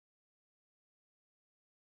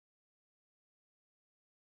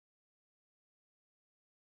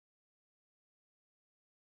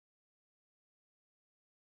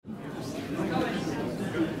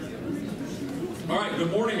All right,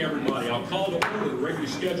 good morning, everybody. I'll call to order the regularly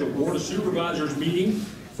scheduled Board of Supervisors meeting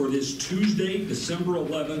for this Tuesday, December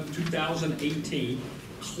 11th, 2018.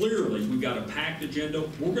 Clearly, we've got a packed agenda.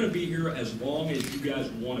 We're going to be here as long as you guys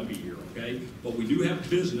want to be here, okay? But we do have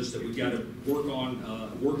business that we've got to work on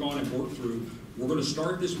and work through. We're going to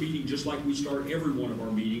start this meeting just like we start every one of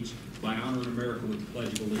our meetings by honoring America with the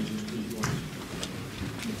Pledge of Allegiance. Please join us.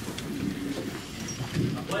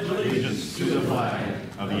 I pledge allegiance to the flag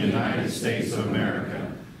of the United States of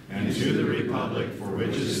America and to the republic for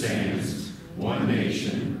which it stands, one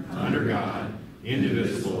nation, under God,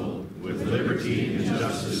 indivisible, with liberty and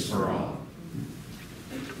justice for all.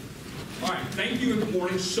 All right, thank you and good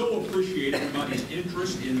morning. So appreciate everybody's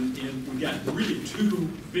interest in we've got really two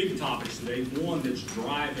big topics today. One that's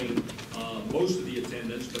driving most of the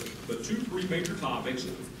attendance, but three major topics.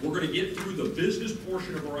 We're going to get through the business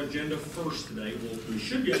portion of our agenda first today. We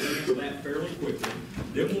should be able to answer that fairly quickly.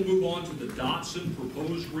 Then we'll move on to the Dotson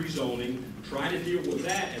proposed rezoning, try to deal with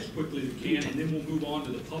that as quickly as we can, and then we'll move on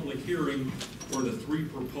to the public hearing for the three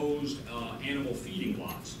proposed animal feeding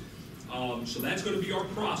lots. So that's going to be our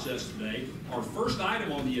process today. Our first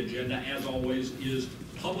item on the agenda, as always, is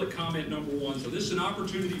public comment number one. So this is an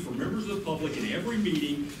opportunity for members of the public in every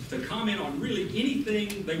meeting to comment on really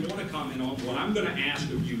anything they want to comment on. What I'm going to ask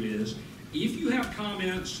of you is, if you have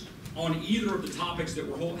comments on either of the topics that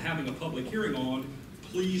we're having a public hearing on,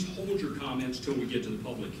 please hold your comments till we get to the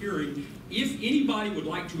public hearing. If anybody would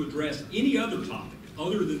like to address any other topic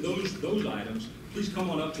other than those items, please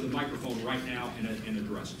come on up to the microphone right now and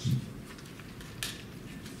address us.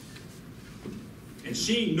 And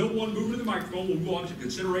seeing no one moving to the microphone, we'll move on to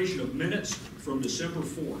consideration of minutes from December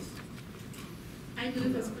 4th. I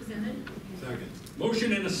move as presented. Second.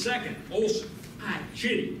 Motion and a second. Olson. Aye.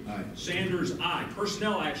 Chitty. Aye. Sanders, aye.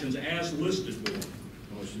 Personnel actions as listed, board.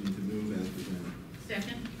 Motion to move as presented.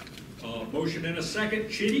 Second. Motion and a second.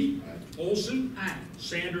 Chitty. Aye. Olson. Aye.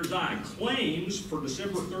 Sanders, aye. Claims for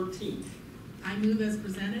December 13th. I move as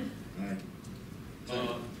presented. Aye.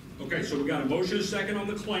 Okay, so we got a motion and a second on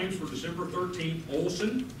the claims for December 13th.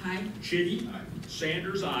 Olson. Aye. Chitty. Aye.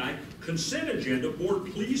 Sanders, aye. Consent agenda. Board,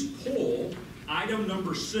 please pull item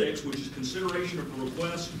number 6, which is consideration of a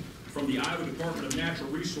request from the Iowa Department of Natural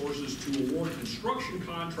Resources to award a construction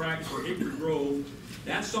contract for Hickory Grove.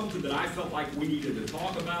 That's something that I felt like we needed to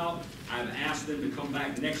talk about. I've asked them to come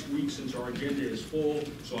back next week since our agenda is full.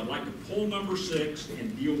 So I'd like to pull number 6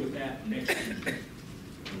 and deal with that next week.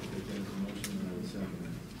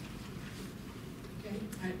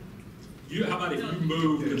 Okay. How about if you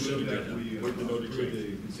move consent agenda with the noted approve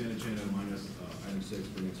change? the consent agenda minus item 6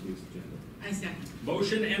 for next week's agenda. I second.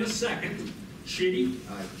 Motion and a second. Chitty.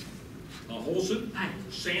 Aye. Olson. Aye.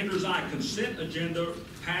 Sanders, aye. Consent agenda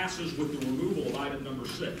passes with the removal of item number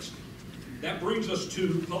 6. That brings us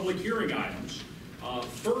to public hearing items.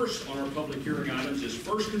 First on our public hearing items is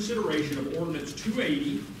first consideration of ordinance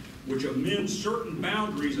 280, which amends certain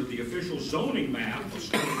boundaries of the official zoning map of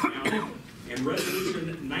Sterling County, and resolution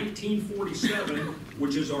 1947,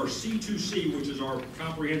 which is our C2C, which is our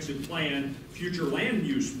comprehensive plan future land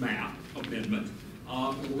use map amendment.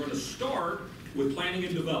 We're going to start with planning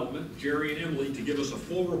and development, Jerry and Emily, to give us a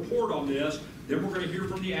full report on this. Then we're going to hear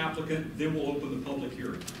from the applicant. Then we'll open the public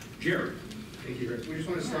hearing. Jerry. Thank you, Rick. We just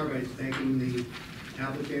want to start by thanking the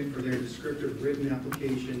applicant for their descriptive written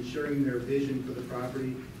application, sharing their vision for the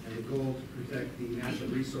property and the goal to protect the natural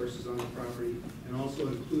resources on the property, and also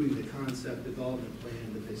including the concept development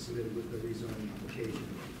plan that they submitted with the rezoning application.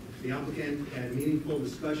 The applicant had meaningful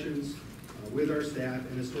discussions with our staff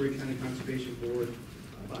and the Story County Conservation Board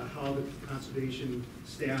about how the conservation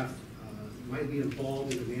staff might be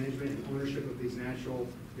involved in the management and ownership of these natural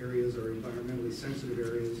areas or environmentally sensitive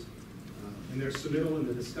areas. And their submittal and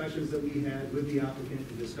the discussions that we had with the applicant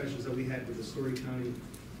and discussions that we had with the Story County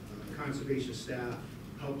conservation staff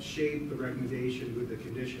helped shape the recommendation with the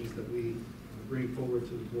conditions that we bring forward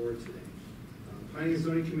to the board today. Planning and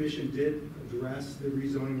Zoning Commission did address the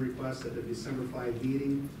rezoning request at the December 5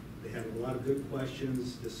 meeting. They had a lot of good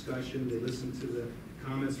questions, discussion. They listened to the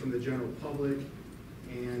comments from the general public.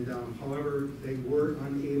 And however, they were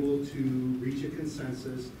unable to reach a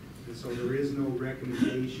consensus. And so there is no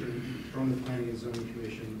recommendation from the Planning and Zoning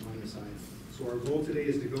Commission on this item. So our goal today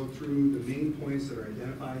is to go through the main points that are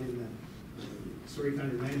identified in the Story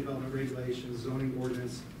County Land Development Regulations, zoning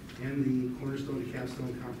ordinance, and the Cornerstone to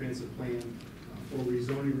Capstone Comprehensive Plan for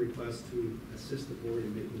rezoning requests to assist the board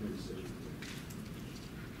in making their decision.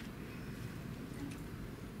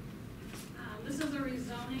 This is a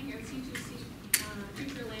rezoning and C2C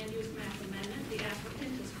future land use map amendment. The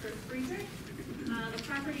applicant is Kurt Friedrich. The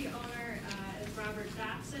property owner is Robert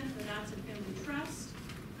Dotson, the Dotson Family Trust.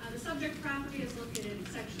 The subject property is located in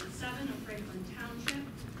Section 7 of Franklin Township,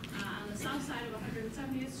 on the south side of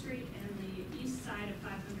 170th Street and the east side of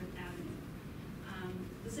 500th Avenue.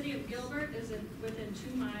 The city of Gilbert is within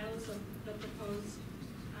 2 miles of the proposed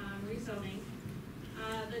rezoning.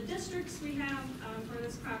 The districts we have for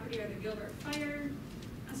this property are the Gilbert Fire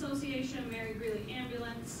Association, Mary Greeley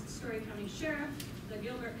Ambulance, Story County Sheriff, the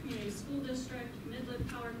Gilbert Community School District, Midland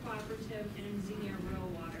Power Cooperative, and Xenia Rural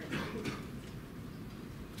Water.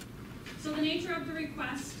 So the nature of the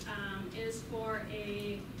request is for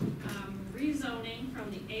a rezoning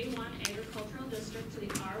from the A1 Agricultural District to the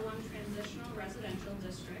R1 Transitional Residential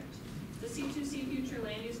District. The C2C Future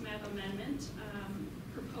Land Use Map Amendment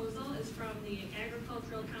proposal is from the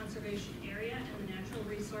Agricultural Conservation Area and the Natural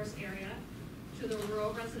Resource Area to the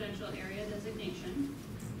Rural Residential Area designation.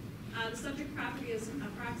 The subject property is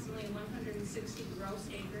approximately 160 gross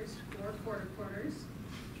acres, 4 quarter quarters.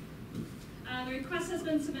 The request has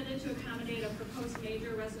been submitted to accommodate a proposed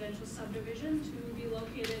major residential subdivision to be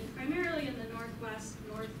located primarily in the northwest,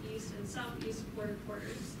 northeast, and southeast quarter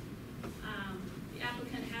quarters. The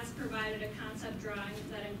applicant has provided a concept drawing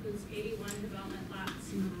that includes 81 development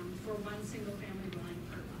lots for 1 single-family dwelling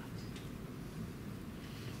per lot.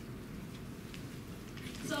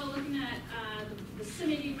 So looking at the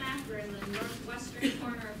vicinity map, we're in the northwestern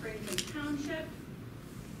corner of Franklin Township.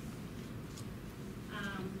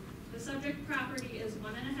 The subject property is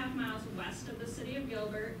 1.5 miles west of the city of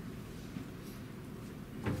Gilbert.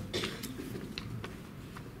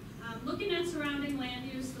 Looking at surrounding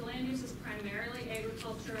land use, the land use is primarily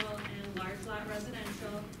agricultural and large lot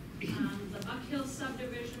residential. The Buck Hill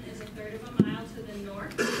subdivision is 1/3 of a mile to the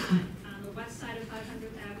north on the west side of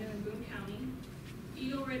 500th Avenue in Boone County.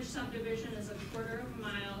 Eagle Ridge subdivision is 1/4 of a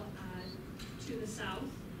mile to the south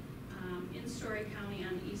in Story County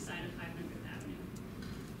on the east side of 500th Avenue.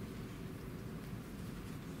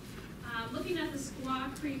 Looking at the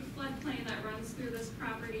Squaw Creek floodplain that runs through this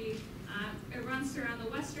property, it runs through on the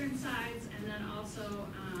western sides and then also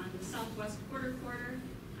on the southwest quarter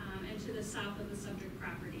and to the south of the subject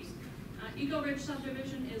property. Eagle Ridge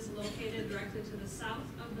subdivision is located directly to the south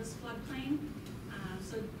of this floodplain.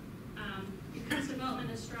 Because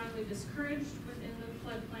development is strongly discouraged within the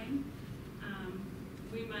floodplain,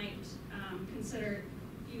 we might consider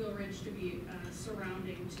Eagle Ridge to be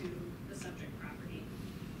surrounding to the subject property.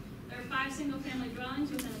 There are 5 single-family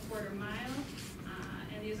dwellings within 1/4 mile,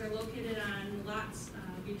 and these are located on lots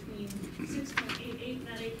between 6.88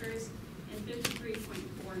 net acres and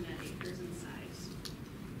 53.4 net acres in size.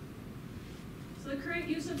 So the current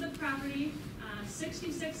use of the property,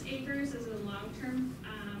 66 acres is a long-term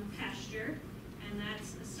pasture, and that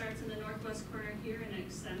starts in the northwest corner here and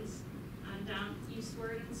extends down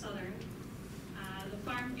eastward and southern. The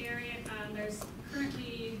farm area, there's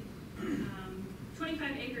currently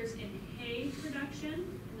 25 acres in hay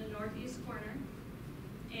production in the northeast corner,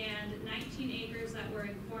 and 19 acres that were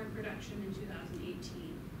in corn production in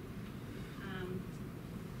 2018.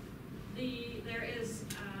 There is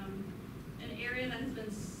an area that has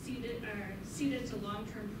been ceded to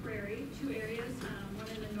long-term prairie, 2 areas, one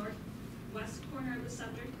in the northwest corner of the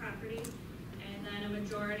subject property, and then a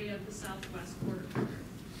majority of the southwest quarter.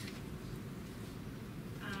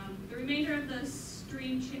 The remainder of the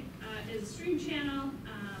stream is stream channel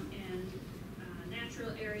and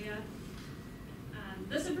natural area.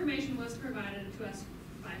 This information was provided to us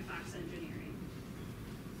by Fox Engineering.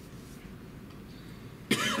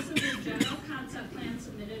 This is a general concept plan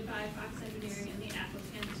submitted by Fox Engineering and the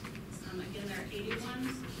applicant. Again, there are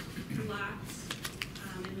 81 lots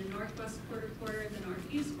in the northwest quarter, the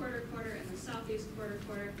northeast quarter, and the southeast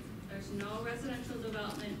quarter. There's no residential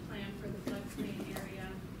development plan for the floodplain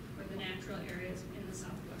area or the natural areas in the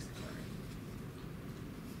southwest quarter.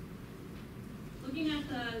 Looking at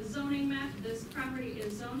the zoning map, this property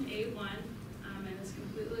is zoned A1 and is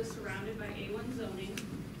completely surrounded by A1 zoning.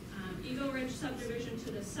 Eagle Ridge subdivision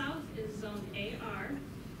to the south is zoned AR,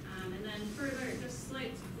 and then further, just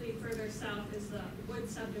slightly further south is the Wood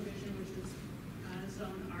subdivision, which is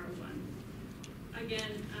zoned R1.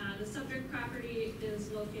 Again, the subject property is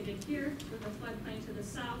located here with the floodplain to the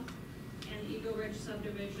south and the Eagle Ridge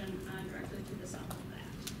subdivision directly to the south of that.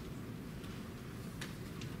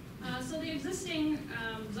 So the existing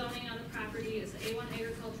zoning on the property is the A1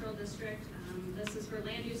 Agricultural District. This is for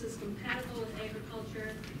land uses compatible with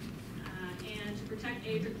agriculture and to protect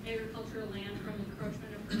agricultural land from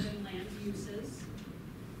encroachment of urban land uses.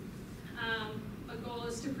 A goal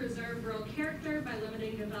is to preserve rural character by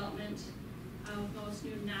limiting development of most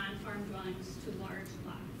new non-farm dwellings to large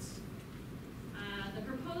lots. The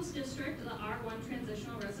proposed district, the R1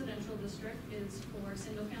 Transitional Residential District, is for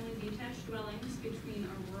single-family detached dwellings between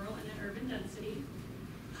a rural and an urban density.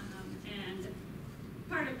 And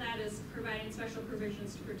part of that is providing special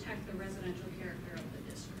provisions to protect the residential character of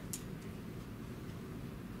the district.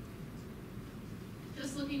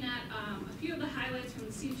 Just looking at a few of the highlights from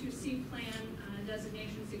the C2C plan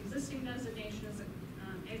designations. The existing designation is an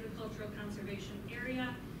agricultural conservation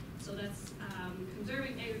area. So that's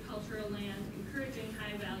conserving agricultural land, encouraging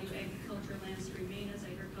high-value agricultural lands to remain as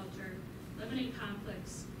agriculture, limiting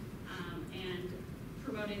conflicts, and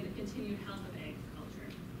promoting the continued health of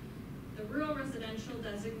agriculture. The rural residential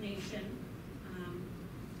designation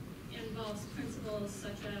involves principles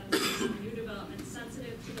such as new development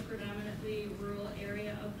sensitive to the predominantly rural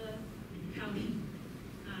area of the county,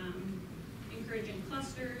 encouraging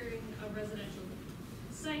clustering of residential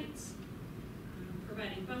sites,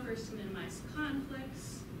 providing buffers to minimize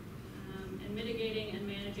conflicts, and mitigating and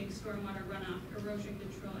managing stormwater runoff, erosion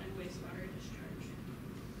control, and wastewater discharge.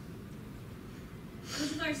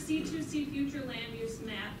 This is our C2C future land use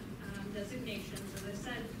map designations. As I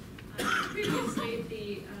said previously,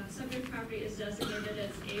 the subject property is designated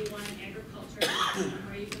as A1 agriculture,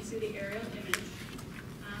 where you can see the aerial image.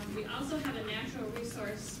 We also have a natural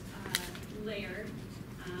resource layer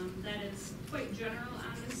that is quite general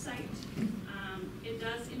on this site. It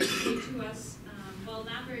does indicate to us, while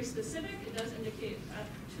not very specific, it does indicate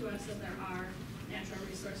to us that there are natural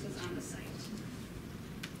resources on the site.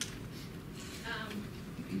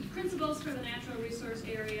 Principles for the natural resource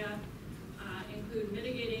area include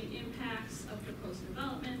mitigating impacts of proposed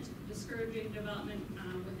development, discouraging development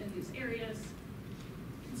within these areas,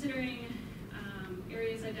 considering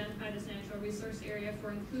areas identified as natural resource area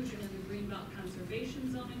for inclusion in the Greenbelt Conservation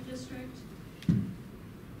Zoning District.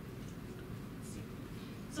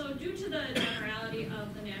 So due to the generality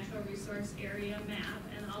of the natural resource area map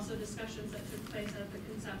and also discussions that took place at the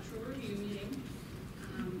conceptual review meeting,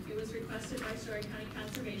 it was requested by Story County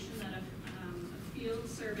Conservation that a field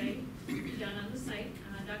survey be done on the site.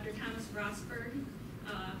 Dr. Thomas Rosberg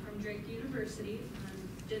from Drake University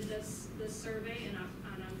did this survey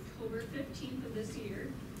on October 15th of this year.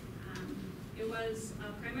 It was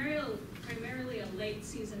primarily a late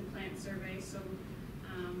season plant survey, so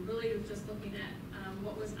really it was just looking at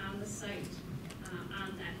what was on the site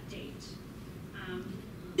on that date.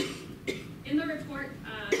 In the report,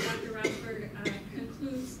 Dr. Rosberg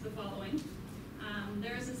concludes the following.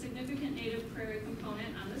 There is a significant native prairie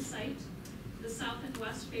component on the site. The south and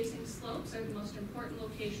west facing slopes are the most important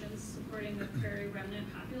locations supporting the prairie remnant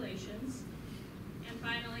populations. And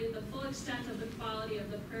finally, the full extent of the quality of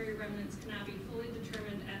the prairie remnants cannot be fully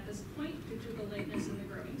determined at this point due to the lateness in the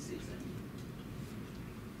growing season.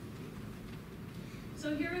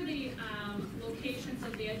 So here are the locations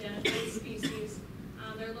of the identified species.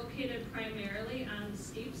 They're located primarily on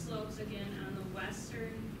steep slopes, again, on the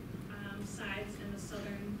western sides and the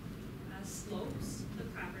southern slopes of the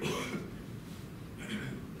property.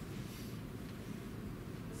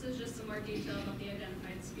 This is just some more detail about the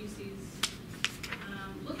identified species.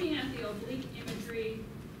 Looking at the oblique imagery,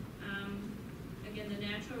 again, the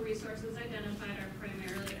natural resources identified are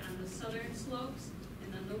primarily on the southern slopes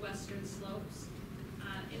and then the western slopes.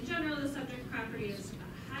 In general, the subject property is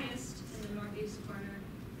highest in the northeast corner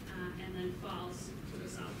and then falls to the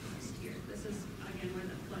southwest here. This is, again, where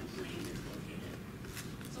the floodplain is located.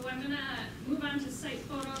 So I'm going to move on to site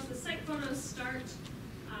photos. The site photos start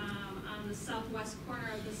on the southwest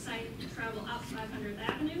corner of the site, travel up 500th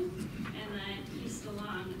Avenue, and then east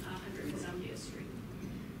along 170th Street.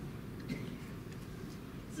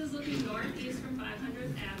 This is looking northeast from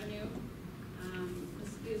 500th Avenue.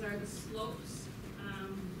 These are the slopes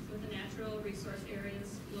with the natural resource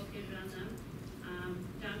areas located on them.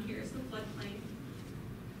 Down here is the floodplain.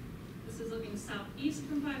 This is looking southeast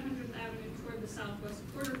from 500th Avenue toward the southwest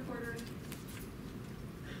quarter.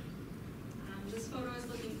 This photo is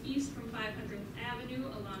looking east from 500th Avenue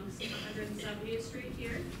along 170th Street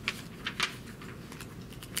here.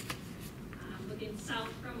 Looking south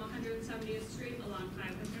from 170th Street along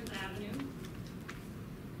 500th Avenue.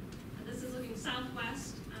 And this is looking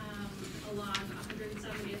southwest along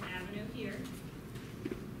 170th Avenue here.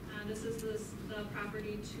 This is the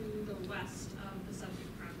property to the west of the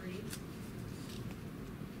subject property.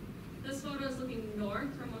 This photo is looking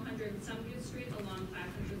north from 170th Street along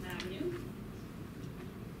 500th Avenue.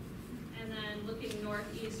 And then looking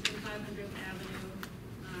northeast from 500th Avenue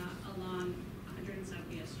along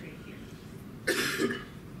 170th Street here.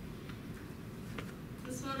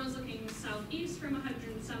 This photo is looking southeast from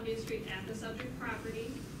 170th Street at the subject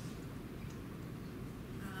property.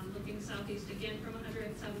 Looking southeast again from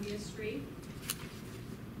 170th Street.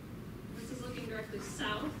 directly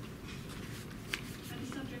south of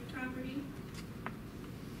the subject property.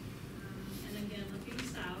 And again, looking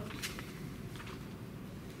south.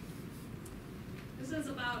 This is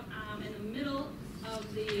about in the middle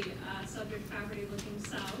of the subject property looking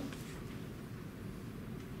south.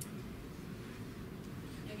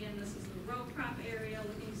 Again, this is the row crop area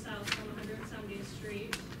looking south from 170th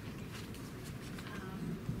Street.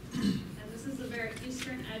 And this is the very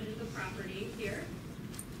eastern edge of the property here.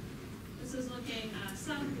 This is looking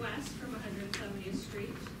southwest from 170th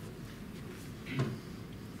Street.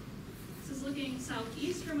 This is looking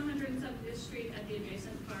southeast from 170th Street at the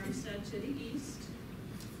adjacent farmstead to the east.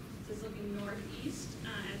 This is looking northeast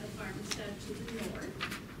at the farmstead to the north.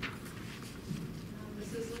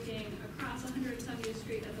 This is looking across 170th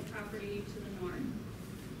Street at the property to the north.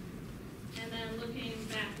 And then looking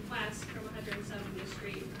back west from 170th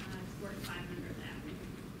Street toward 500th Avenue.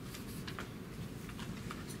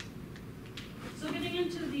 So getting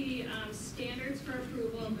into the standards for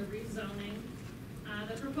approval of the rezoning.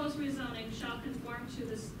 The proposed rezoning shall conform to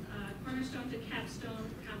the Cornerstone to Capstone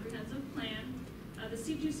Comprehensive Plan. The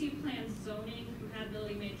C2C Plan's zoning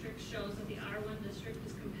compatibility matrix shows that the R1 district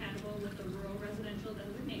is compatible with the rural residential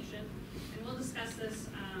designation, and we'll discuss this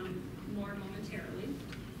more momentarily.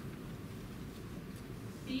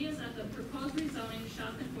 B is that the proposed rezoning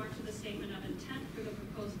shall conform to the statement of intent for the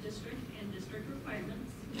proposed district and district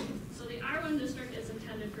requirements. So the R1 district is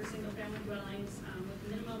intended for single-family dwellings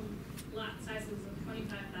with minimum lot sizes of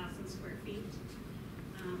 25,000 square feet.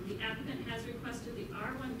 The applicant has requested the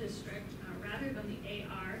R1 district rather than the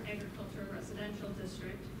AR, agricultural residential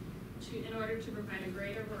district, in order to provide a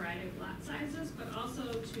greater variety of lot sizes, but also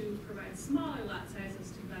to provide smaller lot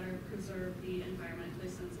sizes to better preserve the environmentally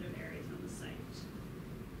sensitive areas on the site.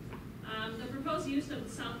 The proposed use of the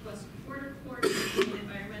southwest quarter court in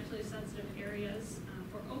environmentally sensitive areas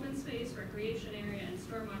for open space, recreation area, and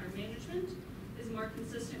stormwater management is more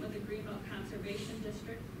consistent with the Greenbelt Conservation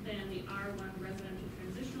District than the R1 Residential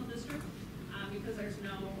Transitional District because there's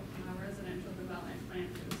no residential development plan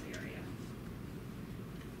for this area.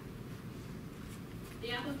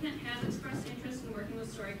 The applicant has expressed interest in working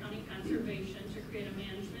with Story County Conservation to create a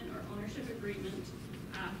management or ownership agreement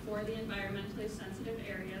for the environmentally sensitive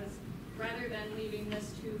areas rather than leaving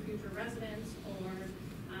this to future residents or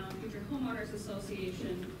future homeowners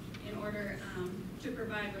association in order to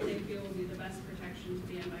provide what they feel will be the best protection to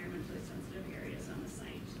the environmentally sensitive areas on the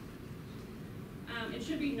site. It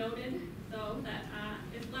should be noted, though, that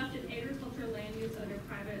if left in agricultural land use under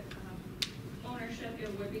private ownership,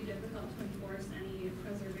 it would be difficult to enforce any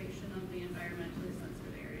preservation of the environmentally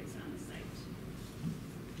sensitive areas on the site.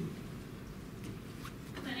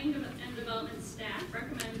 Planning and development staff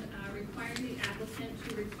recommend requiring the applicant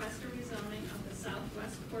to request a rezoning of the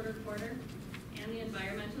southwest quarter and the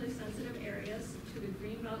environmentally sensitive areas to the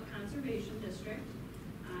Greenbelt Conservation District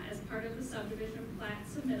as part of the subdivision plat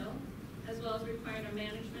submittal, as well as requiring a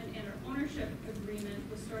management and or ownership agreement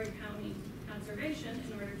with Story County Conservation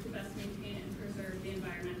in order to best maintain and preserve the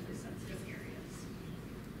environmentally sensitive areas.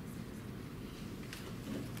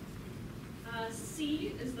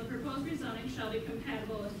 C is the proposed rezoning shall be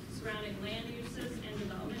compatible with surrounding land uses and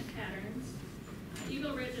development patterns.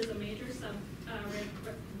 Eagle Ridge is a major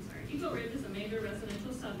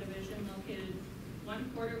residential subdivision located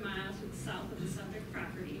 1/4 mile to the south of the subject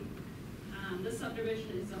property. This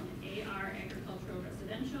subdivision is zoned AR, agricultural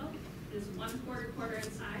residential. It is 1/4 in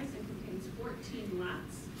size and contains 14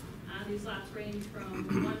 lots. These lots range from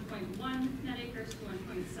 1.1 net acres to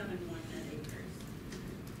 1.71 net acres.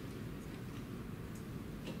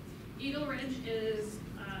 Eagle Ridge is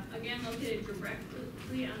again located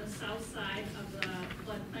directly on the south side of the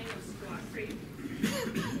floodplain of Squaw Creek.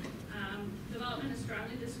 Development is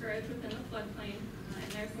strongly discouraged within the floodplain,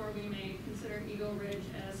 and therefore we may consider Eagle Ridge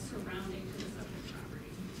as surrounding to the subject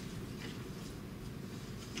property.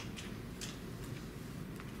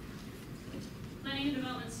 Planning and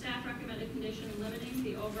development staff recommend a condition limiting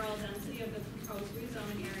the overall density of the proposed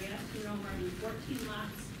rezoning area to no more than 14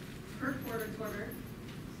 lots per quarter.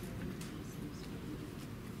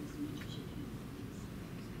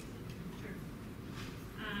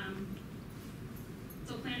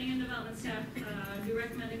 So planning and development staff do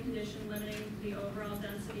recommend a condition limiting the overall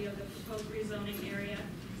density of the proposed rezoning area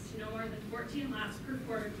to no more than 14 lots per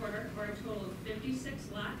quarter, or a total of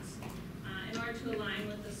 56 lots, in order to align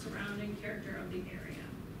with the surrounding character of the area.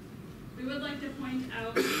 We would like to point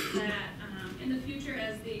out that in the future,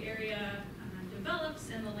 as the area develops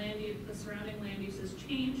and the surrounding land uses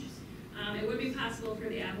change, it would be possible for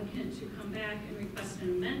the applicant to come back and request an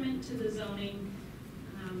amendment to the zoning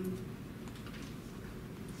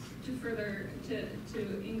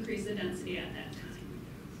to increase the density at that time.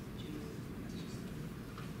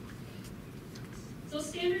 So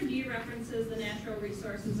standard D references the natural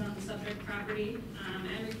resources on the subject property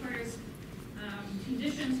and requires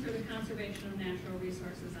conditions for the conservation of natural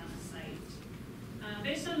resources on the site.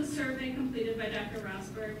 Based on the survey completed by Dr.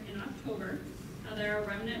 Rosberg in October, there are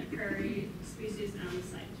remnant prairie species on the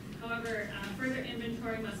site. However, further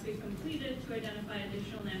inventory must be completed to identify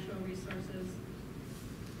additional natural resources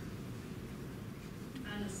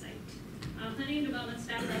on the site. Planning and Development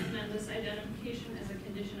staff recommend this identification as a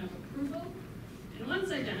condition of approval. And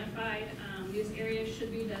once identified, these areas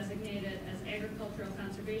should be designated as agricultural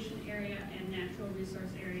conservation area and natural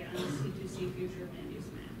resource area on the C2C future land use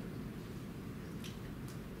map.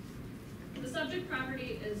 The subject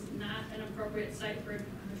property is not an appropriate site for a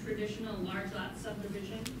traditional large lot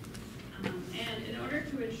subdivision. And in order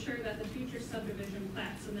to ensure that the future subdivision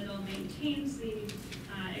plat submittal maintains the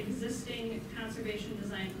existing conservation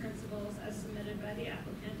design principles as submitted by the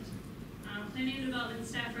applicant, Planning and Development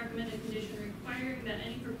staff recommend a condition requiring that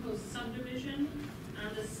any proposed subdivision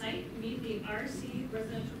on the site meet the RC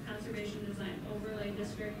Residential Conservation Design Overlay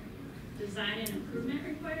District design and improvement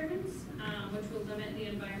requirements, which will limit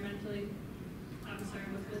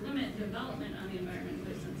development on the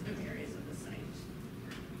environmentally sensitive areas of the site.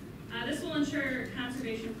 This will ensure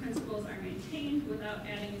conservation principles are maintained without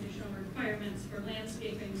adding additional requirements for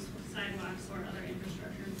landscaping, sidewalks, or other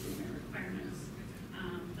infrastructure improvement requirements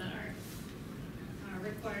that are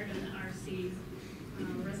required in the RC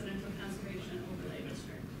Residential Conservation Overlay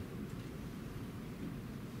District.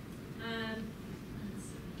 Let's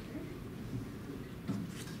see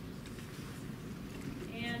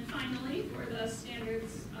here. And finally, for the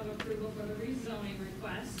standards of approval for the rezoning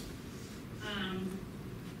request,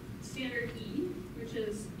 standard E, which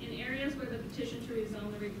is in areas where the petition to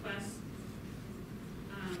rezone the request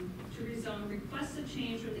requests a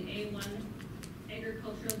change from the A1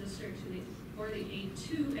 agricultural district to or the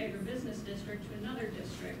A2 agribusiness district to another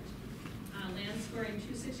district, land scoring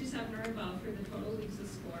 267 or above for the total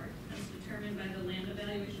leases score as determined by the land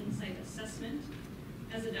evaluation site assessment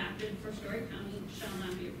as adopted for Story County shall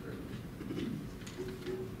not be approved.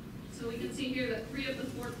 So we can see here that 3 of the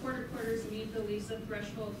 4 quarters meet the LISA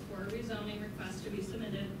threshold for a rezoning request to be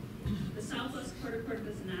submitted. The southwest quarter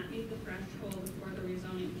does not meet the threshold for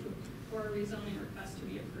a rezoning request to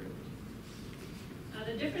be approved.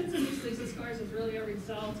 The difference in these LISA scores is really a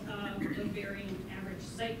result of the varying average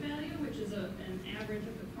site value, which is an average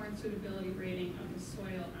of the corn suitability rating of the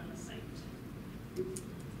soil on the site.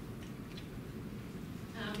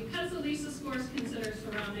 Because the LISA scores consider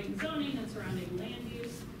surrounding zoning and surrounding land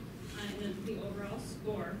use in the overall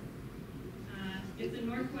score, if the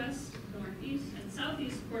northwest, northeast, and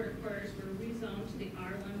southeast quarters were rezoned to the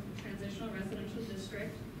R1 transitional residential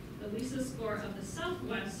district, the LISA score of the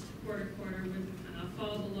southwest quarter would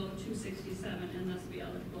fall below 267 and thus be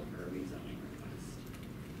eligible for a rezoning request.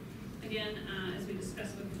 Again, as we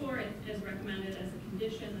discussed before, it is recommended as a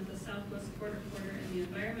condition that the southwest quarter and the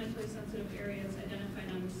environmentally sensitive areas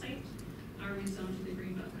identified on the site are rezoned to the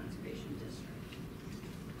Greenbelt Conservation District.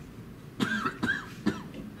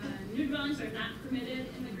 New dwellings are not permitted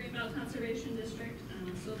in the Greenbelt Conservation District,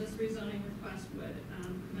 so this rezoning request would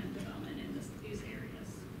permit development in these areas.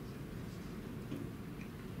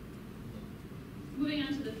 Moving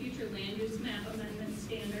on to the future land use map amendment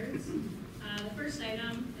standards. The first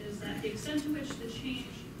item is that the extent to which the change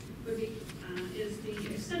would be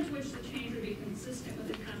consistent with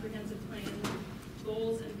the comprehensive plan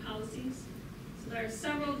goals and policies. So there are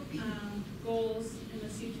several goals in the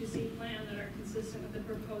C2C plan that are consistent with the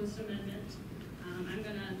proposed amendment. I'm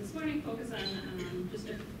going to this morning focus on just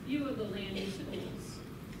a few of the land use goals.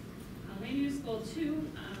 Land use goal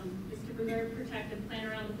 2 is to preserve, protect, and plan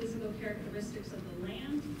around the physical characteristics of the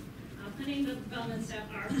land. Planning and Development staff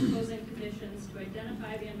are proposing conditions to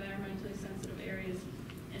identify the environmentally sensitive areas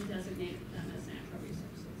and designate them as natural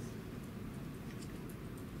resources.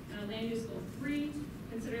 Land use goal 3,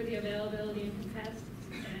 consider the availability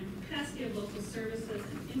and capacity of local services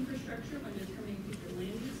and infrastructure when determining future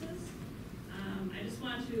land uses. I just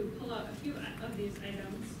want to pull out a few of these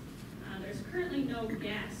items. There's currently no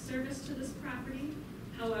gas service to this property.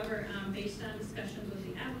 However, based on discussions with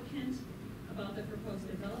the applicant about the proposed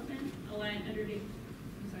development, Alliant Energy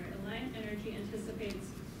anticipates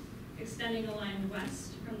extending a line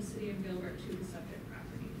west from the city of Gilbert to the subject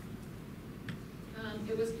property.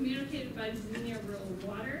 It was communicated by Xenia Rural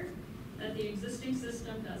Water that the existing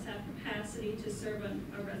system does have capacity to serve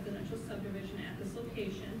a residential subdivision at this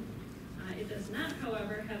location. It does not,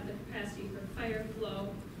 however, have the capacity for fire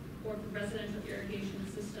flow or residential irrigation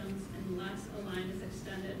systems unless a line is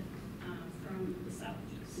extended from the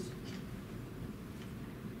southeast.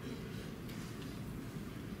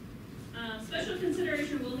 Special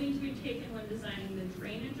consideration will need to be taken when designing the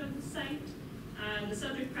drainage of the site. The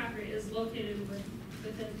subject property is located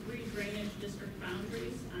within 3 drainage district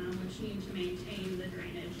boundaries, which need to maintain the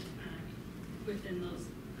drainage within those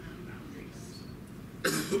boundaries.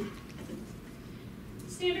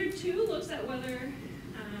 Standard 2 looks at whether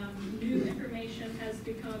new information has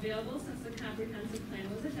become available since the comprehensive plan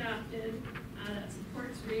was adopted that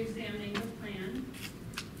supports re-examining the plan.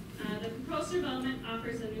 The proposed development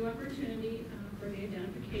offers a new opportunity for the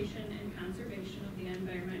identification and conservation of the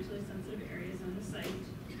environmentally sensitive areas on the site.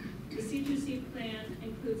 The C2C plan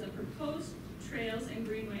includes a proposed trails and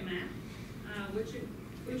greenway map, which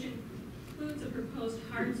includes a proposed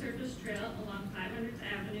hard surface trail along 500th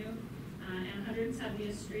Avenue and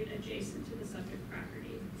 170th Street adjacent to the subject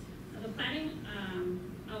property. The planning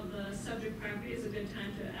of the subject property is a good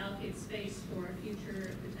time to allocate space for a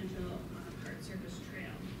future potential hard surface trail.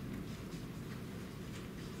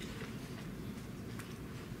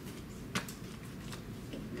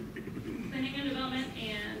 Planning and Development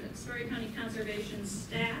and Story County Conservation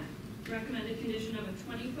staff recommend a condition of a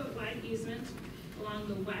 20-foot wide easement along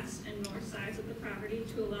the west and north sides of the property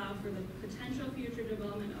to allow for the potential future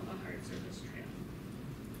development of a hard surface trail.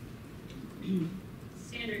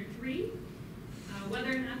 Standard 3,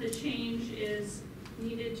 whether or not the change is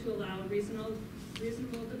needed to allow reasonable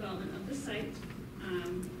development of the site.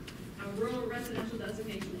 A rural residential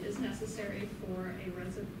designation is necessary for a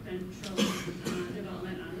residential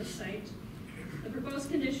development on the site. The proposed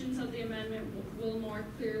conditions of the amendment will more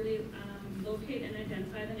clearly locate and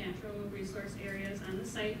identify the natural resource areas on the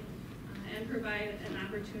site and provide an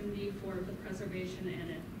opportunity for the preservation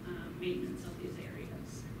and maintenance of these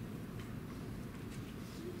areas.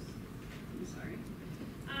 I'm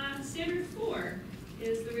sorry. Standard 4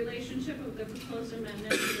 is the relationship of the proposed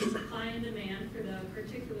amendment to the supply and demand for the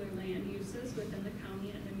particular land uses within the county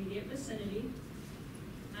and immediate vicinity.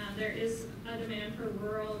 There is a demand for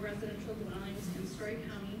rural residential dwellings in Story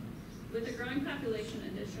County. With a growing population,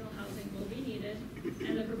 additional housing will be needed,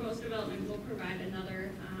 and the proposed development will provide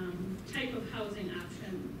another type of housing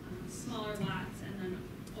option, smaller lots and then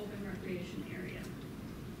open recreation area.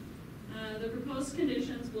 The proposed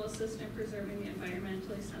conditions will assist in preserving the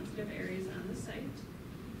environmentally sensitive areas on the site.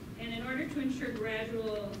 And in order to ensure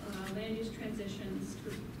gradual land use transitions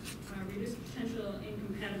to reduce potential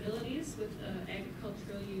incompatibilities with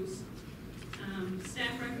agricultural use,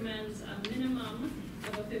 staff recommends a minimum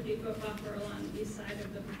of a 50-foot buffer along the east side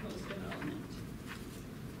of the proposed development.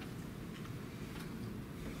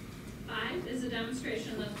 5 is a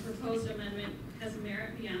demonstration that the proposed amendment has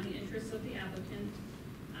merit beyond the interests of the applicant.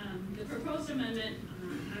 The proposed amendment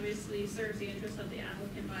obviously serves the interests of the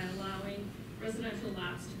applicant by allowing residential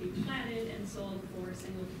lots to be platted and sold for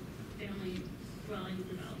single-family dwelling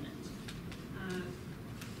development.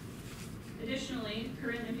 Additionally,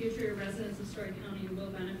 current and future residents of Story County will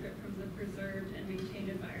benefit from the preserved and maintained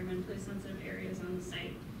environmentally sensitive areas on the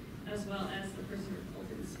site, as well as the preserved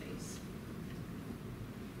open space.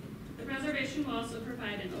 The preservation will also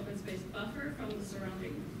provide an open space buffer from the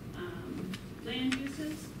surrounding land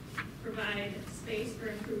uses, provide space for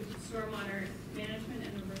improved stormwater management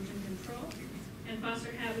and erosion control, and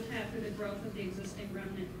foster habitat for the growth of the existing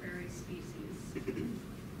remnant prairie species.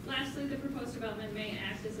 Lastly, the proposed development may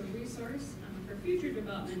act as a resource for future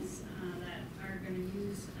developments that are going to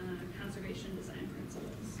use conservation design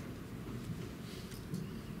principles.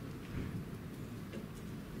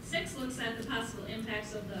 6 looks at the possible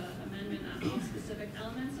impacts of the amendment on all specific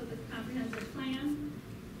elements of the comprehensive plan.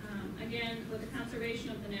 Again, with the conservation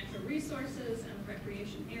of the natural resources and the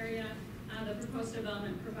recreation area, the proposed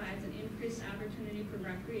development provides an increased opportunity for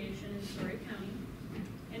recreation in Story County.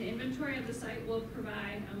 An inventory of the site will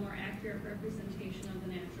provide a more accurate representation of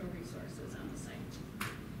the natural resources on the site.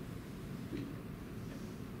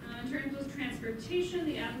 In terms of transportation,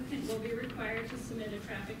 the applicant will be required to submit a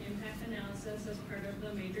traffic impact analysis as part of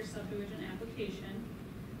the major subdivision application.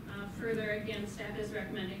 Further, again, staff is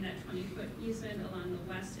recommending that 20-foot easement along the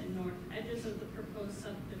west and north edges of the proposed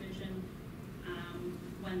subdivision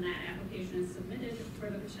when that application is submitted for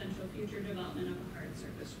the potential future development of a hard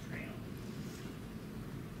surface trail.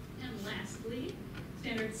 And lastly,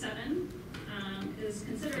 Standard 7 is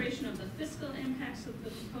consideration of the fiscal impacts of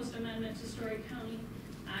the proposed amendment to Story County.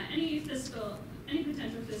 Any potential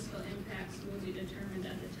fiscal impacts will be determined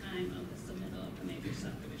at the time of the submittal of the major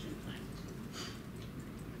subdivision plan.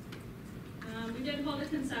 We did hold a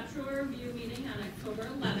conceptual review meeting on October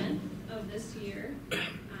 11th of this year.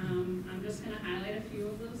 I'm just gonna highlight a few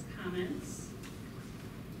of those comments.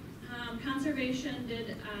 Conservation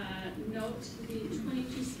did note the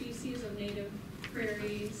 22 species of native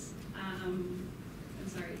prairies,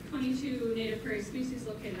 22 native prairie species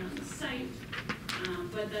located on the site,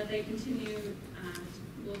 but that they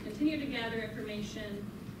will continue to gather information,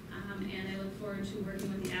 and I look forward to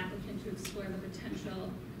working with the applicant to explore the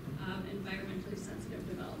potential of environmentally sensitive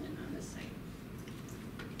development on this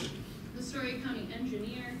site. The Story County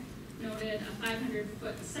engineer noted a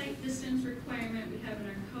 500-foot site distance requirement we have in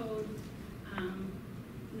our code,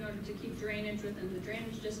 in order to keep drainage within the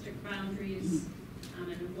drainage district boundaries,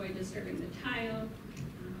 and avoid disturbing the tile.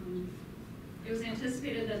 It was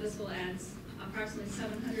anticipated that this will add approximately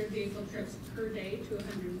 700 vehicle trips per day to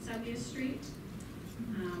 170th Street.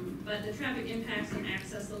 But the traffic impacts and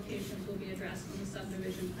access locations will be addressed when the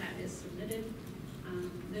subdivision plat is submitted.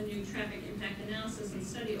 The new traffic impact analysis and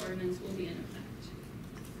study ordinance will be in effect.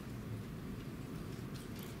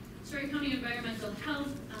 Story County Environmental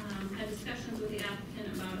Health had discussions with the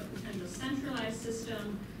applicant about a potential centralized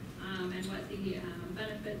system, and what the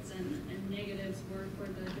benefits and negatives were for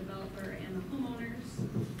the developer and the homeowners.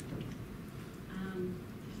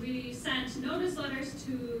 We sent notice letters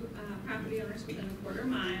to property owners within a quarter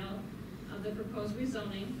mile of the proposed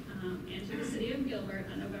rezoning, and to the city of Gilbert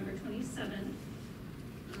on November 27th,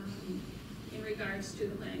 in regards to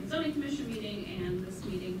the Planning and Zoning Commission meeting and this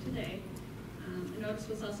meeting today. A notice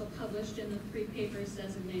was also published in the 3 papers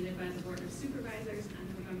designated by the Board of Supervisors on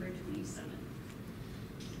November 27th.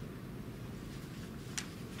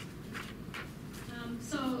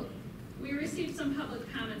 So we received some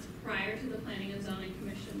public comments prior to the Planning and Zoning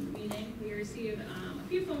Commission meeting. We received a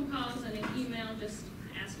few phone calls and an email just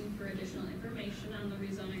asking for additional information on the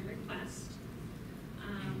rezoning request.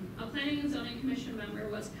 A Planning and Zoning Commission member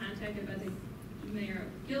was contacted by the Mayor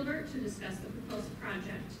of Gilbert to discuss the proposed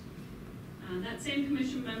project. That same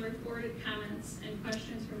commission member forwarded comments and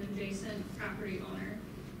questions from adjacent property owner.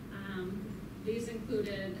 These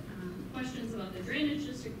included questions about the drainage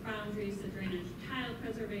district boundaries, the drainage tile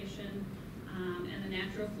preservation, and the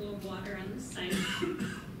natural flow of water on the site.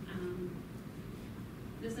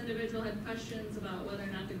 This individual had questions about whether or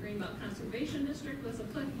not the Greenbelt Conservation District was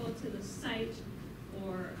applicable to the site,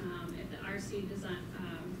 or if the RC design,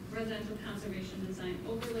 Residential Conservation Design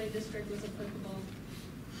Overlay District was applicable.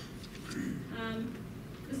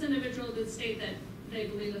 This individual did state that they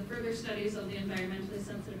believe that further studies of the environmentally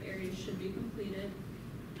sensitive areas should be completed.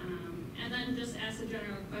 And then just asked a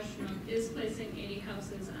general question of, is placing 80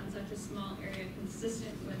 houses on such a small area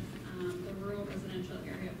consistent with the rural residential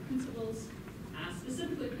area principles,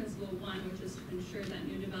 specifically Principle 1, which is to ensure that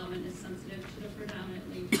new development is sensitive to the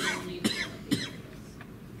predominantly rural nature of the areas.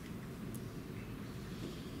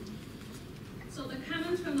 So the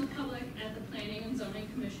comments from the public at the Planning and Zoning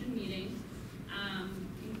Commission meeting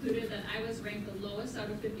included that I was ranked the lowest out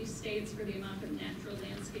of 50 states for the amount of natural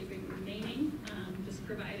landscaping remaining, just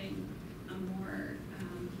providing a more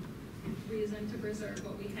reason to preserve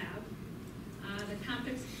what we have. The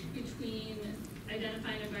conflicts between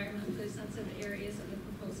identifying environmentally sensitive areas and the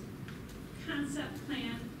proposed concept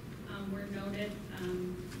plan were noted.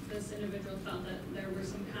 This individual felt that there were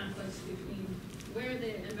some conflicts between where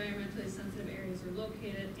the environmentally sensitive areas are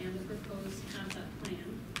located and the proposed concept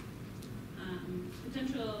plan.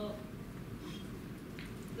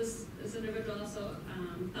 This individual also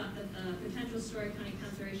thought that the potential Story County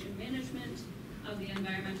conservation management of the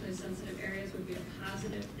environmentally sensitive areas would be a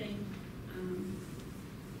positive thing.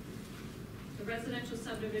 The residential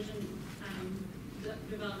subdivision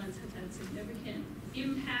developments have had significant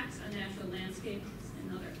impacts on natural landscapes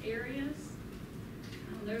in other areas.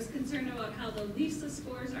 There's concern about how the LISA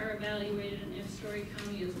scores are evaluated and if Story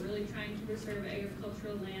County is really trying to preserve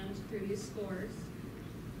agricultural land through these scores.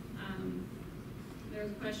 There's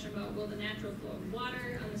a question about, will the natural flow of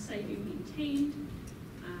water on the site be maintained?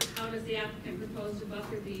 How does the applicant propose to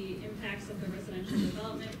buffer the impacts of the residential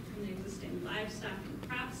development from the existing livestock and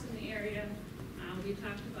crops in the area? We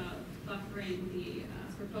talked about buffering the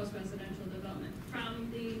proposed residential development from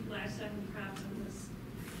the livestock and crops, and this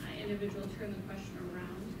individual turned the question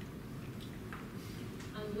around.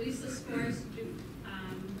 On LISA scores,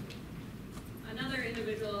 another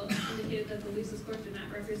individual indicated that the LISA scores do not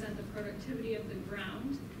represent the productivity of the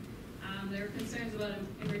ground. There are concerns about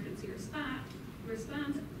emergency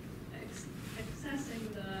response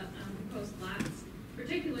accessing the proposed lots,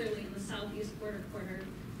 particularly in the southeast quarter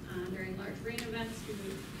during large rain events due to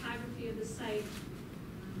the topography of the site.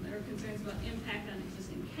 There are concerns about impact on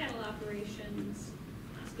existing cattle operations,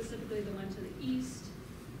 specifically the one to the east.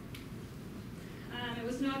 It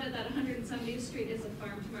was noted that 170th Street is a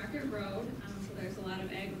farm-to-market road, so there's a lot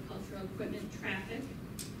of agricultural equipment traffic.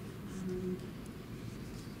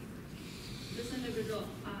 This individual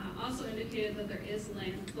also indicated that there is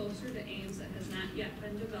land closer to Ames that has not yet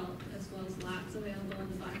been developed, as well as lots available in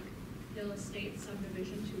the Black Hill Estate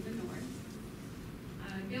subdivision to the north.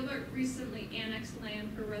 Gilbert recently annexed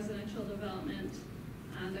land for residential development.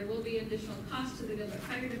 There will be additional costs to the Gilbert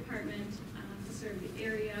Fire Department to serve the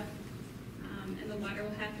area, and the water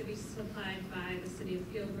will have to be supplied by the city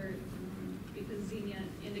of Gilbert because Xenia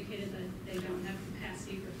indicated that they don't have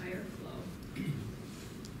capacity for fire flow.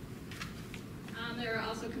 There are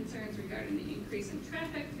also concerns regarding the increase in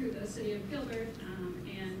traffic through the city of Gilbert,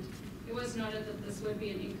 and it was noted that this would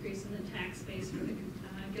be an increase in the tax base for the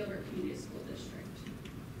Gilbert Community School District.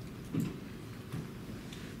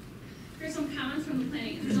 Here's some comments from the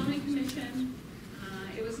Planning and Zoning Commission.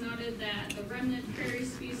 It was noted that the remnant prairie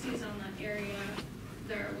species on the area,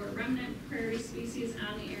 there were remnant prairie species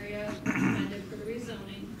on the area recommended for the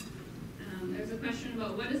rezoning. There's a question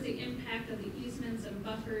about what is the impact of the easements and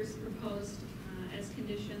buffers proposed as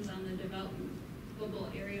conditions on the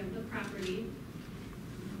developable area of the property.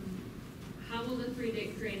 How will the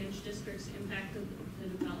 3 drainage districts impact the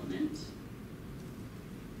development?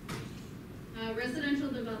 Residential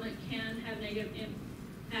development can have negative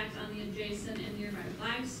impact on the adjacent and nearby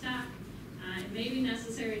livestock. It may be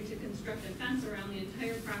necessary to construct a fence around the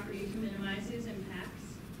entire property to minimize these impacts.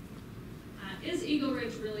 Is Eagle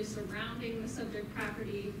Ridge really surrounding the subject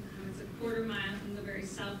property? It's a quarter mile from the very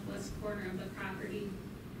southwest corner of the property.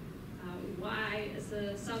 Why is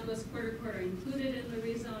the southwest quarter included in the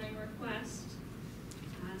rezoning request?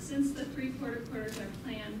 Since the 3 quarters are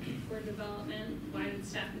planned for development, why did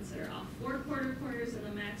staff consider all 4 quarters in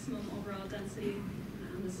the maximum overall density?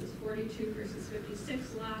 This is 42 versus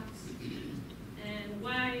 56 lots. And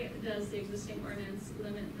why does the existing ordinance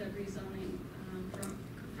limit the rezoning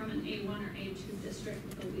from an A1 or A2 district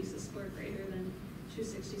with a LISA score greater than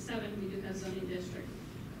 267? We do have zoning district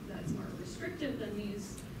that's more restrictive than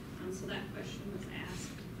these, so that question was asked.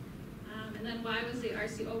 And then why was the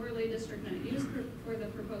RC overlay district not used for the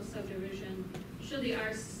proposed subdivision? Should the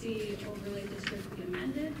RC overlay district be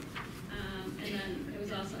amended? And then it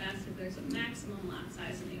was also asked if there's a maximum lot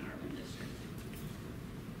size in the R1 district.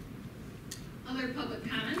 Other public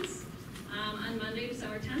comments. On Monday,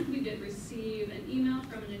 December 10th, we did receive an email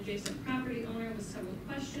from an adjacent property owner with several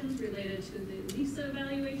questions related to the LISA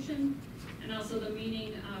evaluation and also the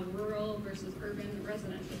meaning of rural versus urban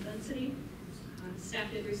residential density.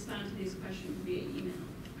 Staff did respond to these questions via email.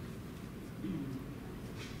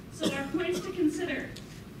 So our points to consider.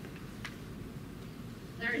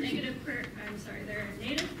 There are native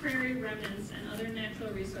prairie remnants and other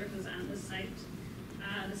natural resources on the site.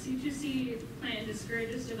 The C2C plan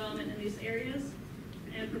discourages development in these areas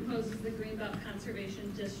and proposes the Greenbelt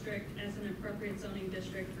Conservation District as an appropriate zoning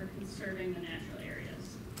district for conserving the natural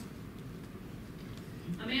areas.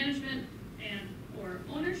 A management or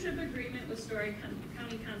ownership agreement with Story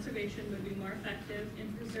County Conservation would be more effective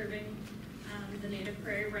in preserving the native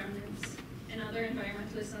prairie remnants and other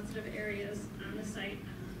environmentally sensitive areas on the site,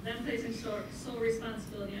 then placing sole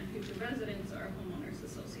responsibility on future residents or homeowners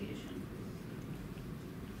association.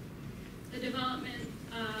 The development,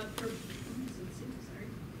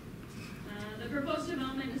 the proposed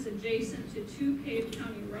development is adjacent to 2 paved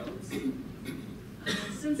county roads.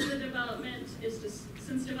 Since development is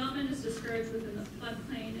discouraged within the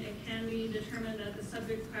floodplain, it can be determined that the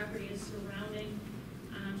subject property is surrounding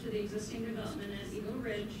to the existing development at Eagle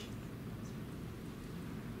Ridge.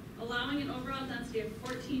 Allowing an overall density of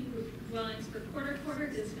 14 dwellings per quarter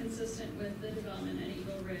is consistent with the development at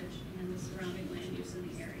Eagle Ridge and the surrounding land use in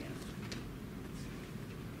the area.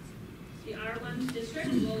 The R1 district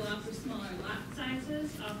will allow for smaller lot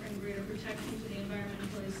sizes, offering greater protection to the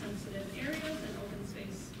environmentally sensitive areas and open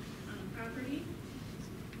space on the property.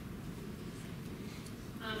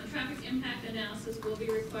 A traffic impact analysis will be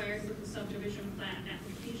required with the subdivision plat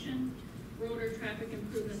application. Road or traffic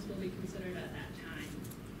improvements will be considered at that time.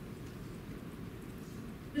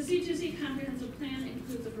 The C2C comprehensive plan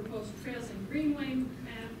includes a proposed trails and greenway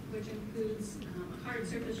map, which includes a hard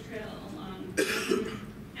surface trail along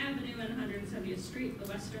Avenue and 170th Street, the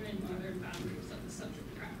western and northern boundaries of the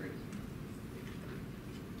subject property.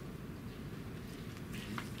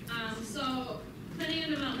 So, Planning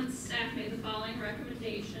and Development staff made the following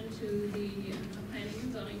recommendation to the Planning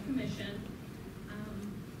and Zoning Commission.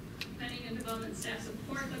 Planning and Development staff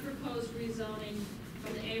support the proposed rezoning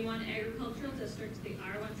from the A1 Agricultural District to the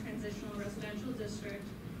R1 Transitional Residential District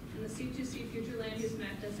and the C2C Future Land Use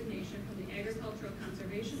Map designation from the Agricultural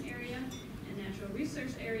Conservation Area and Natural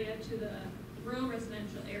Resource Area to the Rural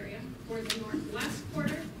Residential Area for the northwest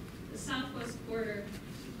quarter the southwest quarter,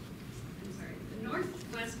 the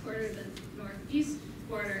northwest quarter, the northeast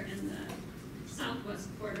quarter, and the southwest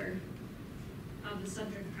quarter of the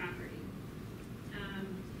subject property.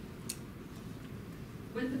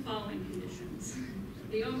 With the following conditions.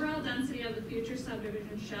 The overall density of the future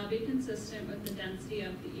subdivision shall be consistent with the density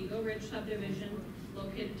of the Eagle Ridge subdivision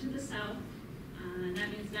located to the south. And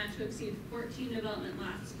that means not to exceed 14 development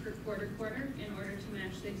lots per quarter in order to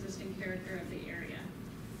match the existing character of the area.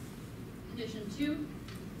 Condition 2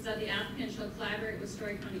 is that the applicant shall collaborate with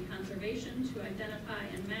Story County Conservation to identify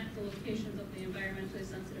and map the locations of the environmentally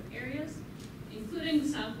sensitive areas, including the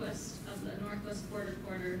southwest of the northwest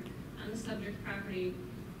quarter on the subject property,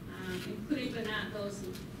 including but not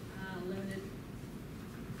limited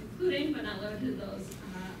to those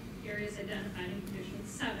areas identified in condition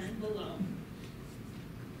 7 below.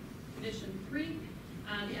 Condition 3,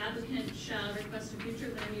 the applicant shall request a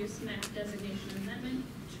future land use map designation amendment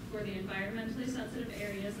for the environmentally sensitive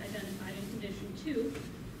areas identified in condition 2,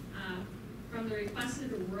 from the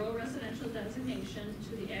requested rural residential designation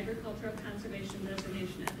to the agricultural conservation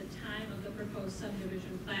designation at the time of the proposed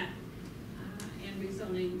subdivision plat and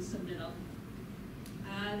rezoning submittal.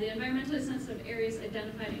 The environmentally sensitive areas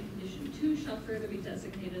identified in condition 2 shall further be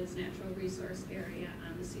designated as natural resource area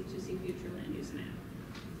on the C2C future land use map.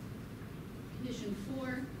 Condition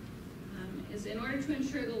 4 is in order to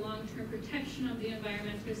ensure the long-term protection of the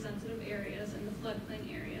environmentally sensitive areas and the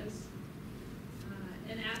floodplain areas,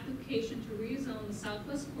 an application to rezone the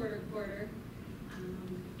southwest quarter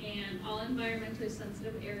and all environmentally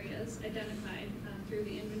sensitive areas identified through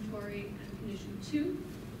the inventory and condition 2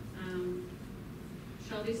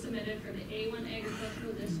 shall be submitted for the A1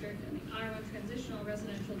 agricultural district and the R1 transitional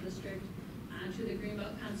residential district to the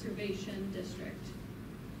Greenbelt Conservation District.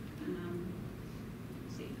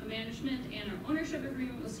 A management and or ownership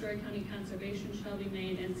agreement with Story County Conservation shall be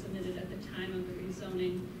made and submitted at the time of the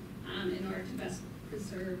rezoning in order to best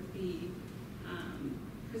preserve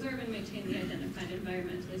and maintain the identified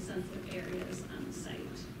environmentally sensitive areas on the site.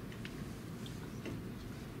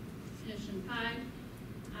 Condition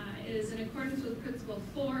 5 is in accordance with Principle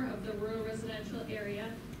 4 of the Rural Residential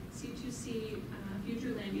Area C2C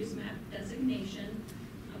Future Land Use Map designation.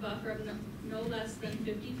 A buffer of no less than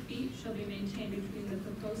 50 feet shall be maintained between the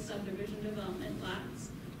proposed subdivision development lots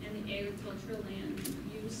and the agricultural land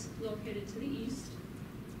use located to the east.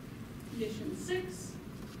 Condition 6,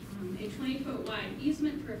 a 20-foot wide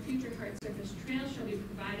easement for a future hard surface trail shall be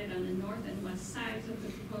provided on the north and west sides of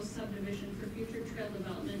the proposed subdivision for future trail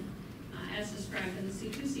development as described in the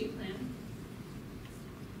C2C plan.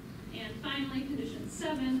 And finally, condition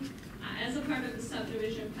 7, as a part of the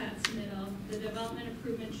subdivision plat submittal, the development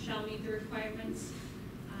improvement shall meet the requirements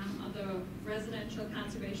of the residential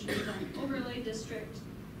conservation zone overlay district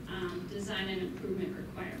design and improvement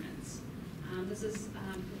requirements. This is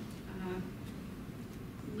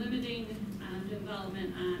limiting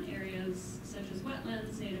development on areas such as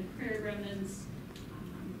wetlands, native prairie remnants,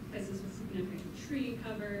 places with significant tree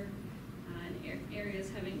cover, and areas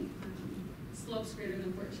having slopes greater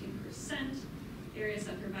than 14%, areas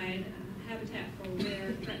that provide habitat for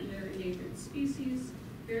rare, threatened, or endangered species,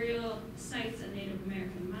 burial sites and Native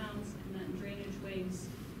American mounds, and then drainage ways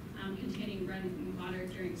containing running water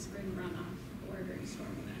during spring runoff or during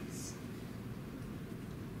storm events.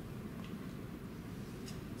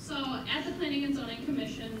 So at the Planning and Zoning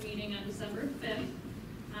Commission meeting on December 5th,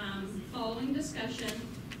 following discussion,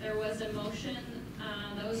 there was a motion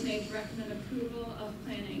that was made to recommend approval of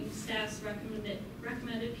planning staff's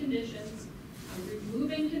recommended conditions,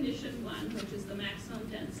 removing condition 1, which is the maximum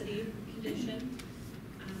density condition,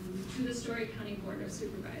 to the Story County Board of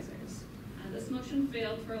Supervisors. This motion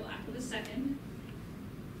failed for a lack of a second.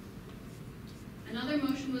 Another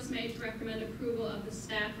motion was made to recommend approval of the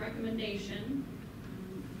staff recommendation,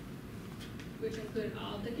 which include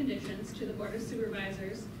all of the conditions to the Board of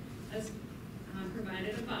Supervisors as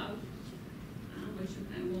provided above, which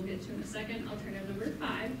I will get to in a second. Alternative number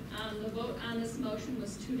 5. The vote on this motion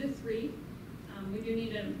was 2-3. We do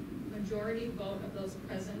need a majority vote of those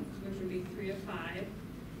present, which would be 3 of 5,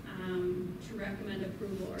 to recommend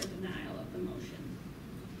approval or denial of the motion.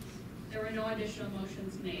 There were no additional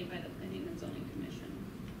motions made by the Planning and Zoning Commission.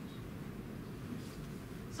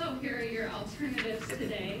 So here are your alternatives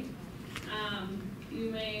today. You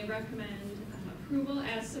may recommend approval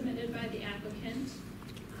as submitted by the applicant,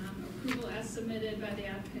 approval as submitted by the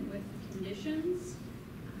applicant with conditions,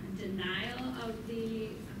 denial of the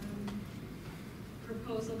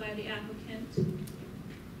proposal by the applicant.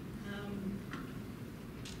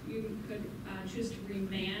 You could choose to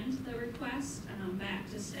remand the request back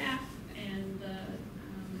to staff, and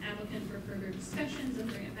the applicant for further discussions and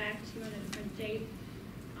bring it back to you on a different date.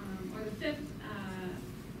 Or the fifth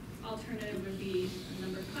alternative would be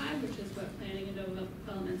number 5, which is what planning and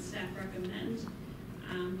development staff recommends,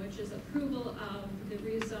 which is approval of the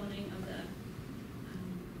rezoning of the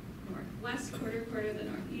northwest quarter, the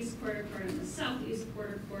northeast quarter, and the southeast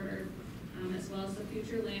quarter, as well as the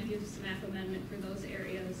future land use map amendment for those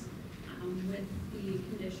areas, with the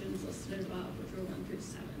conditions listed above, which are 1 through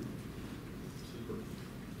 7. Super.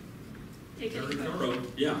 Take any Very questions?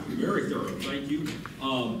 thorough, yeah, very thorough, thank you.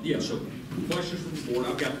 Yeah, so questions from the board,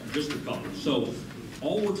 I've got just a couple. So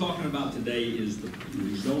all we're talking about today is the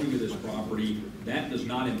rezoning of this property. That does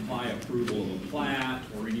not imply approval of a plat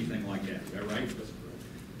or anything like that, is that right?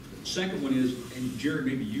 Second one is, and Jared,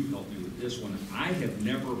 maybe you help me with this one, I have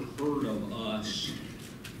never heard of us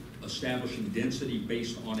establishing density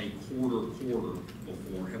based on a quarter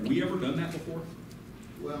before. Have we ever done that before?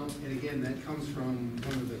 Well, and again, that comes from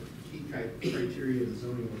one of the key criteria of the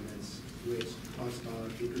zoning ordinance, which talks about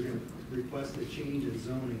if you're going to request a change in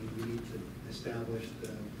zoning, you need to establish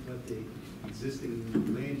what the existing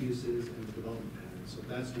land use is and the development pattern. So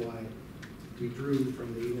that's why we drew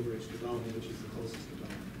from the Eagle Ridge development, which is the closest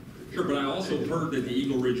development. Sure, but I also heard that the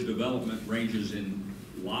Eagle Ridge development ranges in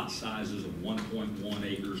lot sizes of 1.1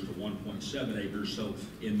 acres to 1.7 acres. So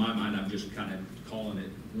in my mind, I'm just kind of calling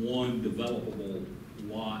it one developable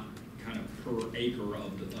lot kind of per acre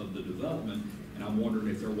of the development. And I'm wondering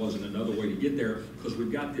if there wasn't another way to get there, because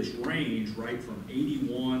we've got this range, right, from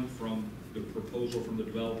 81 from the proposal from the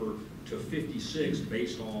developer to 56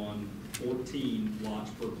 based on 14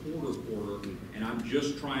 lots per quarter. And I'm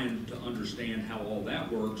just trying to understand how all that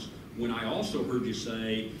works, when I also heard you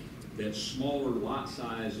say that smaller lot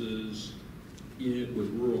sizes in it with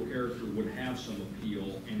rural character would have some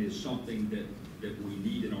appeal and is something that we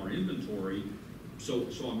need in our inventory. So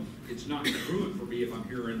it's not congruent for me if I'm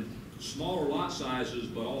hearing smaller lot sizes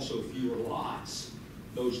but also fewer lots.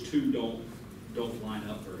 Those two don't line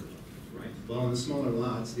up very well, right? Well, on the smaller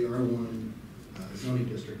lots, the R1 zoning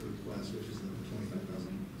district request, which is the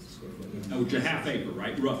 25,000 square foot. Which is a half acre,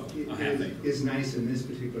 right? Roughly a half acre. Is nice in this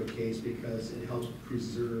particular case because it helps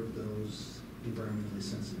preserve those environmentally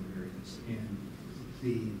sensitive areas. And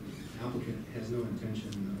the applicant has no intention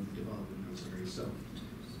of developing those areas. So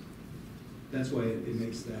that's why it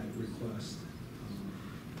makes that request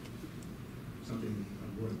something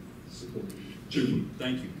worth supporting. Super,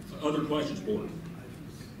 thank you. Other questions, board?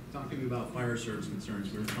 Talking about fire service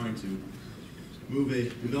concerns, we're trying to move a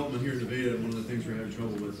development here in Nevada. One of the things we're having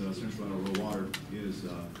trouble with Central Iowa Rural Water is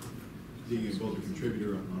being both a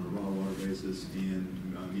contributor on a raw water basis and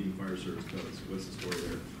meeting fire service codes. What's the story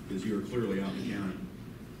there? Because you are clearly out in the county.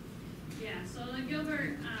 Yeah, so the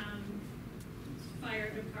Gilbert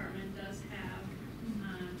Fire Department does have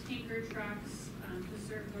tanker trucks to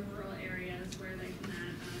serve the rural areas where they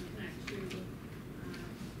cannot connect to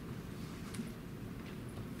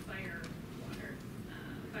fire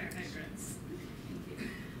hydrants. Thank you.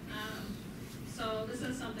 So this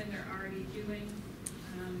is something they're already doing.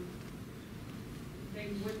 They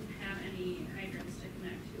wouldn't have any hydrants to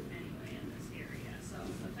connect to anyway in this area. So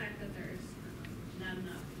the fact that there's not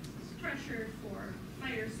enough pressure for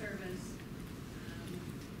fire service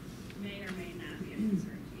may or may not be a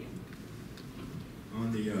concern to you.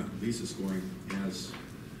 On the Lisa scoring, as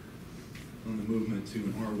on the movement to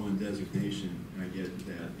an R1 designation, I get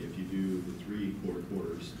that if you do the 3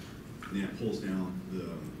 quarters, then that pulls down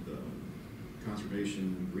the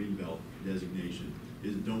conservation greenbelt designation.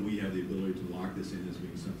 Don't we have the ability to lock this in as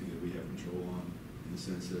being something that we have control on, in the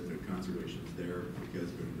sense that the conservation is there because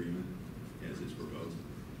of an agreement as it's proposed?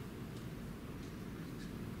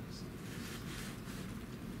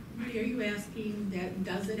 Marty, are you asking that,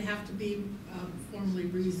 does it have to be formally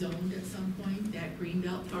rezoned at some point, that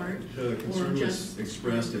greenbelt part? The concern Or was just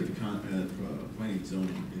expressed at the planning and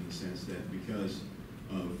zoning, in the sense that because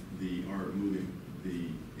of the moving the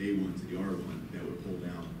A1 to the R1, that would pull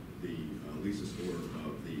down the Lisa score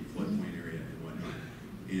of the floodplain area and whatnot.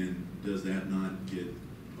 And does that not get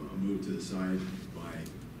moved to the side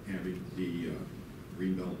by having the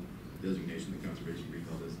greenbelt designation, the conservation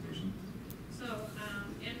greenbelt designation? So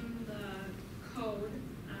in the code,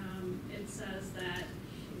 it says that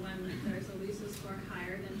when there's a Lisa score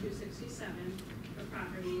higher than 267, the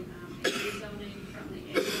property, a rezoning from the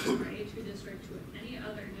A1 or A2 district to any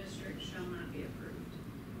other district shall not be approved.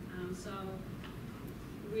 So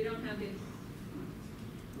we don't have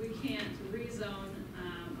we can't rezone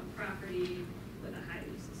a property with a high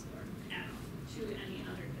Lisa score at all to any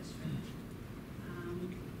other district.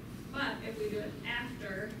 But if we do it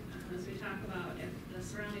after, as we talk about, if the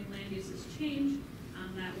surrounding land uses change,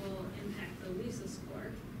 that will impact the Lisa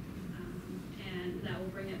score. and that will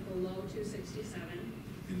bring it below 267.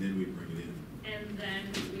 And then we bring it in. And then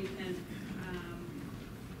we can,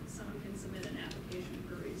 someone can submit an application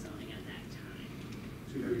for rezoning at that time.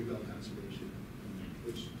 To Greenbelt Conservation,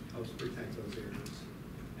 which helps protect those areas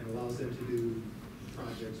and allows them to do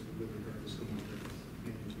projects with regards to water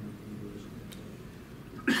management and erosion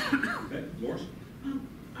control. Okay, Loris?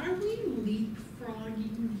 Are we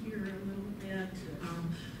leapfrogging here a little bit,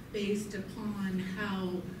 based upon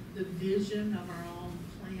how the vision of our own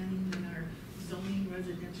planning and our zoning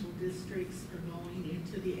residential districts are going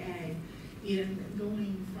into the ag? In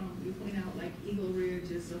going from, you point out like Eagle Ridge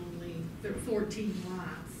is only 14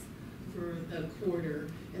 lots for the quarter,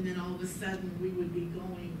 and then all of a sudden we would be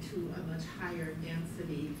going to a much higher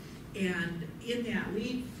density. And in that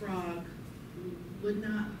leapfrog, would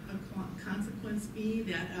not a consequence be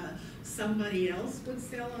that somebody else would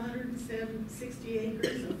sell 160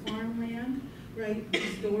 acres of farmland right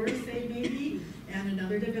next door, say maybe, and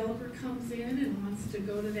another developer comes in and wants to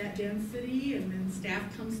go to that density, and then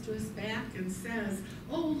staff comes to us back and says,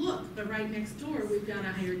 oh, look, but right next door, we've got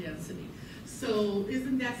a higher density. So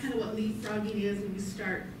isn't that kind of what leapfrogging is, when you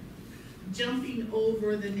start jumping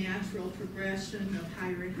over the natural progression of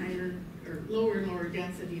higher and higher, or lower and lower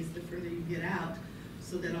densities the further you get out,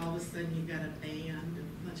 so that all of a sudden you've got a band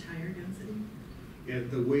of much higher density? Yeah,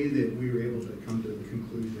 the way that we were able to come to the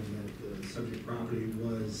conclusion that the subject property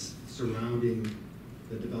was surrounding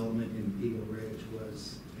the development in Eagle Ridge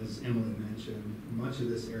was, as Emily mentioned, much of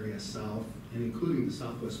this area south, and including the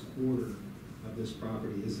southwest quarter of this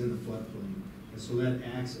property, is in the floodplain. And so that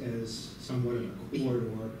acts as somewhat of a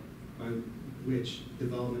corridor by which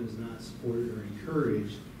development is not supported or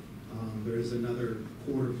encouraged. There is another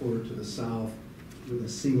quarter to the south with a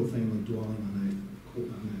single-family dwelling on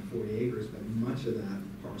that 40 acres, but much of that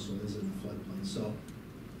parcel is in the floodplain. So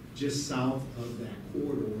just south of that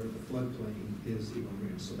corridor, the floodplain is Eagle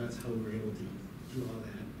Ridge. So that's how we were able to draw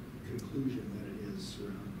that conclusion that it is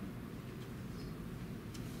surrounded.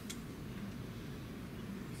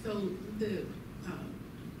 So the,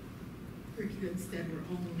 Ricky had said we're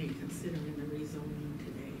only considering the rezoning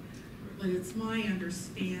today. But it's my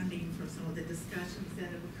understanding from some of the discussions that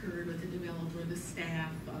have occurred with the developer, the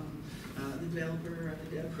staff, the developer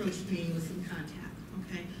that approached me with some contact,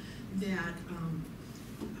 okay, that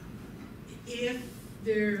if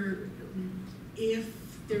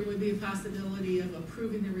there would be a possibility of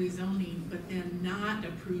approving the rezoning, but then not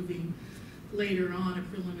approving later on a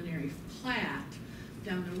preliminary plat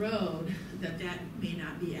down the road, that may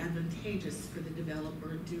not be advantageous for the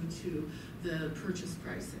developer due to the purchase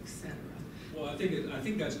price, et cetera. Well, I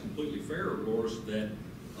think that's completely fair, of course, that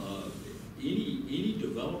any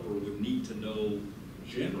developer would need to know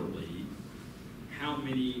generally how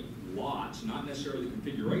many lots, not necessarily the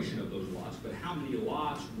configuration of those lots, but how many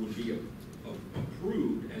lots would be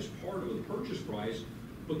approved as part of the purchase price,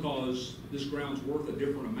 because this ground's worth a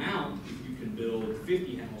different amount if you can build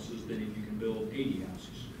 50 houses than if you can build 80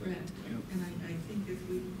 houses. Correct. And I think if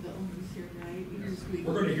the owner's here, right?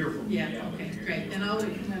 We're going to hear from you. Yeah, okay, great. Then I'll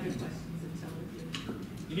wait for other questions until with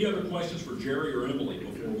you. Any other questions for Jerry or Emily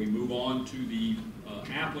before we move on to the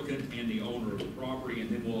applicant and the owner of the property, and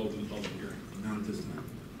then we'll open the public hearing? Not at this time.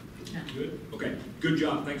 No. Good? Okay, good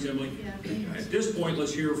job. Thanks, Emily. Yeah, thanks. At this point,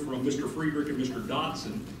 let's hear from Mr. Friedrich and Mr.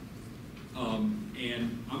 Dotson.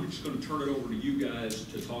 And I'm just going to turn it over to you guys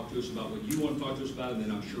to talk to us about what you want to talk to us about, and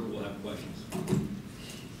then I'm sure we'll have questions.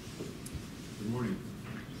 Good morning.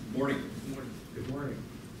 Morning. Good morning.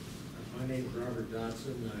 My name is Robert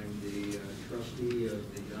Dotson. I'm the trustee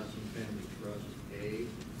of the Dotson Family Trust A.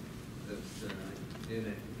 That's in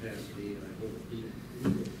that capacity. I hold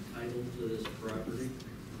legal title to this property.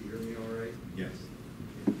 You hear me all right? Yes.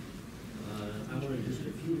 I wanted just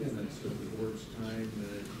a few minutes of the board's time to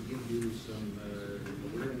give you some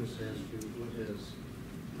awareness as to what has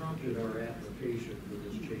prompted our application for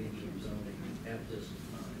this change in zoning at this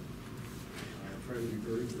time. I'll try to be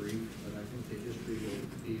very brief, but I think the history will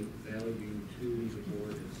be of value to the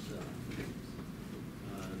board itself.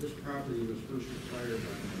 This property was first acquired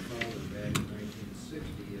by my father back in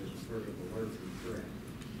 1960 as part of a larger tract.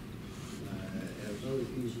 As other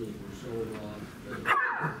pieces were sold off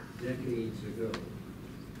decades ago.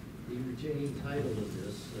 He retained title of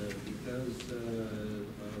this because of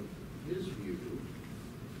his view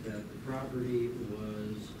that the property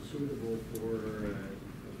was suitable for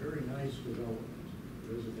a very nice development,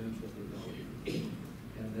 residential development,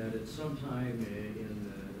 and that at some time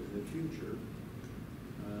in the future,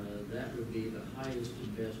 that would be the highest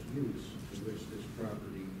and best use to which this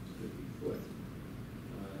property could be put.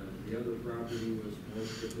 The other property was more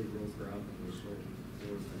strictly broke ground and was sold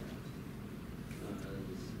for that.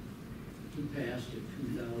 He passed in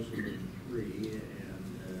 2003, and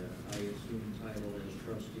I assumed title as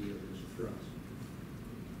trustee of his trust.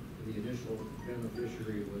 The initial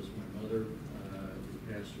beneficiary was my mother,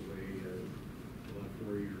 who passed away about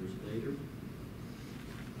 4 years later.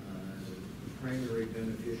 The primary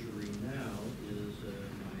beneficiary now is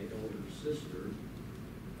my elder sister,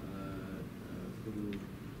 who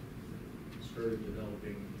started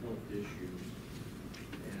developing health issues,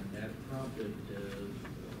 and that prompted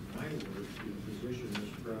my work to position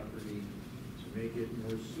this property to make it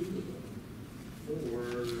more suitable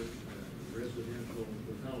for residential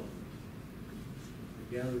development.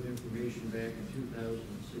 I gathered information back in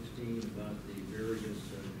 2016 about the various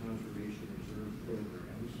conservation reserve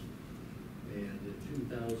programs, and in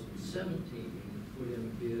 2017 put in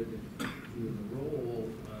a bid to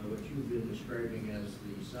enroll what you've been describing as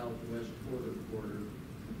the southwest quarter,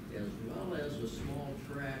 as well as a small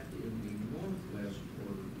tract in the northwest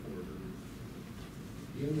quarter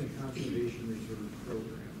in the conservation reserve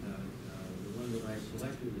program. The one that I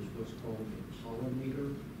selected is what's called the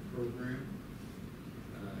pollinator program.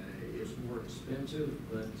 It's more expensive,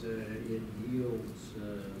 but it yields,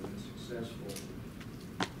 when successful,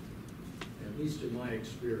 at least in my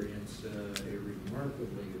experience, a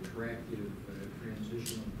remarkably attractive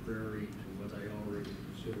transitional prairie to what I already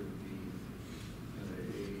consider to be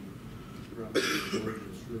a probably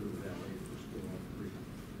gorgeous river valley for Squaw Creek.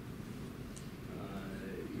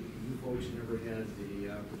 You folks never had the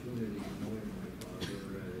opportunity of knowing my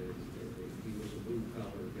father. He was a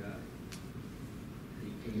blue-collar guy. He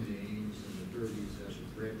came to Ames in the 30s as a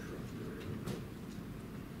bread truck driver.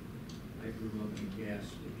 I grew up in a gas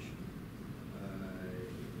station.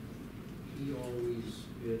 He always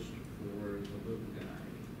bitched for the little guy.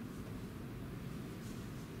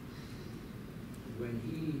 When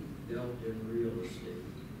he dealt in real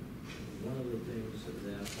estate, one of the things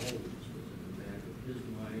that always was in the back of his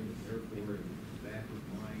mind, and therefore in the back of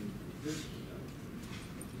mine, this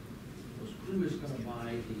was who is going to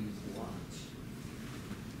buy these lots.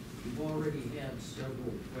 You've already had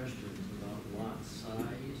several questions about lot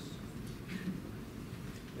size.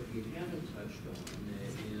 What you haven't touched on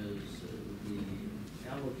is the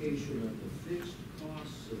allocation of the fixed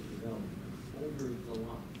costs of development over the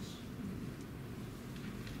lots.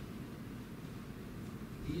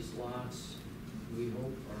 These lots, we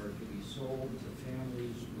hope, are to be sold to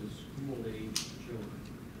families with school-age children.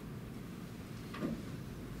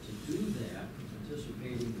 To do that,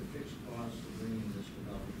 anticipating the fixed costs of bringing this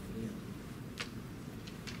development in.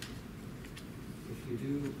 If you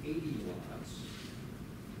do 80 lots,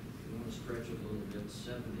 you want to stretch it a little bit,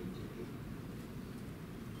 70 to 80.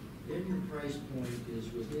 Then your price point is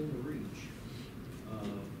within the reach of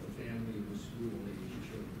a family with school-age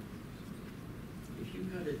children. If you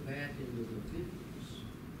cut it back into the 50s,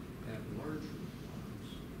 at larger lots,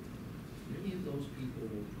 many of those people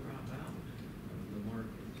will drop out of the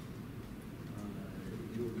market.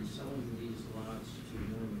 You'll be selling these lots to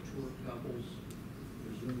more mature couples,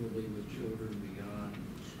 presumably with children beyond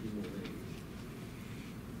school age.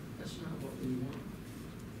 That's not what we want.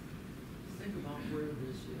 Think about where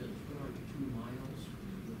this is. We're like 2 miles from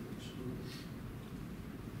the public school.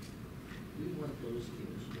 We want those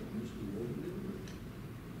kids going to school literally.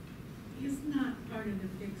 Is not part of the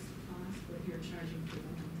fixed cost what you're charging for the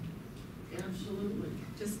land? Absolutely.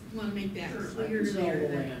 Just want to make that Sure, I clear can sell there. the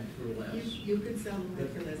that land for less. You could sell the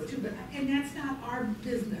land for less too, but, and that's not our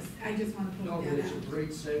business. I just want to No, point but that it's a out.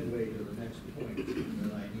 great segue to the next point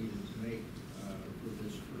that I needed to make for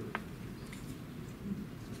this group.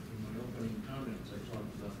 In my opening comments, I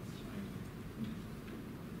talked about the timing.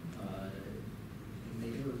 In the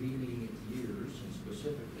intervening years, and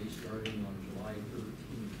specifically starting on July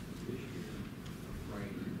 13th this year,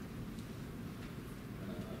 Friday,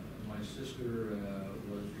 my sister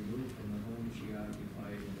was removed from the home she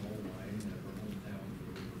occupied in Oline, her hometown,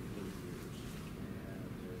 for over 40 years, and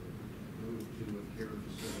moved to a care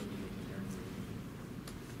facility in Emerald.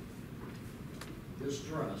 This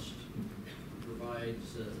trust provides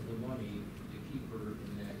the money to keep her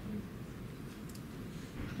in that unit.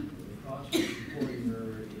 The cost of supporting her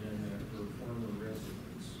in her former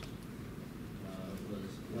residence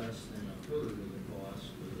was less than a third of the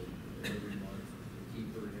cost every month to keep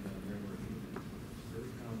her in a memory unit.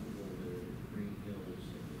 Very comparable to Green Hills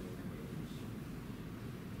and Ames.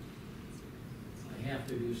 I have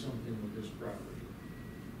to do something with this property.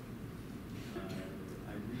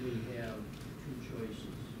 I really have 2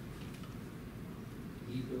 choices.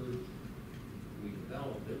 Either we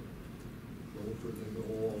develop it, go for the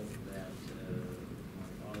goal that my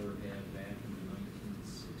father had back in the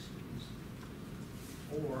 1960s,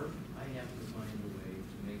 or I have to find a way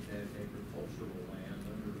to make that agricultural agricultural land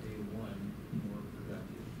under A1 more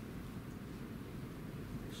productive.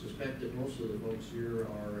 I suspect that most of the folks here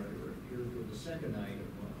are here for the second item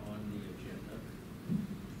on the agenda.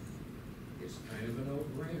 It's kind of a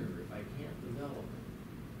no-brainer. If I can't develop it,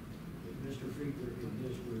 if Mr. Friedrich and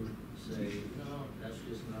his group say, no, that's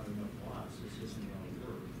just not enough lots, this isn't going to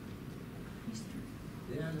work,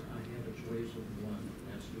 then I have a choice of one, and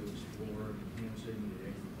that's to explore enhancing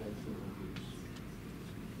the agricultural use.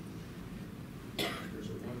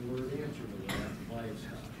 There's a one-word answer to that: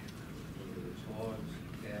 livestock, whether it's hogs,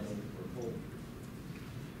 cattle, or poultry.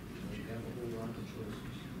 We have a whole lot of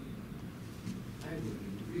choices. I would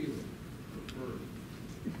really prefer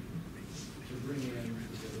to bring in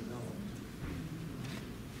the development.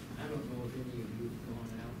 I don't know if any of you have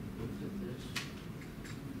gone out and looked at this.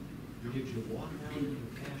 Did you walk out in the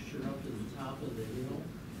pasture up to the top of the hill?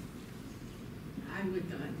 I would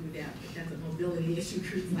not do that, but that's a mobility issue,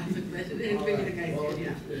 Kurt's laughing, but maybe the guys Well, did,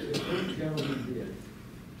 yeah. the first gentleman did.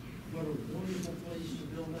 What a wonderful place to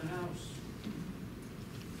build a house.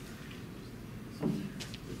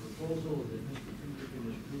 The proposal that Mr. Friedrich and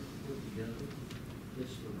his group put together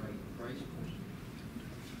gets the right price point.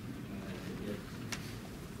 It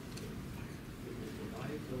will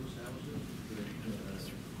provide those houses with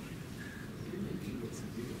really beautiful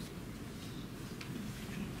views.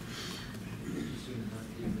 You've seen how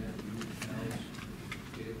that huge house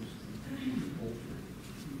gives poultry.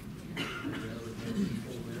 The other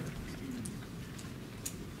people there.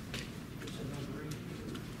 It's a no-brainer.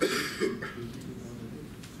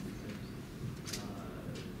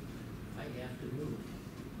 I have to move.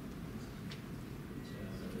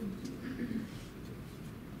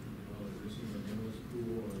 Well, there isn't an endless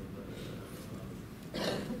pool of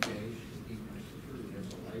cash to keep my security. Has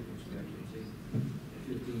a life expectancy of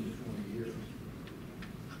 15 to 20 years.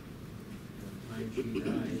 By the time she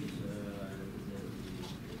dies, the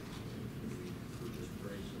purchase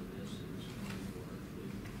price of this is going to largely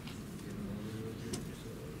given over to the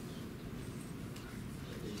facilities.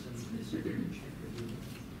 They send me a check every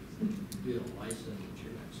bill, license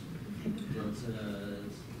checks. But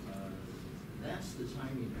that's the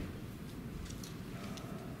timing.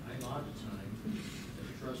 I'm out of time. As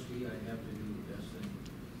a trustee, I have to do the best thing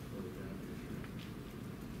for the beneficiary.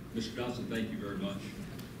 Mr. Johnson, thank you very much.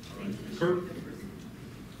 All right. Kurt?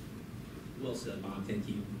 Well said, Bob. Thank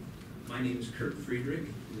you. My name is Kurt Friedrich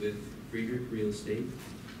with Friedrich Real Estate.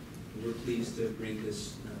 We're pleased to bring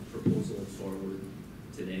this proposal forward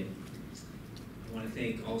today. I want to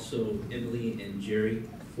thank also Emily and Jerry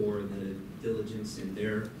for the diligence in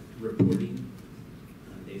their reporting.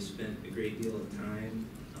 They've spent a great deal of time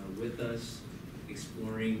with us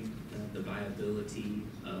exploring the viability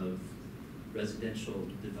of residential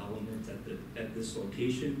development at this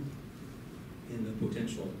location and the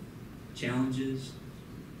potential challenges.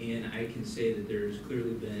 And I can say that there's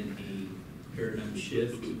clearly been a paradigm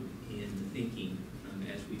shift in the thinking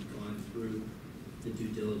as we've gone through the due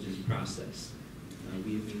diligence process.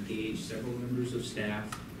 We've engaged several members of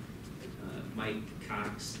staff, Mike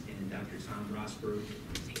Cox and Dr. Tom Rosberg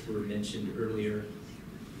were mentioned earlier.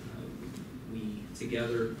 We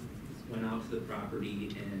together went out to the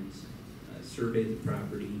property and surveyed the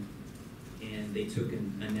property, and they took a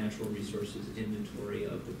natural resources inventory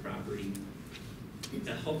of the property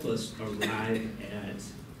to help us arrive at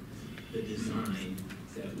the design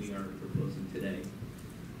that we are proposing today.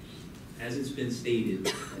 As it's been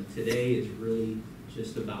stated, today is really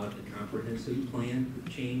just about a comprehensive plan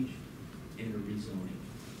change and a rezoning.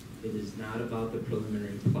 It is not about the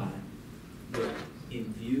preliminary plat. But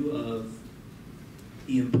in view of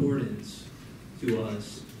the importance to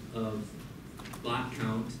us of lot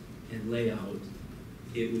count and layout,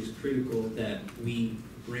 it was critical that we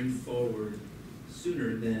bring forward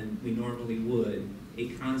sooner than we normally would a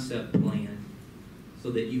concept plan so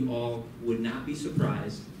that you all would not be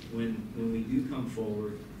surprised when we do come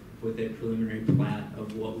forward with a preliminary plat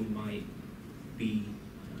of what we might be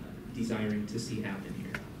desiring to see happen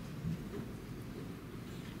here.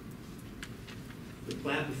 The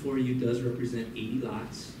plat before you does represent 80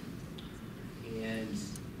 lots, and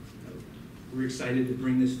we're excited to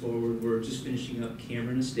bring this forward. We're just finishing up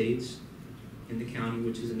Cameron Estates in the county,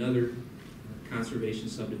 which is another conservation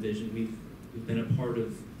subdivision. We've been a part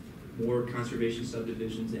of more conservation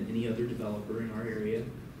subdivisions than any other developer in our area.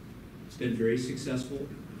 It's been very successful,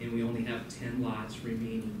 and we only have 10 lots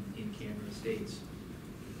remaining in Cameron Estates.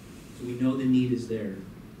 So we know the need is there,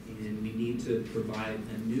 and we need to provide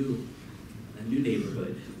a new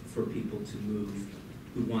neighborhood for people to move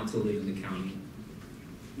who want to live in the county.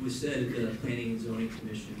 It was said at the Planning and Zoning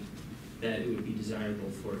Commission that it would be desirable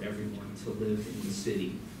for everyone to live in the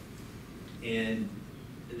city. And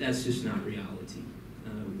that's just not reality.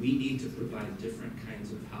 We need to provide different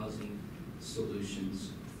kinds of housing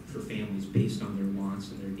solutions for families based on their wants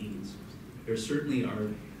and their needs. There certainly are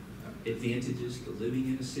advantages to living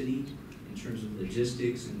in a city in terms of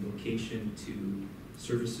logistics and location to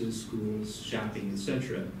services, schools, shopping,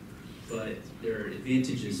 etc. But there are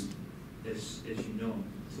advantages, as you know,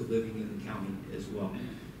 to living in the county as well.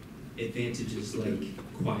 Advantages like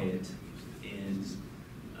quiet and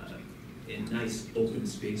nice open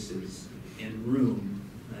spaces and room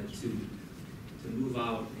to move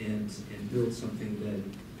out and build something that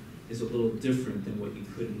is a little different than what you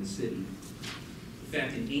could in the city. In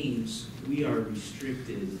fact, in Ames, we are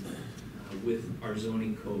restricted with our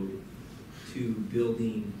zoning code to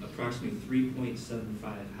building approximately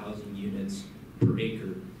 3.75 housing units per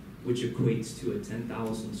acre, which equates to a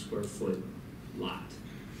 10,000 square foot lot.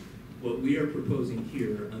 What we are proposing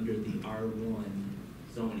here under the R1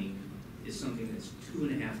 zoning is something that's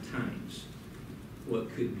 2.5 times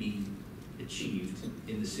what could be achieved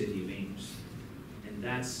in the city of Ames. And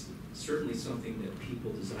that's certainly something that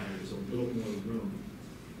people desire, is a little more room.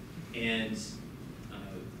 And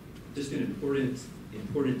just an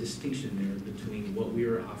important distinction there between what we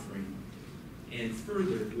are offering and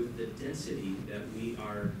further with the density that we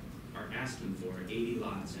are asking for, 80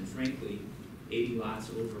 lots. And frankly, 80 lots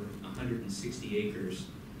over 160 acres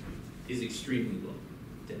is extremely low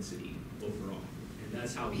density overall. And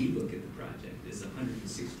that's how we look at the project, is a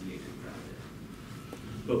 160 acre project.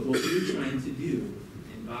 But what we're trying to do,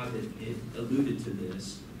 and Bob had alluded to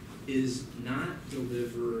this, is not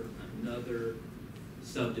deliver another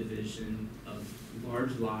subdivision of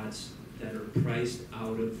large lots that are priced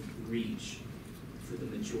out of reach for the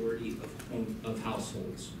majority of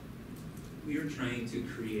households. We are trying to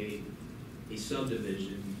create a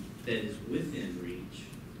subdivision that is within reach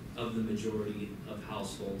of the majority of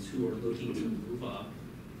households who are looking to move up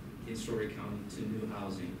in Story County to new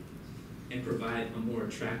housing and provide a more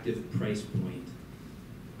attractive price point.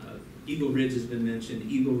 Eagle Ridge has been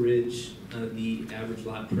mentioned. Eagle Ridge, the average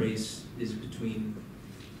lot price is between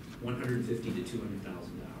 $150,000 to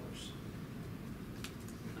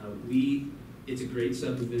 $200,000. It's a great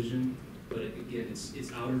subdivision, but again,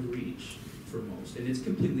 it's out of reach for most, and it's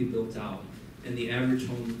completely built out. And the average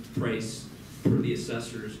home price per the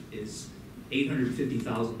assessors is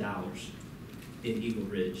 $850,000 in Eagle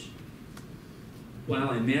Ridge. While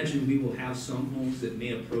I imagine we will have some homes that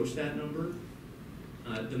may approach that number,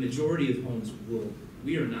 the majority of homes will.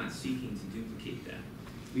 We are not seeking to duplicate that.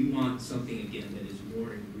 We want something, again, that is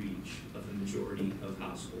more in reach of the majority of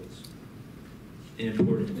households. An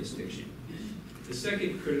important distinction. The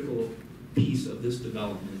second critical piece of this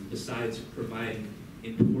development, besides providing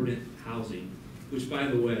important housing, which, by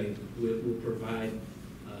the way, will provide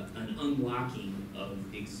an unlocking of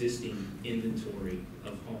existing inventory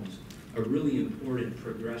of homes, a really important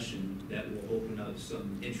progression that will open up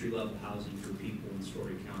some entry-level housing for people in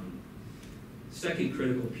Story County. Second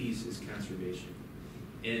critical piece is conservation.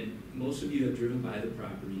 And most of you have driven by the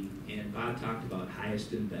property, and Bob talked about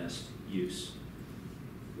highest and best use.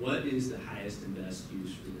 What is the highest and best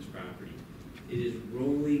use for this property? It is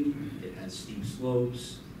rolling, it has steep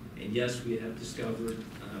slopes, and yes, we have discovered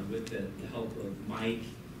with the help of Mike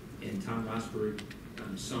and Tom Rosberg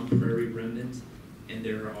some prairie remnant, and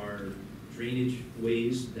there are drainage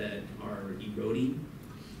ways that are eroding.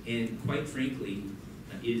 And quite frankly,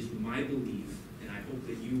 it is my belief, and I hope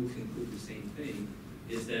that you will conclude the same thing,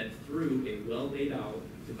 is that through a well laid out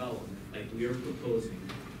development like we are proposing,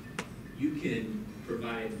 you can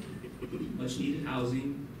provide much needed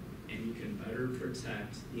housing and you can better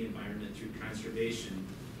protect the environment through conservation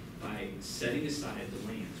by setting aside the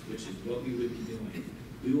lands, which is what we would be doing.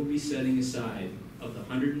 We will be setting aside, of the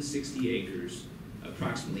 160 acres,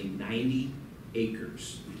 approximately 90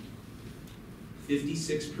 acres.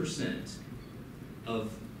 56%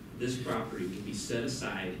 of this property will be set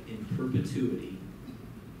aside in perpetuity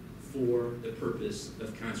for the purpose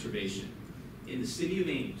of conservation. In the city of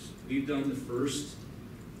Ames, we've done the first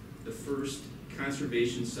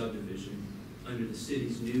conservation subdivision under the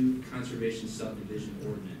city's new conservation subdivision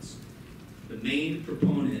ordinance. The main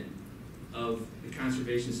proponent of the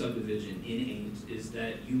conservation subdivision in Ames is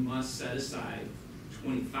that you must set aside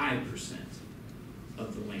 25%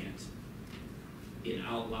 of the land in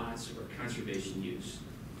outlots or conservation use.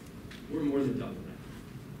 We're more than double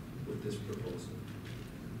that with this proposal.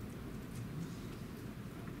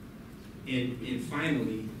 And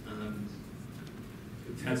finally,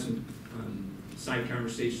 we've had some side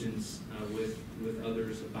conversations with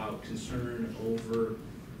others about concern over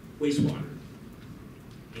wastewater.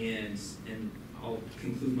 And I'll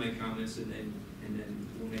conclude my comments and then and then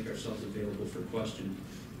we'll make ourselves available for question.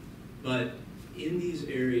 But in these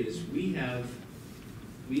areas, we have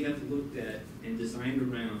looked at and designed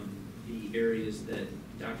around the areas that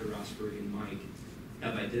Dr. Rosberg and Mike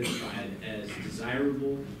have identified as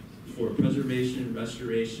desirable for preservation,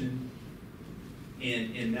 restoration,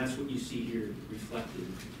 and that's what you see here reflected.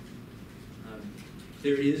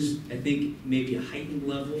 There is, I think, maybe a heightened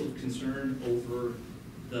level of concern over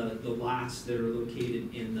the lots that are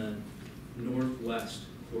located in the northwest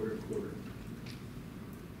quarter.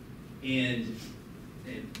 And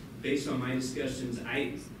based on my discussions,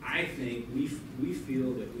 I think we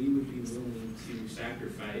feel that we would be willing to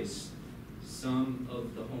sacrifice some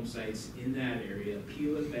of the home sites in that area,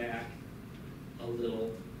 peel it back a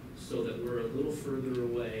little so that we're a little further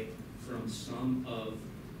away from some of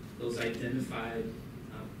those identified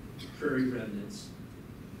prairie remnants.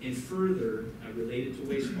 And further, related to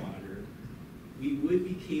wastewater, we would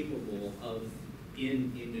be capable of,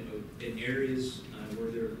 in areas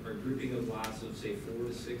where there are grouping of lots of, say, 4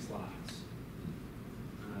 to 6 lots,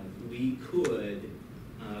 we could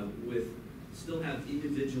still have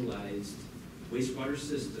individualized wastewater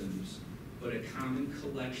systems, but a common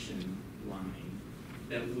collection line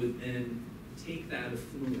that would then take that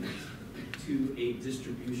effluent to a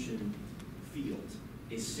distribution field,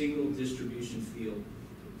 a single distribution field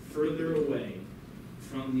further away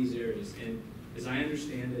from these areas. And as I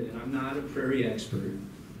understand it, and I'm not a prairie expert,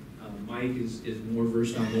 Mike is more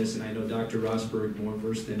versed on this, and I know Dr. Rosberg more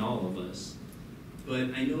versed than all of us,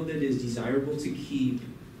 but I know that it is desirable to keep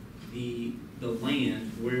the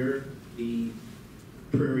land where the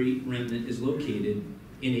prairie remnant is located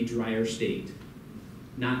in a drier state,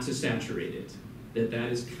 not to saturate it,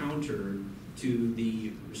 that is counter to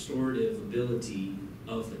the restorative ability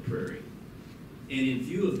of the prairie. And in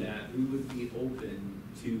view of that, we would be open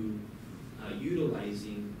to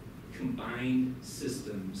utilizing combined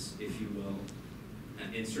systems, if you will,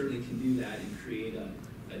 and certainly can do that and create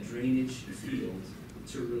a drainage field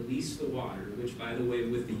to release the water, which, by the way,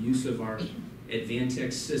 with the use of our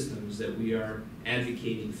Advantex systems that we are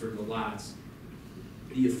advocating for the lots,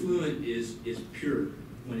 the effluent is pure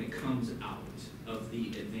when it comes out of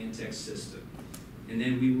the Advantex system. And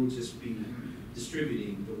then we will just be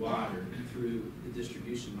distributing the water through the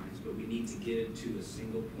distribution lines, but we need to get it to a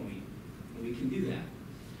single point, and we can do that.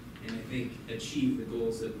 And I think achieve the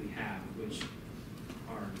goals that we have, which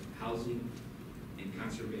are housing and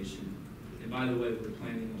conservation. And by the way, we're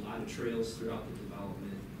planning a lot of trails throughout the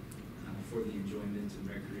development for the enjoyment and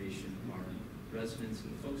recreation of our residents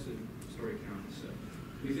and the folks in Story County. So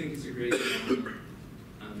we think it's a great development.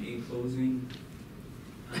 In closing,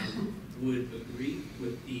 would agree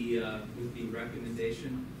with the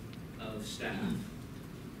recommendation of staff,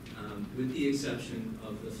 with the exception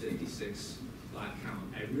of the 56 lot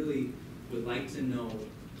count. I really would like to know,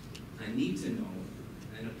 I need to know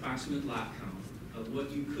an approximate lot count of what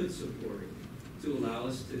you could support to allow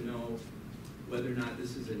us to know whether or not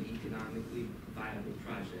this is an economically viable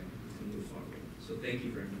project to move forward. So thank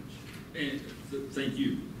you very much. And thank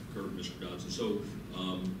you, Kurt, Mr. Dodson.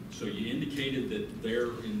 So you indicated that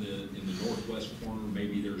there in the northwest corner,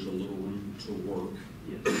 maybe there's a little room to work.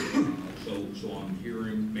 Yes. So I'm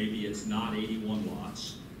hearing maybe it's not 81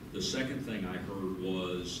 lots. The second thing I heard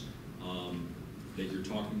was that you're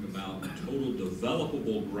talking about total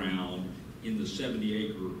developable ground in the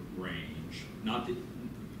 70-acre range. Not that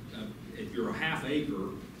if you're a half acre,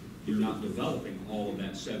 you're not developing all of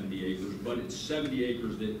that 70 acres, but it's 70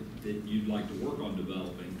 acres that you'd like to work on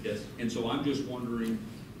developing. Yes. And so I'm just wondering,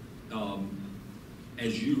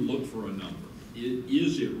 as you look for a number,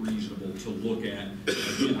 is it reasonable to look at,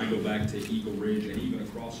 again, I go back to Eagle Ridge and even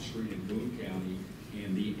across the street in Boone County,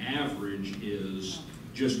 and the average is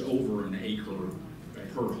just over an acre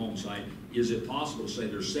per home site. Is it possible to say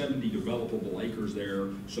there's 70 developable acres there,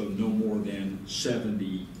 so no more than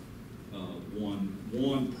 70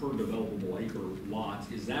 one per developable acre lot?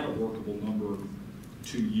 Is that a workable number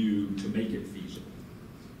to you to make it feasible?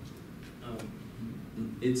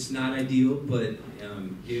 It's not ideal, but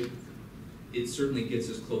it certainly gets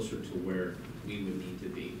us closer to where we would need to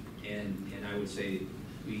be. And I would say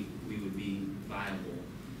we would be viable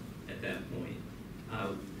at that point.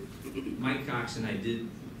 Mike Cox and I did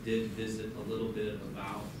visit a little bit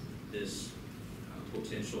about this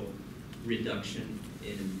potential reduction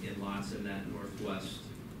in lots in that northwest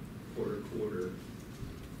quarter,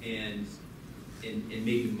 and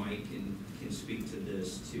maybe Mike can speak to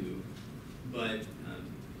this too, but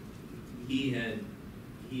he had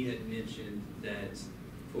mentioned that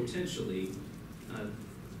potentially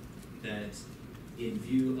that in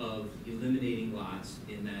view of eliminating lots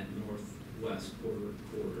in that northwest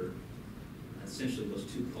quarter, essentially those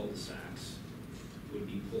two cul-de-sacs would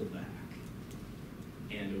be pulled back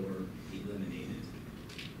and or eliminated.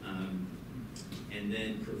 And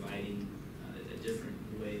then providing a different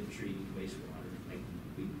way of treating wastewater, like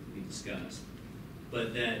we discussed.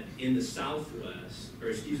 But that in the southwest, or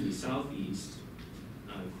excuse me, southeast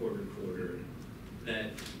quarter,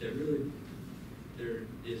 that really there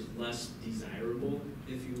is less desirable,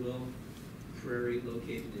 if you will, prairie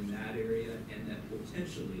located in that area, and that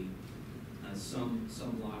potentially some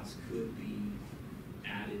lots could be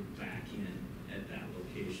added back in at that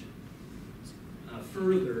location.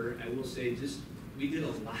 Further, I will say, we did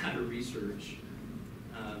a lot of research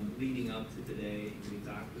leading up to today. We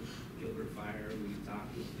talked with Gilbert Fire, we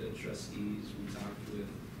talked with the trustees, we talked with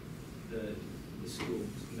the school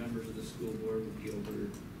members of the school board with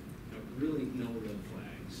Gilbert. Really no red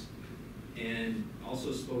flags, and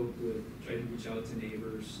also tried to reach out to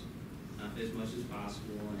neighbors as much as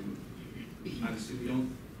possible. And obviously, we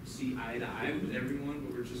don't see eye to eye with everyone,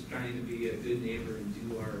 but we're just trying to be a good neighbor and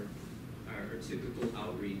do our typical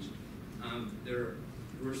outreach. There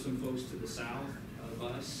were some folks to the south of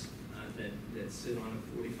us that sit on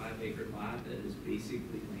a 45-acre lot that is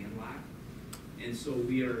basically landlocked, and so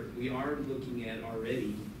we are looking at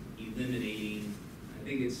already eliminating. I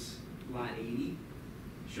think it's lot 80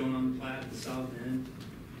 shown on the plat at the south end,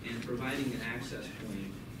 and providing an access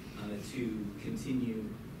point to continue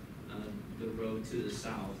the road to the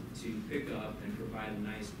south to pick up and provide a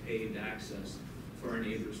nice paved access for our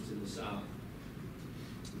neighbors to the south.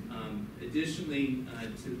 Additionally,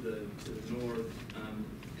 to the north,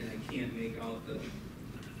 and I can't make out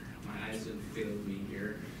my eyes have failed me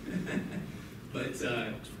here, but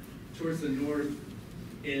towards the north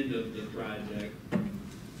end of the project,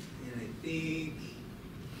 and I think,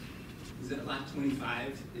 is that lot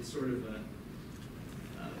 25? It's sort of a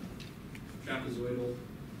trapezoidal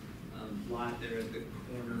lot there at the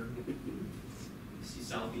corner. You see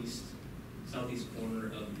southeast corner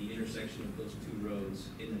of the intersection of those two roads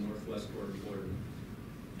in the northwest quarter.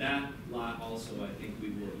 That lot also, I think, we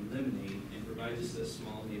will eliminate and provide just a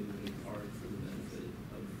small neighborhood park for the benefit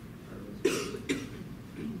of our residents.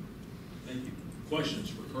 Thank you. Questions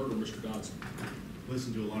for Kurt or Mr. Dodson?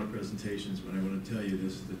 Listened to a lot of presentations, but I want to tell you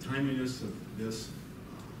this, the timeliness of this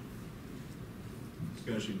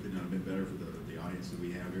discussion could not have been better for the audience that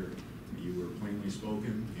we have here. You were plainly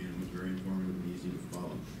spoken and was very informative and easy to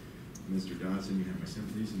follow. Mr. Dodson, you have my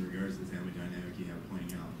sympathies in regards to the family dynamic you have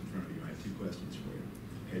playing out in front of you. I have two questions for you.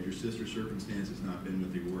 Had your sister's circumstances not been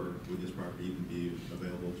what they were, would this property even be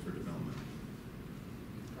available for development?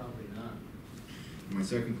 Probably not. My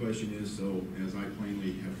second question is, so as I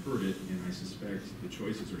plainly have heard it, and I suspect the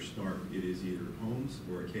choices are stark, it is either homes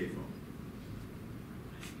or a K-phone.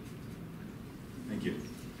 Thank you.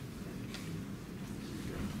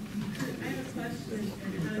 I have a question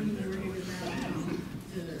on how you worded about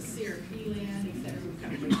the CRP land, et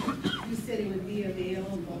cetera. You said it would be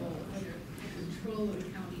available under control of the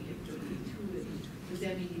county if the gratuity. Does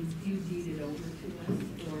that mean you deed it over to us,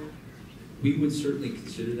 or? We would certainly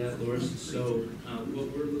consider that, Loris. So what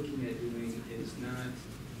we're looking at doing is not,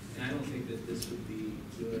 and I don't think that this would be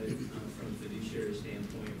good from a fiduciary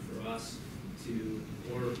standpoint for us to,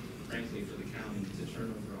 or frankly for the county, to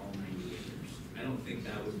turn over all 90 acres. I don't think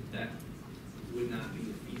that would not be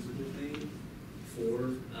a feasible thing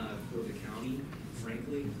for the county,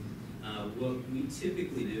 frankly. What we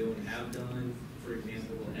typically do and have done, for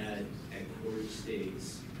example, at Quarry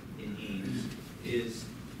Estates in Ames, is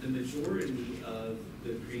the majority of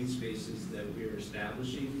the green spaces that we are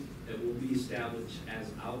establishing that will be established as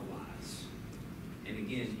outlots. And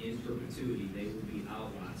again, in perpetuity, they will be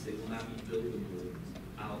outlots. They will not be buildable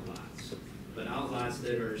outlots, but outlots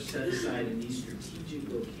that are set aside in these strategic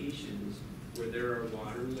locations where there are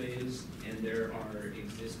waterways and there are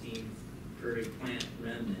existing prairie plant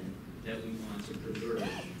remnant that we want to preserve.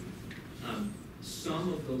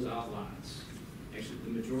 Some of those outlots, actually the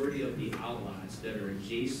majority of the outlots that are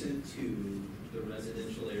adjacent to the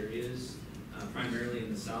residential areas, primarily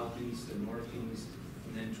in the southeast and northeast,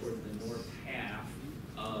 and then toward the north half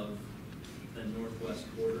of the northwest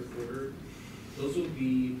quarter, those will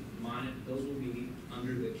be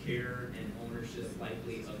under the care and ownership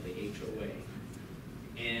likely of the HOA,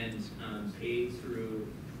 and paid through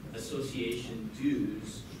association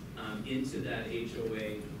dues into that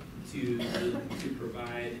HOA to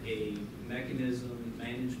provide a mechanism,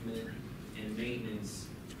 management, and maintenance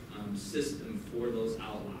system for those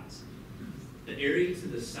outlots. The area to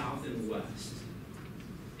the south and west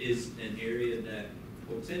is an area that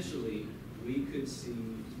potentially we could see,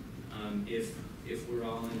 if we're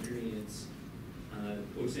all in agreement,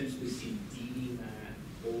 potentially see deeding that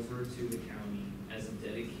over to the county as a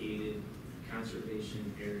dedicated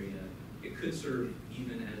conservation area. It could serve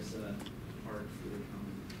even as a park for the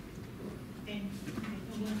county. And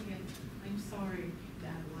once again, I'm sorry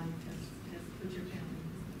that life has put your family in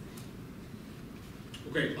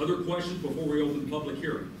this Okay, other questions before we open the public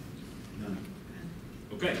hearing? None.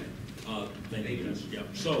 Okay, thank you, Dennis. Yep.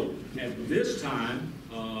 So at this time,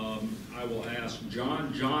 I will ask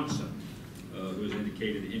John Johnson, who has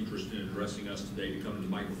indicated interest in addressing us today, to come to the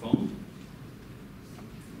microphone.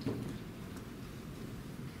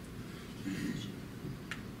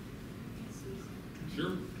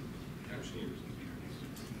 Sure. Absolutely.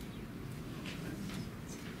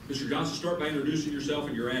 Mr. Johnson, start by introducing yourself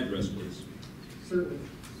and your address, please. Certainly.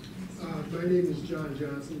 My name is John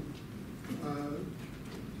Johnson.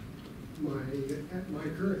 My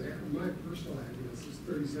personal address is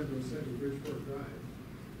 3707 Bridgeport Drive,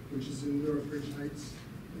 which is in North Ridge Heights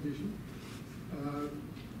Edition.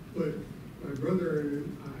 But my brother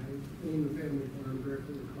and I own the family farm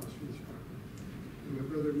directly across from this property. And my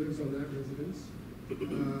brother lives on that residence. We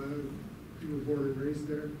were born and raised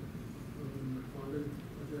there. My father,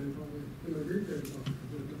 my grandfather, and my great-grandfather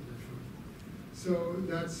lived on that farm. So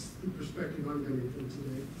that's the perspective I'm coming from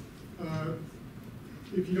today.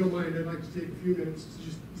 If you don't mind, I'd like to take a few minutes to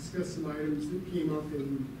just discuss some items that came up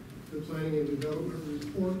in the Planning and Development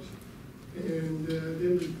report, and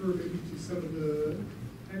then refer maybe to some of the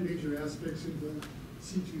major aspects of the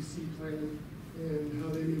C2C plan and how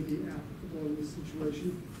they may be applicable in this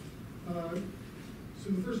situation. So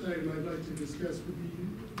the first item I'd like to discuss would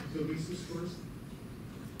be the lease source.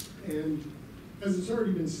 And as it's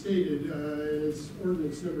already been stated, it's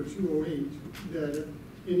ordinance number 208 that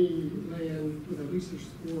any land with a lease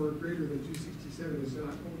score greater than 267 is not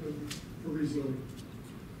open for rezoning.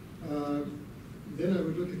 Then I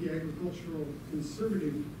would look at the agricultural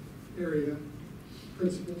conservative area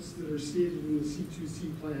principles that are stated in the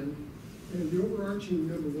C2C plan. And the overarching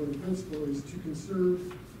number one principle is to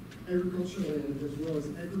conserve agricultural land as well as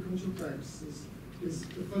agricultural practices is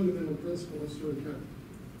the fundamental principle of Stewart County.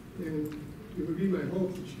 And it would be my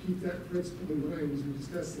hope that you keep that principle in mind as we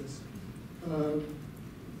discuss this.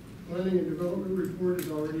 Planning and Development report has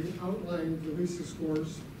already outlined the lease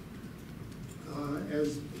scores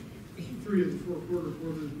as 3 of the 4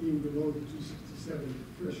 quarters being below the 267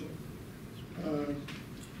 threshold.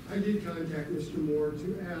 I did contact Mr. Moore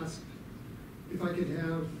to ask if I could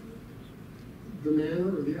have the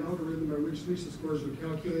manner or the algorithm by which lease scores are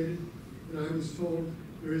calculated, and I was told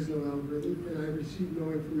there is no algorithm, and I received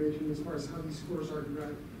no information as far as how these scores are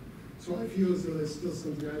derived. So I feel as though that's still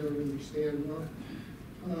something I don't understand well.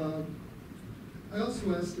 I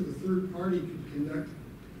also asked if a third party could conduct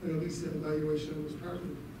an lease evaluation on this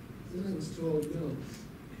property, and I was told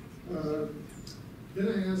no. Then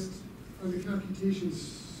I asked, are the computations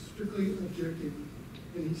strictly objective?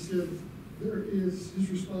 And he said his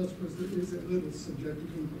response was there is a little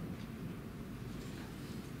subjective input.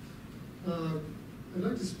 I'd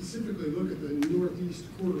like to specifically look at the northeast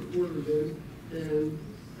quarter then, and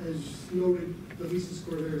as noted, the lease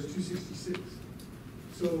score there is 266.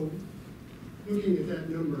 So looking at that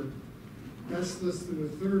number, that's less than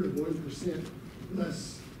 1/3 of 1%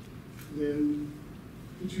 less than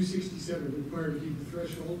the 267 required to beat the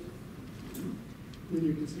threshold. When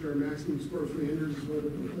you consider a maximum score of 300 is what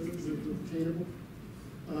is obtainable.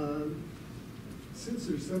 Since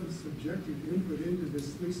there's some subjective input into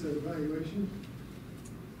this lease evaluation,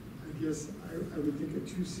 I guess I would think a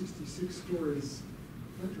 266 score is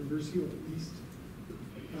controversial at least.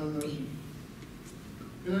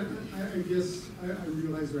 And I guess I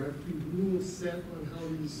realize there have to be rules set on how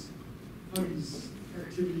these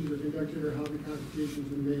activities are conducted or how the computations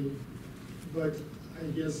are made. But I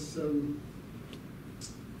guess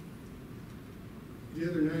the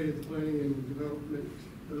other night at the Planning and Development,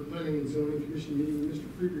 or the Planning and Zoning Commission meeting, Mr.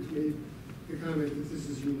 Friedrich made the comment that this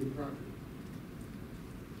is unique property.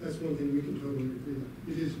 That's one thing we can totally agree on.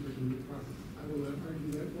 It is unique property. I will not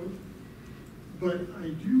argue that point. But I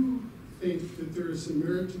do think that there is some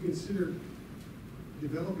merit to consider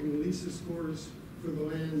developing lease scores for the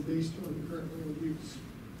land based on the current land use.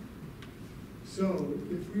 So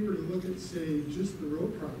if we were to look at, say, just the row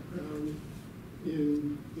crop ground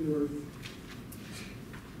in the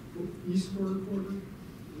northeast quarter,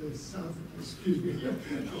 the south, excuse me,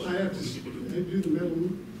 I have to do the mental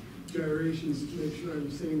gyrations to make sure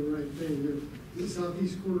I'm saying the right thing here. The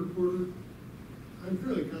southeast quarter, I'm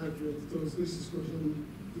fairly confident that those lease scores on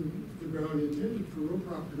the ground intended for row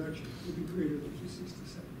crop production will be greater than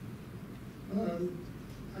 267.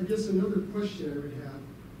 I guess another question I would have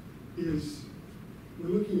is, we're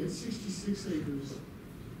looking at 66 acres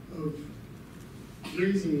of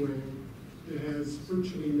grazing land that has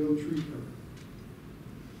virtually no tree cover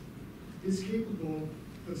is capable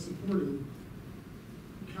of supporting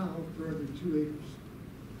a cow for every 2 acres.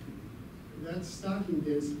 That stocking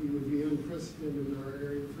density would be unprecedented in our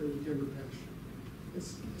area for any timber pasture.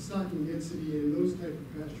 It's stocking density in those type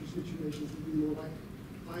of pasture situations would be more like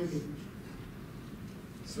 5 acres.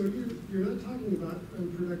 So you're not talking about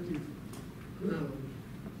unproductive ground.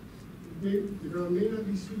 The ground may not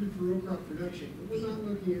be suited for row crop production, but we're not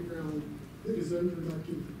looking at ground that is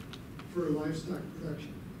unproductive for livestock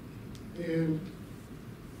production. And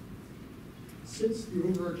since the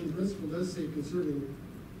overarching principle does say conserving,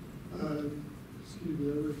 excuse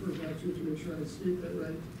me, I'll refer back to it to make sure I state that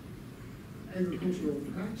right, agricultural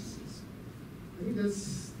practices, I think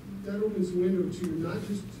that opens a window to not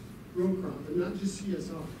just row crop and not just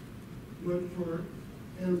CSR, but for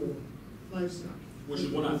animal, livestock. Which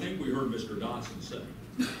is what I think we heard Mr. Dodson say,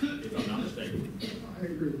 if I'm not mistaken. I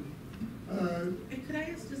agree. And could I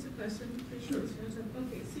ask just a question, please? Sure.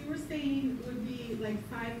 Okay, so you were saying it would be like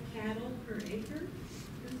 5 cattle per acre?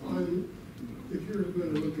 If you're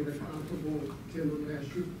going to look at a comparable timber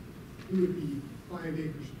pasture, it would be 5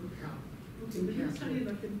 acres per cow. Okay, but you're talking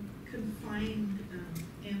about confined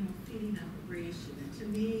animal feeding operation, and to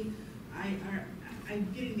me, I'm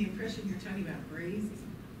getting the impression you're talking about grazing.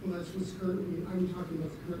 Well, that's what's currently, I'm talking about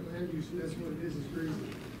the current land use, and that's what it is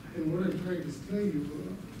grazing. And what I'm trying to tell you,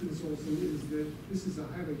 Ms. Olson, is that this is a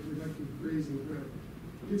highly productive grazing ground.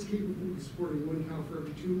 It's capable of supporting 1 cow for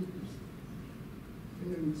every 2 acres.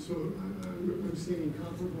 And so I'm saying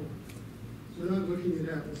comparable. We're not looking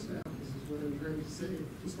at apples to apples, is what I'm trying to say.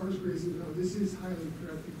 As far as grazing ground, this is highly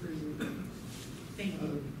productive grazing ground. Thank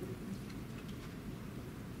you.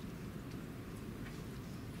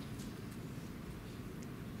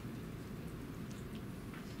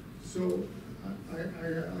 So,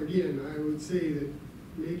 again, I would say that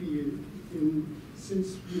maybe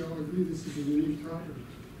since we all agree this is a unique property,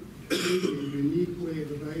 maybe a unique way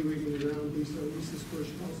of evaluating the ground based on leases score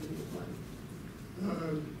should also be applied.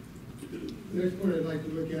 The next point I'd like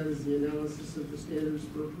to look at is the analysis of the standards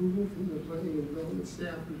for approval from the Planning and Development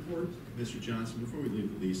staff report. Mr. Johnson, before we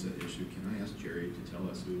leave the Lisa issue, can I ask Jerry to tell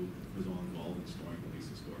us who was all involved in storing the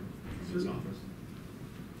Lisa score from his office?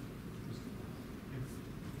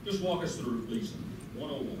 Just walk us through, Lisa,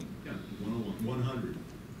 101. Yeah, 101, 100.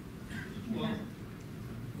 Well,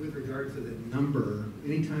 with regard to the number,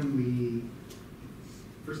 anytime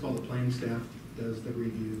first of all, the planning staff does the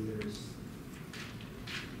review, there's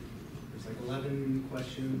like 11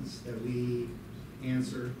 questions that we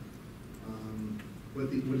answer. What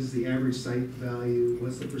is the average site value?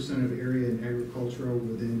 What's the percent of area in agricultural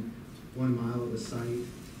within 1 mile of the site?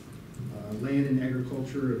 Land and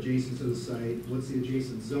agriculture adjacent to the site. What's the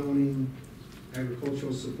adjacent zoning?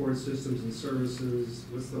 Agricultural support systems and services.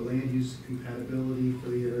 What's the land use compatibility for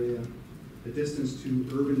the area? The distance to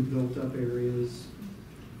urban built-up areas.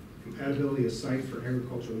 Compatibility of site for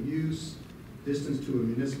agricultural use. Distance to a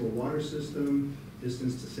municipal water system.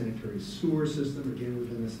 Distance to sanitary sewer system, again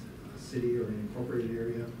within a city or an incorporated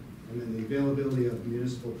area. And then the availability of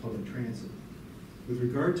municipal public transit. With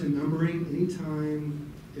regard to numbering,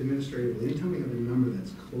 administratively, anytime we have a number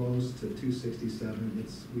that's close to 267,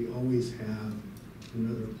 we always have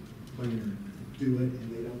another planner do it,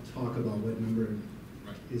 and they don't talk about what number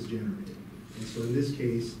is generated. And so in this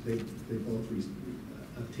case, they both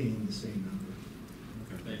obtained the same number.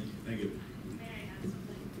 Okay, thank you. Thank you. May I add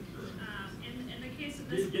something? In the case of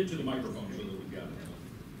this. Get to the microphone so that we've got it.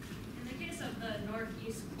 In the case of the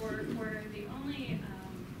northeast quarter, the only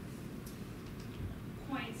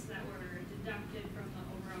points that were deducted from the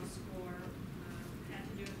overall score had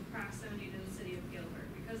to do with the proximity to the city of Gilbert.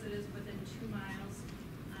 Because it is within 2 miles,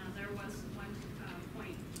 there was 1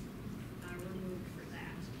 point removed for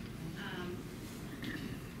that.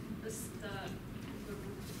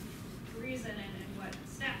 The reason and what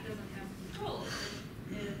staff doesn't have control over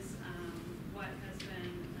is what has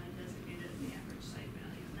been designated as the average site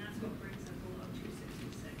value, and that's what brings it below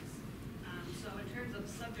 266. So in terms of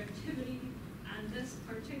subjectivity on this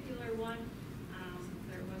particular one,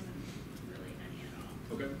 there wasn't really any at all.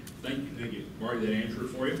 Okay, thank you. Thank you. Marty, that answer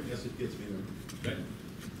it for you? Yes, it gets me there. Okay.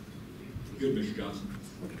 Good, Mr. Johnson.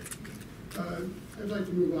 I'd like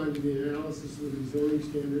to move on to the analysis of the zoning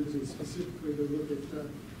standards and specifically to look at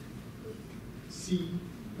C,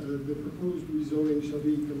 the proposed rezoning shall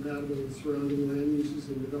be compatible with surrounding land uses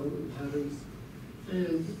and development patterns.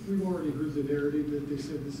 And we've already heard the narrative that they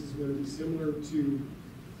said this is going to be similar to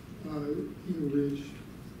Eagle Ridge,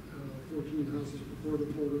 14 houses before the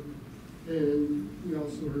quarter. And we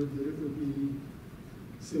also heard that it would be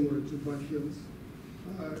similar to Buck Hills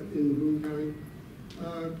in Boone County.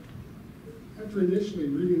 After initially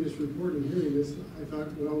reading this report and hearing this, I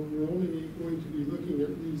thought, well, we're only going to be looking at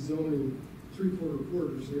rezoning 3/4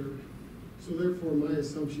 quarters here. So therefore, my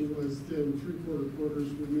assumption was then 3/4 quarters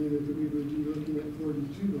would mean that we would be looking at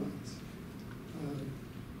 42 lots.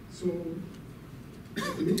 So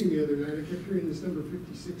at the meeting the other night, I kept hearing this number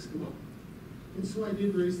 56 come up. And so I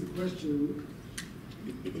did raise the question,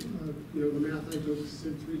 the math I took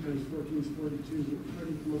said 3 times 14 is 42. How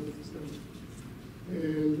do you come up with this number?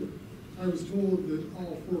 And I was told that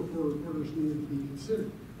all 4/4 quarters needed to be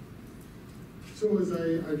considered. So as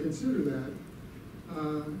I consider that,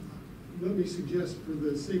 let me suggest, for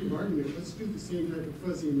the sake of argument, let's do the same type of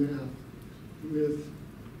fuzzy math with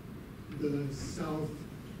the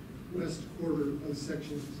southwest quarter of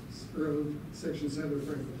section 7 of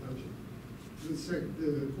Franklin Township.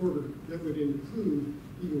 The quarter that would include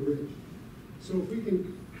Eagle Ridge. So if we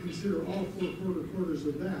can consider all 4/4 quarters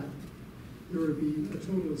of that, there would be a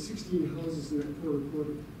total of 16 houses in that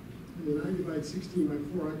quarter. And when I divide 16 by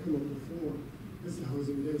 4, I come up with 4. That's the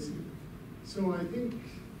housing density. So I think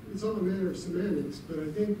it's all a matter of semantics, but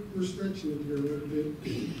I think we're stretching it here a little bit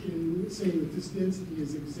in saying that this density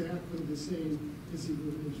is exactly the same as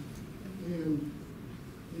Eagle Ridge. And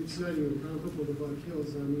it's not even comparable to Buck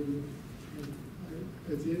Hills. I mean,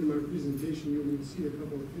 at the end of my presentation, you will see a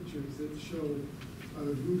couple of pictures that show a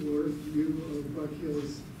Google Earth view of Buck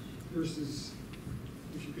Hills versus,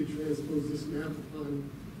 if you could transpose this map upon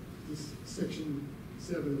this section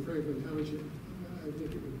 7 of Franklin Township, I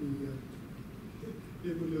think it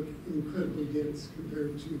would look incredibly dense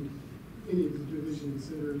compared to any of the divisions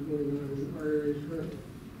that are going on in our area currently.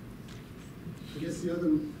 I guess the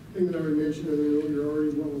other thing that I would mention, and I know you're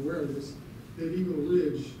already well aware of this, that Eagle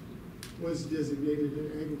Ridge was designated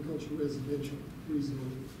an agricultural residential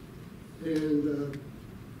rezone. And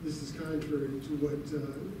this is contrary to what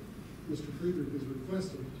Mr. Friedrich is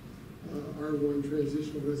requesting, R1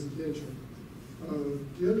 transitional residential.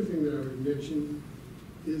 The other thing that I would mention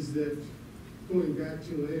is that, going back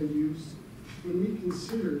to land use, when we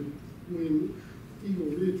considered, when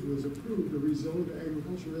Eagle Ridge was approved or rezoned to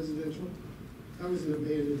agricultural residential, that was an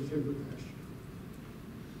abandoned timber pasture.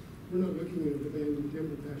 We're not looking at an abandoned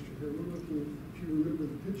timber pasture here. We're looking, if you remember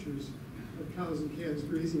the pictures, of cows and calves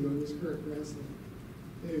grazing on this current grassland.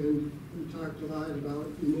 And we talked a lot about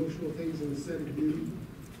emotional things and aesthetic beauty.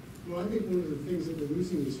 Well, I think one of the things that we're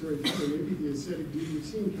losing in Story County may be the aesthetic beauty. We've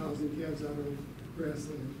seen cows and calves out on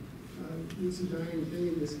grassland. It's a dying thing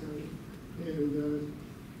in this county. And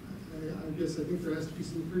I guess I think there has to be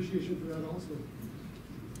some appreciation for that also.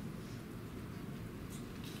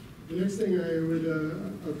 The next thing I would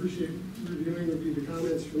appreciate reviewing would be the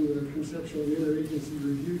comments from the conceptual and interagency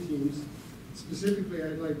review teams. Specifically,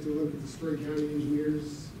 I'd like to look at the Story County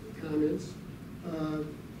engineers' comments.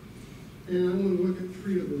 And I want to look at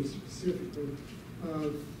 3 of them specifically.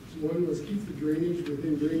 One was keep the drainage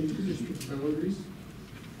within drainage district boundaries.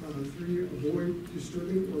 3, avoid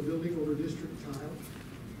disturbing or building over district tile.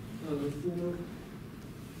 4,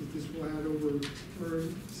 that this will add over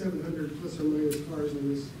 700 plus or minus cars on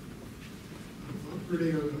this per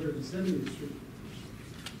day on 170th Street.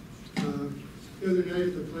 The other night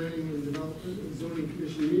at the Planning and Development and Zoning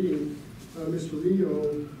Commission meeting, Mr.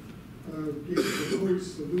 Reno gave a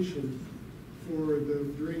proposed solution for the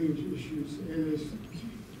drainage issues. And as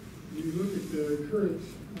you look at the current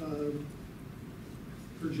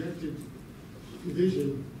projected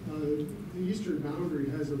division, the eastern boundary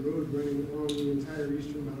has a road running along the entire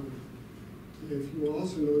eastern boundary. If you will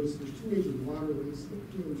also notice, there's 2 major waterways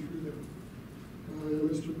that go through there.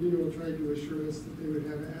 Mr. Reno tried to assure us that they would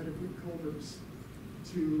have adequate culverts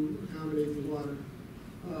to accommodate the water.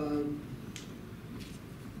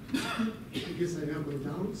 I guess I have my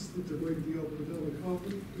doubts that they're going to be able to build a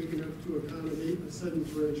culvert big enough to accommodate a sudden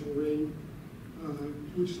torrential rain,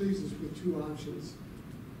 which leaves us with 2 options.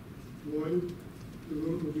 One, the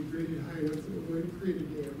road will be graded high enough that we're going to create a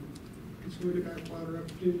dam. It's going to back water up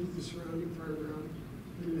into the surrounding farm ground,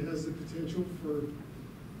 and it has the potential for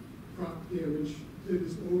crop damage that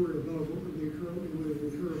is over and above what would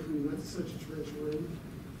occur from such a torrential rain.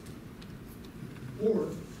 Or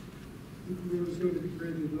the road is going to be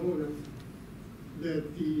graded low enough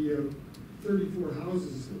that the 34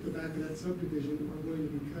 houses at the back of that subdivision are going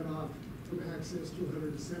to be cut off from access to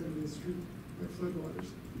 170th Street by floodwaters,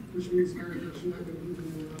 which means fire trucks are not going to be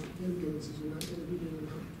in and out, ambulances are not going to be in and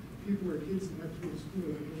out, people or kids that have to go to school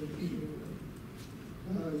are not going to be in and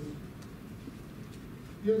out.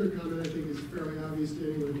 The other comment I think is fairly obvious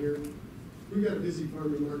to anyone here. We've got a busy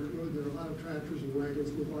farming market road. There are a lot of tractors and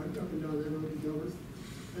wagons go up and down that road together,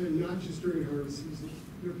 and not just during harvest season.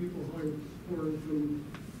 There are people hauling corn from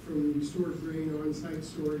from stored grain, on-site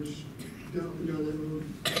storage, down the road,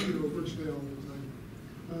 virtually all the time.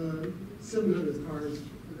 700 cars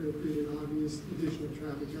are going to create an obvious additional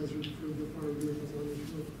traffic hazard for the farm vehicles on this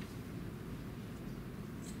road.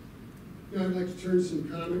 Now I'd like to turn some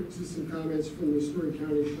comments from the Story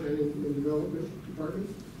County Planning and Development Department,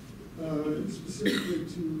 specifically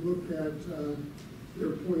to look at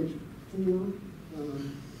their point 4.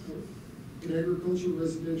 An agricultural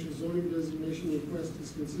residential zoning designation request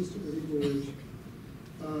is consistent with Eagle Ridge,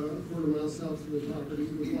 a quarter-mile south of the property,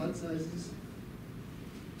 with lot sizes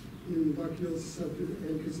in Buck Hills subdivision,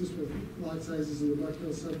 and consistent with lot sizes in the Buck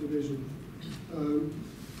Hills subdivision. I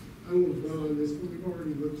won't dwell on this, but we've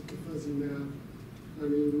already looked at the fuzzy map. I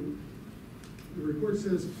mean, the report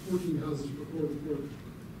says 14 houses per quarter.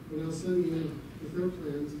 Well, now suddenly, with their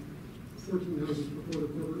plans, 14 houses per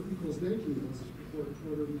quarter equals 19 houses per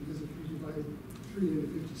quarter, because if you divide 3 into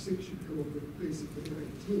 56, you come up with basically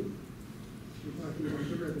 19. We're talking about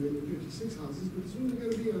the recommended 56 houses, but it's only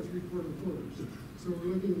going to be on 3/4 quarters. So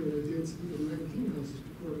we're looking at a density of 19 houses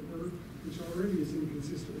per quarter, which already is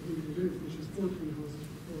inconsistent with Eagle Ridge, which is 14 houses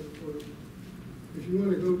per quarter. If you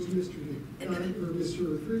want to go to Mr.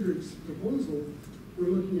 Friedrich's proposal,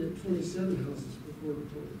 we're looking at 27 houses per quarter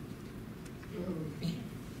total.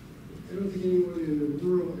 I don't think anyone in the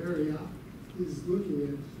rural area is looking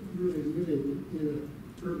at really living in an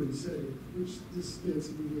urban setting, which this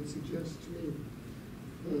density would suggest to me.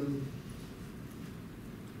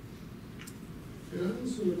 And I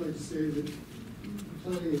also would like to say that the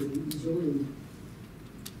planning and zoning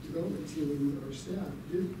development team and our staff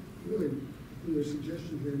did really, in their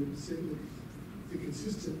suggestion here, say that the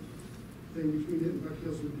consistent thing between it and Buck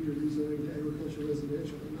Hills would be a rezoning to agricultural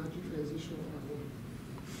residential and not to transitional R1.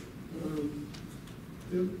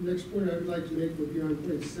 The next point I would like to make would be on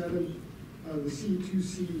point 7, the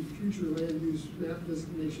C2C future land use map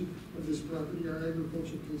designation of this property, our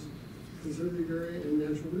agricultural conservative area and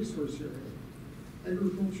natural resource area.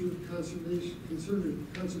 Agriculture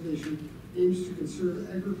conservation aims to conserve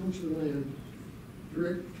agricultural land,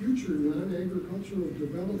 direct future non-agricultural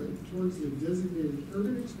development towards the designated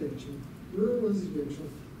urban expansion, rural residential,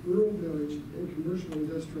 rural village, and commercial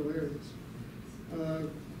industrial areas.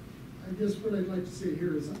 I guess what I'd like to say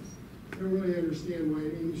here is I don't really understand why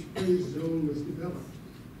an fringe zone was developed,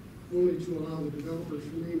 only to allow the developers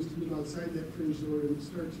from Ames to move outside that fringe zone and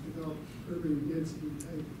start to develop urban density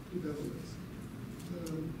type developments.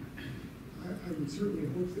 I would certainly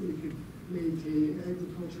hope that we could maintain the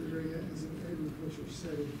agriculture area as an agriculture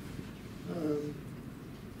setting.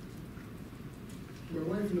 My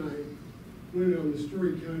wife and I went on the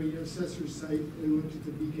Story County Assessor's site and looked at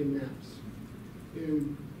the beacon maps.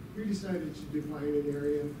 And we decided to define an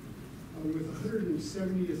area with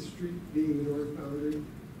 170th Street being the north boundary,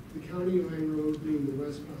 the County Line Road being the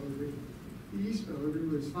west boundary. The east boundary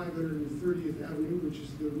was 530th Avenue, which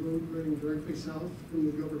is the road running directly south from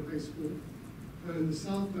the Gilbert High School. And the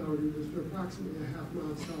south boundary was approximately a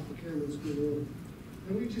half-mile south of Cameron School Road.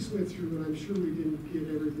 And we just went through, and I'm sure we didn't get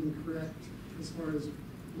everything correct as far as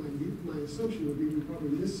my assumption would be we probably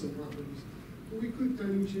missed some properties. But we clicked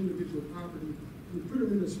on each individual property, we put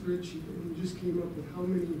them in a spreadsheet, and we just came up with how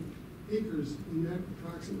many acres in that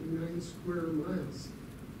approximately 9 square miles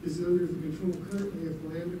is under the control currently of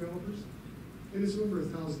land developers, and it's over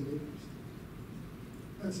 1,000 acres.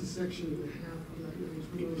 That's a section and a half of that 9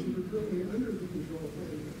 square miles that are currently under the control of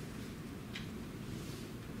land developers.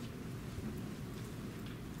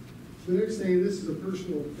 The next thing, this is a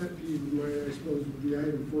personal pet peeve of mine, I suppose, would be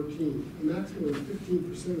item 14. A maximum of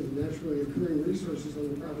 15% of the naturally occurring resources on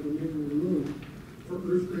the property may be removed for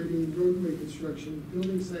earth grading, roadway construction,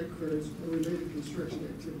 building site clearance, or related construction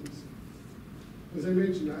activities. As I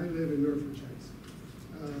mentioned, I live in Northridge Heights.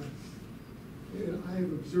 And I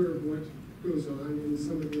have observed what goes on in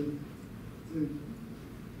some of the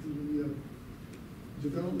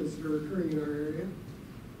developments that are occurring in our area.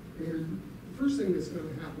 And the first thing that's going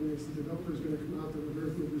to happen is the developer is going to come out there with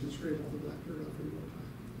earth movers and scrape all the black dirt off in one time.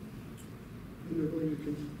 And they're going to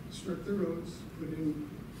construct the roads, put in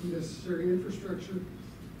necessary infrastructure, and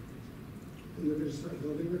they're going to start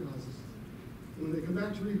building their houses. And when they come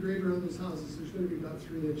back to regrade around those houses, there's going to be about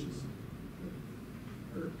 3 inches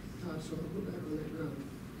of topsoil put back on that ground.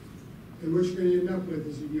 And what you're going to end up with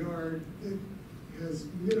is a yard that has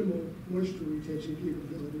minimal moisture retention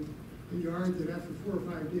capability, a yard that after 4 or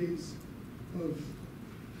 5 days of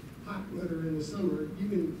hot weather in the summer,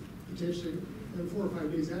 even potentially 4 or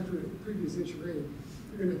 5 days after a previous inch of rain,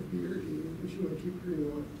 you're going to have to be irrigating if you want to keep green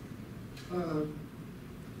water.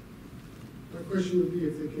 My question would be,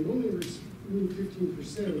 if they can only remove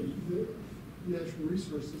 15% of the natural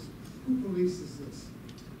resources, who polices this?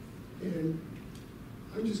 And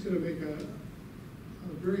I'm just gonna make a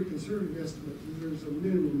very conservative estimate, that there's a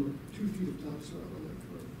minimum of 2 feet of topsoil on that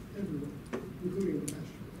farm, everywhere, including the pasture.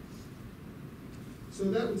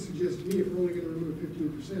 So that would suggest to me, if we're only gonna remove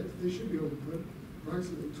 15%, they should be able to put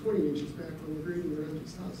approximately 20 inches back on the grading around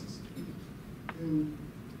these houses. And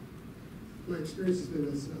my experience has been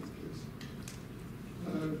that's not the case.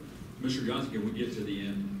 Mr. Johnson, can we get to the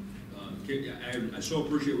end? I so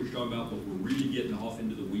appreciate what you're talking about, but we're really getting off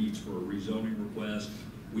into the weeds for a rezoning request.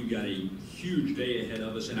 We've got a huge day ahead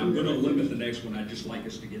of us, and I'm gonna limit the next one. I'd just like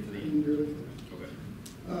us to get to the end.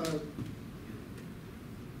 Okay.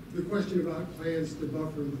 The question about plans to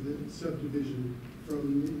buffer the subdivision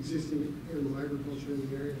from the existing animal agriculture in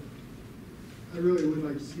the area, I really would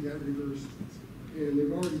like to see that reversed. And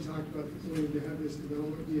they've already talked about wanting to have this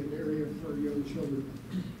development be an area for young children.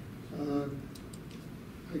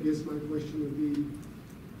 I guess my question would be,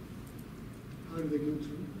 how do they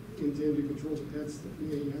intend to control pets that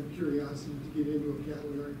may have curiosity to get into a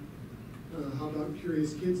cattle yard? How about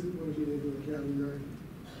curious kids that want to get into a cattle yard?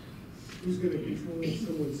 Who's going to control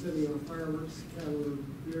someone setting off fireworks? Cattle are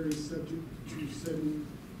very subject to sudden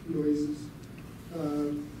noises.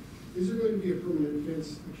 Is there going to be a permanent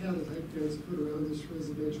fence, a cattle-type fence put around this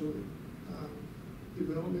residential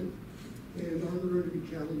development? And are there going to be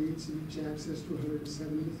cattle gates in each access to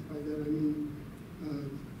 170th? By that I mean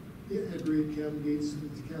at-grade cattle gates, so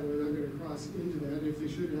that the cattle are not going to cross into that if they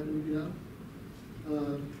should happen to get out.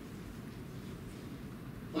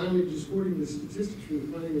 Finally, just quoting the statistics from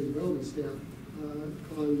the planning and development staff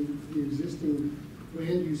on the existing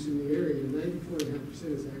land use in the area, 94.5%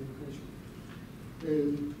 is agriculture,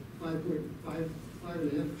 and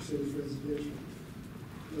 5.5% is residential.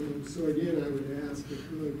 So again, I would ask if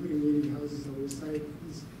really putting meeting houses on the site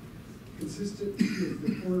is consistent with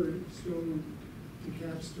the cornerstone to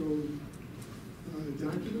capstone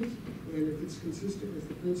document, and if it's consistent with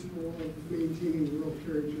the principle of maintaining the rural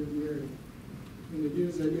character of the area. And again,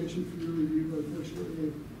 as I mentioned for your review,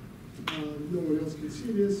 unfortunately, no one else can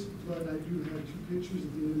see this, but I do have 2 pictures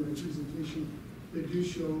at the end of my presentation that do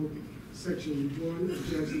show section 1 of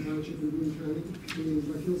Jackson Township in Boone County, meaning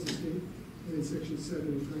Black Hills Estate, and section 7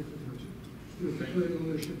 in Franklin Township, with the current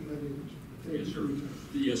ownership of that image. Thank you for your time.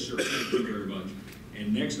 Yes, sir. Thank you very much.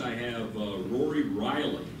 And next I have Rory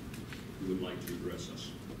Riley, who would like to address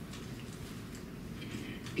us.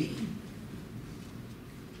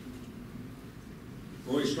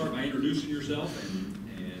 Roy, start by introducing yourself,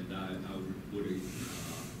 and I would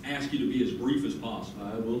ask you to be as brief as possible.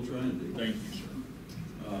 I will try and do. Thank you, sir.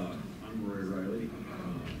 I'm Roy Riley.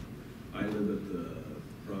 I live at the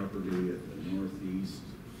property at the northeast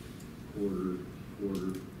quarter on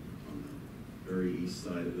the very east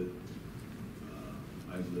side of it.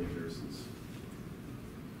 I've lived there since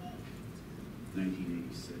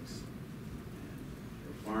 1986.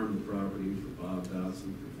 I farmed the property for Bob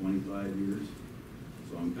Dotson for 25 years.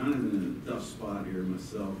 So I'm kind of in a tough spot here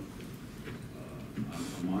myself.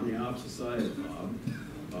 I'm on the opposite side of Bob.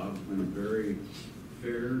 Bob's been a very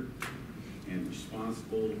fair and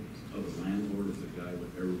responsible of a landlord as a guy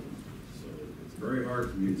with everyone. So it's very hard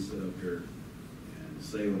for me to sit up here and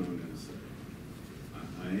say what I'm going to say.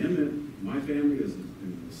 My family is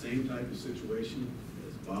in the same type of situation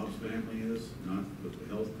as Bob's family is, not with the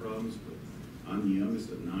health problems, but I'm the youngest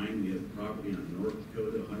of 9. We have property in North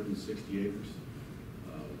Dakota, 160 acres.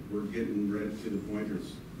 We're getting ready to the point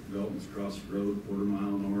there's developments across the road,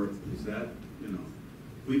 quarter-mile north. Is that,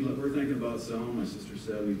 we're thinking about selling. My sister's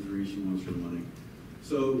 73, she wants her money.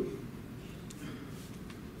 So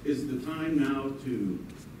is the time now to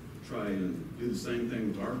try and do the same thing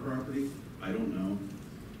with our property? I don't know.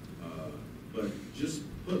 But just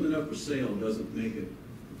putting it up for sale doesn't make it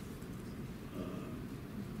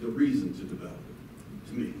the reason to develop it,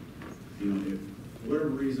 to me. If for whatever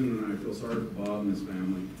reason, and I feel sorry for Bob and his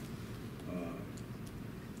family,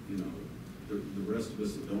 the rest of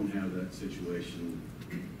us that don't have that situation,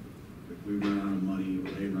 if we run out of money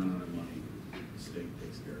or they run out of money, the state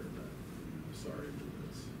takes care of that. I'm sorry, but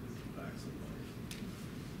that's the facts of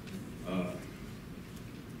life.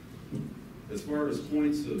 As far as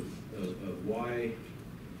points of why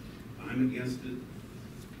I'm against it,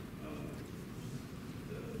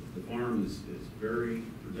 the farm is very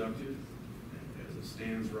productive as it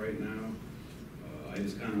stands right now. I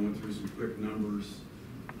just kind of went through some quick numbers.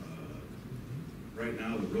 Right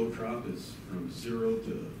now, the row crop is from $0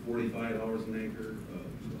 to $45 an acre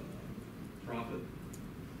of profit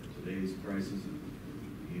at today's prices and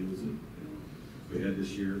yields that we had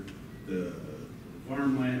this year. The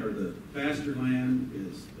farmland or the pasture land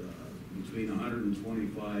is between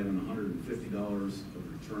 $125 and $150 of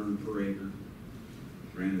return per acre.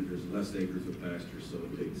 Granted, there's less acres of pasture, so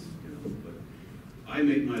it takes, you know, but I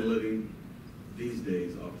make my living these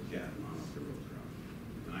days off the cattle, not off the road crop.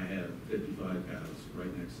 And I have 55 cows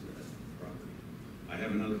right next to that property. I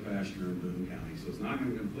have another pasture in Boone County, so it's not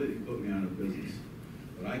gonna completely put me out of business.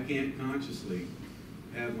 But I can't consciously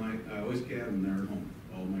have I always calve them there at home,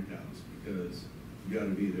 all my cows, because you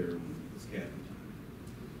gotta be there when it's calving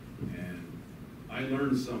time. And I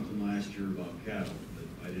learned something last year about cattle that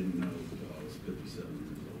I didn't know until I was 57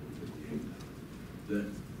 years old, 58 now. That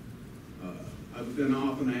I've been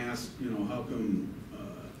often asked, you know, how come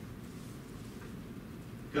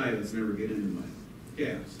coyotes never get into my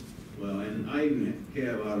calves? Well, and I even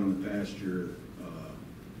calve out on the pasture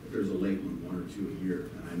if there's a late one or two a year,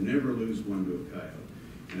 and I never lose one to a coyote.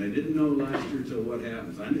 And I didn't know last year till what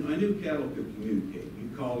happens. I knew cattle could communicate. You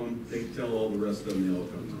call them, they tell all the rest of them, they all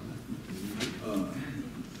come running.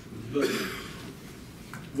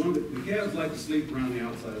 But the calves like to sleep around the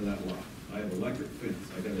outside of that lot. I have electric fence.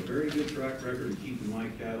 I got a very good track record of keeping my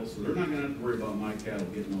cattle, so they're not gonna have to worry about my cattle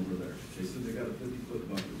getting over there. They said they got a 50-foot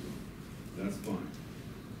buffer zone. That's fine.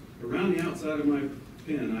 Around the outside of my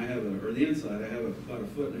pen, or the inside, I have about a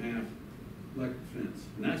 1.5-foot electric fence.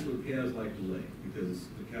 And that's what calves like to lay, because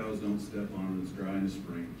the cows don't step on it, it's dry in the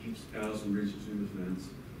spring. It keeps the cows from reaching through the fence.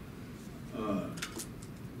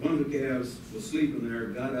 One of the calves was sleeping there,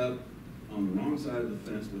 got up on the wrong side of the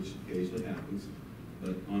fence, which occasionally happens,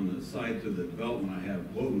 but on the side to the development, I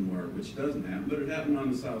have woven wire, which doesn't happen, but it happened on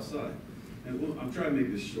the south side. And I'm trying to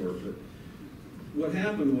make this short, but what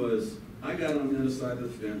happened was, I got on the other side of the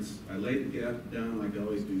fence, I laid the calf down like I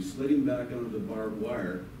always do, slid him back under the barbed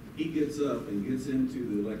wire. He gets up and gets into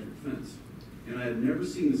the electric fence. And I had never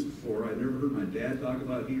seen this before. I'd never heard my dad talk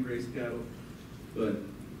about he raised cattle, but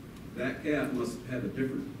that calf must have had a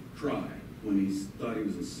different cry when he thought he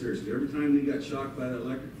was in serious. Every time he got shocked by that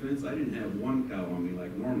electric fence, I didn't have one cow on me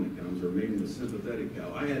like normally comes, or maybe a sympathetic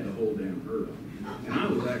cow. I had the whole damn herd on me, and I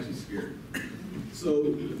was actually scared. So,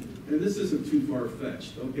 and this isn't too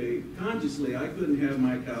far-fetched, okay? Consciously, I couldn't have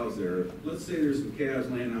my cows there. Let's say there's some calves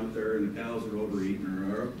laying out there and the cows are overeating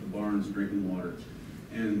or are up the barns drinking water.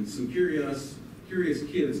 And some curious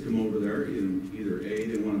kids come over there, and either A,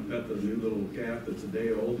 they want to pet the new little calf that's a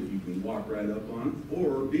day old that you can walk right up on,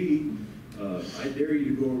 or B, I dare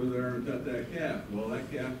you to go over there and pet that calf. Well, that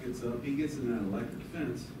calf gets up, he gets in that electric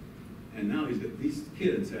fence, and now these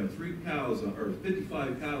kids have 3 cows, or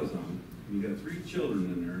 55 cows on, and you got 3 children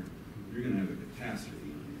in there, you're gonna have a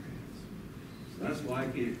catastrophe on your hands. So that's why I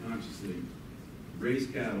can't consciously raise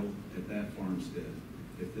cattle at that farmstead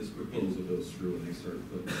if this proposal goes through and they start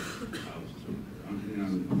putting houses on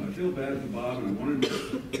there. I feel bad for Bob, and I want him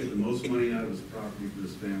to get the most money out of his property for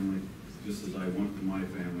his family, just as I want for my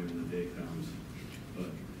family when the day comes.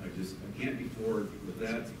 But I can't be forward with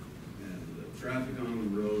that, and the traffic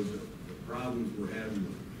on the road, the problems we're having.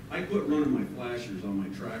 I quit running my flashers on my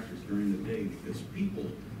tractors during the day because people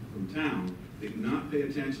from town, they do not pay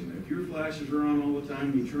attention. If your flashers are on all the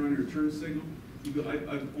time and you turn on your turn signal,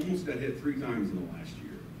 I've almost got hit 3 times in the last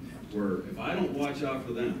year, where if I don't watch out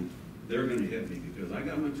for them, they're gonna hit me because I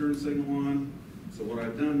got my turn signal on. So what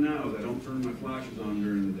I've done now is I don't turn my flashers on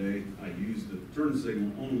during the day. I use the turn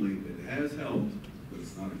signal only. It has helped, but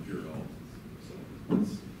it's not a cure-all. So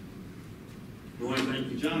that's, Roy,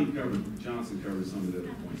 thank you. Johnson covered some of the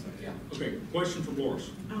other points I had. Okay, question from Loris.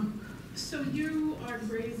 So you are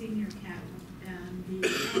grazing your cattle, and the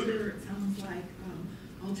other, it sounds like,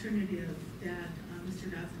 alternative that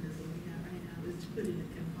Mr. Dodson is looking at right now is to put it in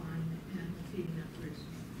confinement and feeding up rich.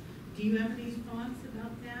 Do you have any thoughts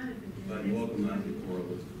about that? I'd welcome that before it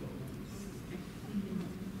was developed.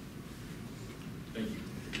 Thank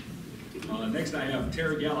you. Next I have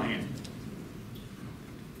Terry Gallahan.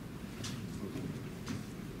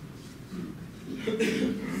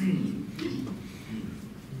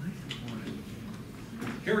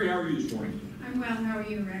 Terry, how are you this morning? I'm well, how are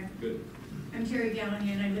you, Rick? Good. I'm Terry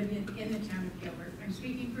Gallahan, I live in the town of Gilbert. I'm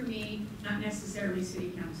speaking for me, not necessarily city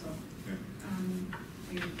council. Okay.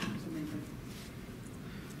 Maybe council member.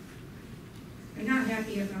 I'm not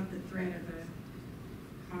happy about the threat of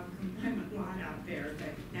a hog confinement lot out there,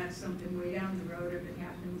 but that's something way down the road. If it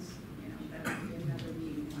happens, you know, that'll be another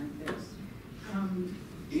meeting like this.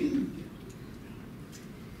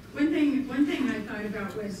 One thing I thought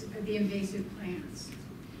about was the invasive plants.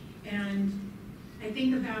 And I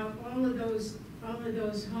think about all of those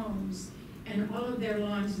homes and all of their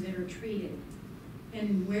lawns that are treated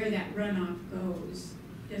and where that runoff goes.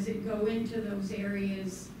 Does it go into those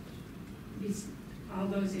areas, all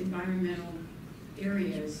those environmental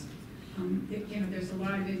areas? You know, there's a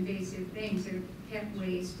lot of invasive things. There's pet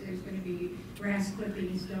waste. There's going to be grass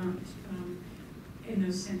clippings dumped. in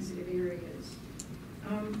those sensitive areas.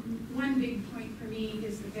 One big point for me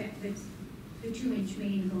is the fact that the 2-inch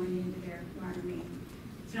main going into their water main,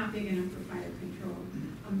 it's not big enough for fire control.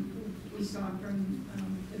 We saw from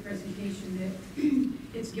the presentation that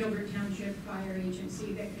it's Gilbert Township Fire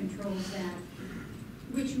Agency that controls that,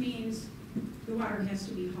 which means the water has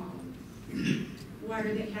to be hauled.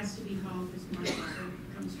 Water that has to be hauled is my water,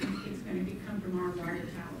 comes from, it's going to come from our water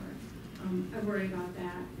tower. I worry about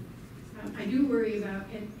that. I do worry about,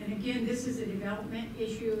 and again, this is a development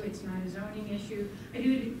issue, it's not a zoning issue. I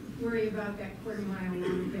do worry about that quarter-mile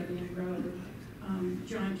long dead-end road.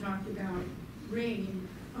 John talked about rain.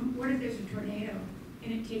 What if there's a tornado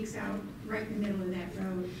and it takes out right in the middle of that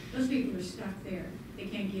road? Those people are stuck there. They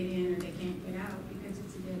can't get in or they can't get out because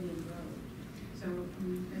it's a dead-end road. So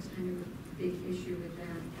that's kind of a big issue with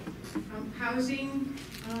that. Housing,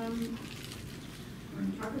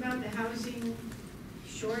 want to talk about the housing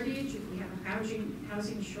shortage. If we have a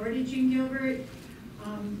housing shortage in Gilbert,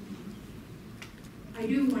 I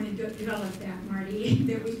do want to develop that, Marty,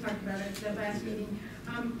 that we talked about at the last meeting.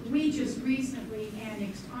 We just recently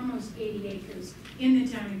annexed almost 80 acres in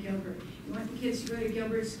the town of Gilbert. You want the kids to go to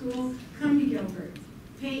Gilbert School? Come to Gilbert.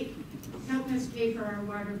 Help us pay for our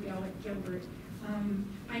water bill at Gilbert.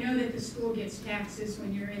 I know that the school gets taxes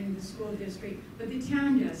when you're in the school district, but the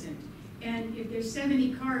town doesn't. And if there's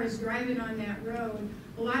 70 cars driving on that road,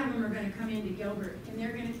 a lot of them are going to come into Gilbert,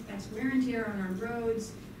 and that's wear and tear on our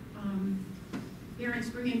roads. Parents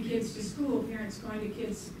bringing kids to school, parents going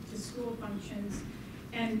to school functions,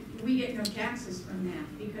 and we get no taxes from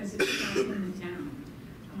that because it's not in the town.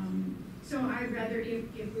 So I'd rather,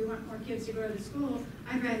 if we want more kids to go to the school,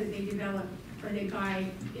 I'd rather they develop or they buy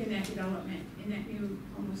in that development, in that new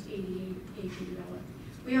almost 88-acre development.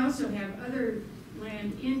 We also have other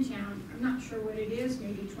land in town, I'm not sure what it is,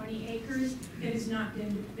 maybe 20 acres, that has not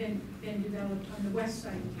been developed on the west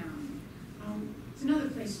side of town. It's another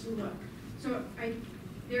place to look. So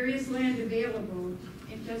there is land available.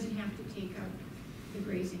 It doesn't have to take up the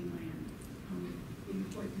grazing land, the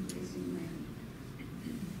important grazing land.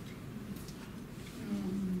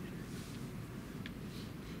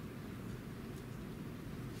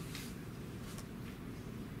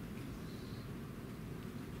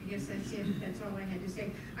 I guess that's it. That's all I had to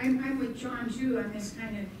say. I'm with John too on this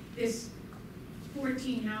kind of, this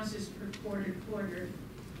 14 houses per quarter.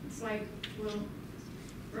 It's like, well,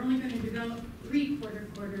 we're only going to develop 3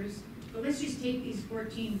 quarters, but let's just take these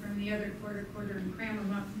 14 from the other quarter and cram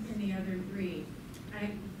them up in the other 3.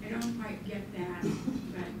 I don't quite get that,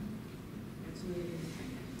 but that's the way it is.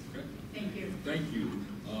 Okay. Thank you. Thank you.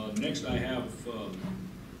 Next I have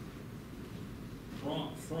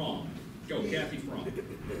Fromm. Go, Kathy Fromm.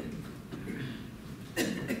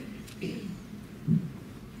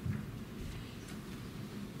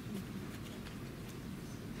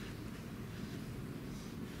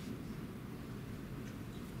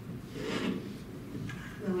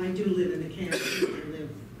 Well, I do live in the campus. I live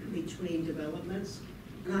between developments,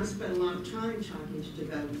 and I've spent a lot of time talking to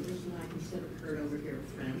developers, and I consider Kurt over here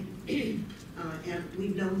a friend. And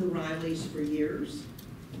we've known the Rileys for years,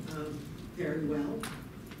 very well.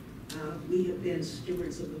 We have been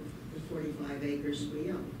stewards of the 45 acres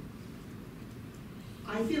we own.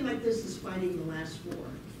 I feel like this is fighting the last war,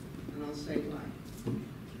 and I'll say why.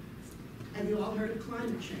 Have you all heard of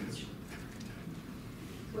climate change?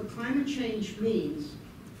 What climate change means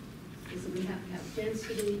is that we have to have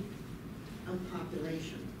density of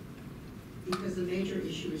population, because the major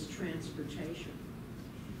issue is transportation.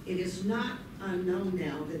 It is not unknown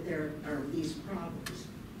now that there are these problems.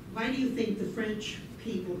 Why do you think the French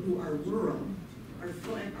people who are rural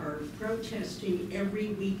are protesting every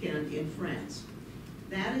weekend in France?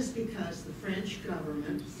 That is because the French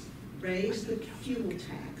government raised the fuel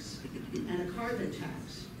tax and a carbon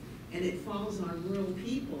tax, and it falls on rural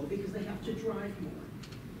people because they have to drive more.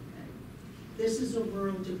 Okay? This is a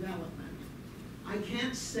rural development. I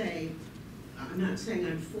can't say, I'm not saying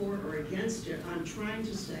I'm for or against it, I'm trying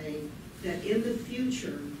to say that in the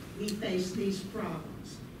future, we face these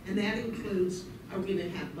problems. And that includes, are we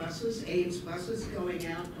going to have buses, Ames buses going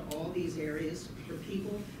out to all these areas for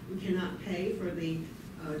people who cannot pay for the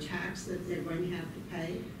tax that they're going to have to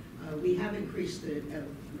pay? We have increased the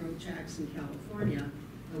road tax in California,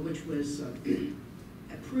 which was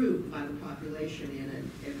approved by the population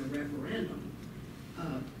in a referendum.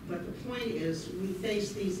 But the point is, we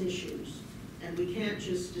face these issues, and we can't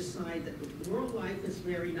just decide that rural life is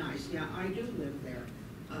very nice. Yeah, I do live there.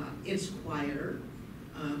 It's quieter.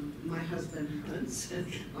 My husband hunts.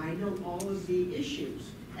 I know all of the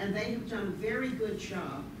issues, and they have done a very good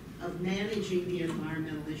job of managing the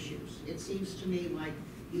environmental issues. It seems to me like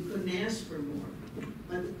You couldn't ask for more.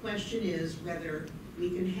 But the question is whether we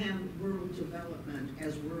can have rural development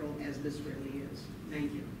as rural as this really is.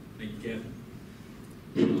 Thank you. Thank you,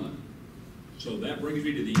 Kathy. So that brings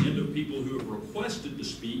me to the end of people who have requested to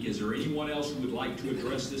speak. Is there anyone else who would like to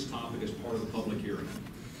address this topic as part of the public hearing?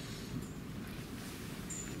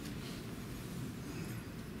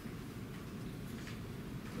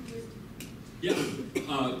 Yeah,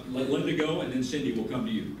 let Linda go, and then Cindy will come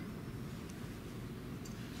to you.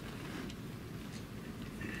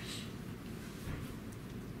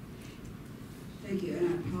 Thank you, and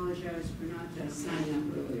I apologize for not signing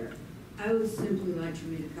up earlier. I would simply like to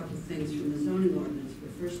read a couple of things from the zoning ordinance,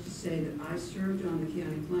 but first to say that I served on the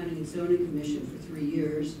County Planning and Zoning Commission for 3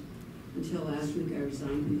 years. Until last week I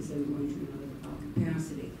resigned because I'm going to another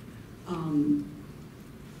capacity.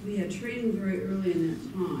 We had training very early in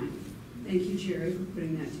that time. Thank you, Jerry, for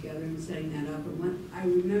putting that together and setting that up. And what I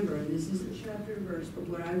remember, and this isn't chapter and verse, but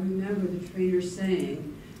what I remember the trainer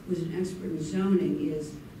saying, who's an expert in zoning,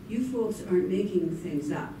 is you folks aren't making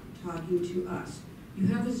things up, talking to us. You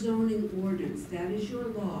have a zoning ordinance. That is your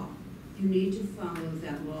law. You need to follow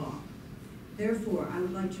that law. Therefore, I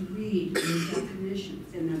would like to read the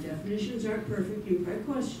definitions. And now definitions aren't perfect, you might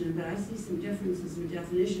question them, but I see some differences in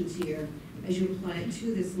definitions here as you apply it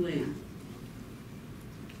to this land.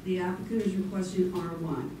 The applicant is requesting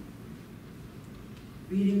R1.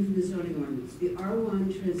 Reading from the zoning ordinance. The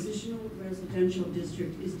R1 Transitional Residential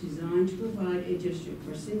District is designed to provide a district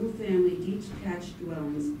for single-family detached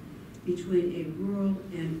dwellings between a rural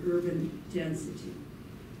and urban density.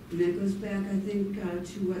 And that goes back, I think,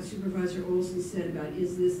 to what Supervisor Olson said about,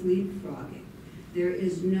 is this leapfrogging? There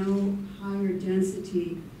is no higher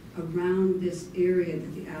density around this area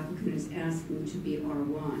that the applicant is asking to be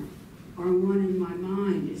R1. R1 in my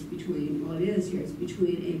mind is between, well it is here, it's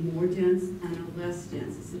between a more dense and a less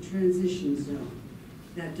dense. It's a transition zone.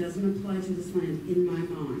 That doesn't apply to this land in my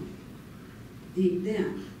mind.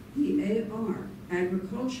 The AR,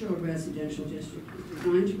 Agricultural Residential District, is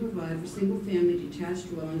designed to provide for single-family detached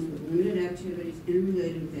dwellings with limited activities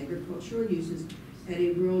interrelated with agricultural uses at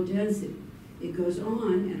a rural density. It goes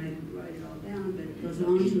on, and I didn't write it all down, but it goes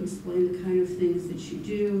on to explain the kind of things that you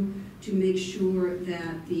do to make sure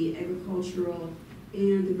that the agricultural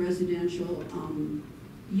and the residential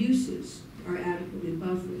uses are adequately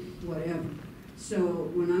buffered, whatever. So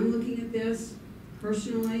when I'm looking at this,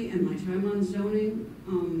 personally, and my time on zoning,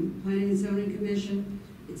 Planning and Zoning Commission,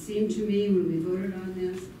 it seemed to me when we voted on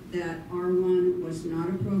this that R1 was not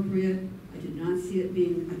appropriate. I did not see it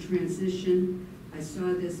being a transition. I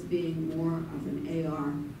saw this being more of an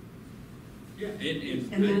AR. Yeah,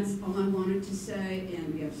 and that's all I wanted to say,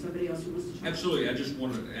 and we have somebody else who wants to talk. Absolutely, I just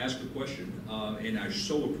wanted to ask a question, and I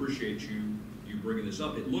so appreciate you bringing this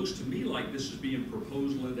up. It looks to me like this is being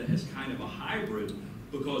proposed, Linda, as kind of a hybrid,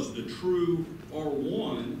 because the true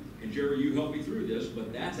R1, and Jerry, you help me through this,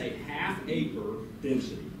 but that's a half-acre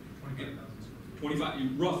density.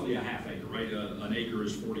 25, roughly a half acre, right? An acre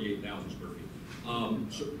is 48,000 square feet.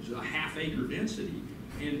 So a half-acre density.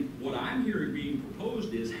 And what I'm hearing being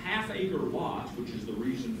proposed is half-acre lots, which is the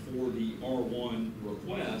reason for the R1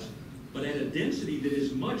 request, but at a density that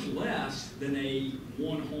is much less than a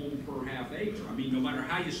one home per half acre. I mean, no matter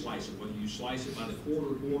how you slice it, whether you slice it by the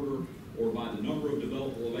quarter, or by the number of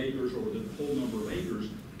developable acres, or the whole number of acres,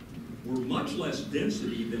 we're much less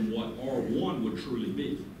density than what R1 would truly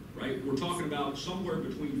be, right? We're talking about somewhere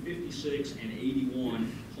between 56 and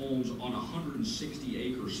 81 homes on a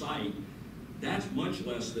 160-acre site. That's much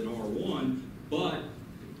less than R1, but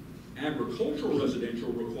agricultural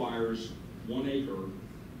residential requires 1 acre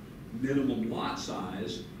minimum lot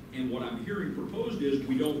size, and what I'm hearing proposed is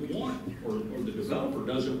we don't want, or the developer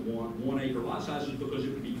doesn't want 1 acre lot sizes because it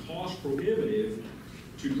would be cost prohibitive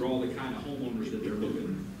to draw the kind of homeowners that they're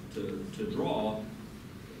looking to draw.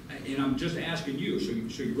 And I'm just asking you, so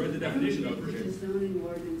you read the definition of it. The zoning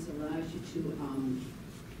ordinance allows you to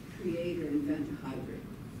create or invent a hybrid.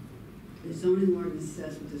 The zoning ordinance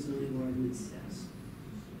says what the zoning ordinance says.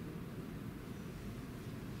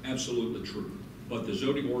 Absolutely true. But the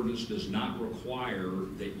zoning ordinance does not require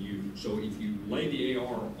that you, so if you lay the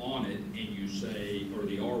AR on it and you say, or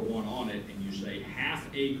the R1 on it, and you say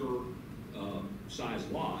half-acre size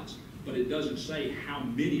lots, but it doesn't say how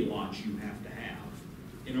many lots you have to have.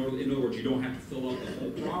 In other words, you don't have to fill up the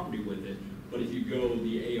whole property with it, but if you go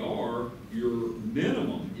the AR, your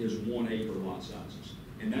minimum is 1 acre lot sizes,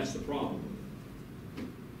 and that's the problem with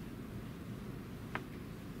it.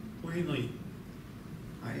 Plainly,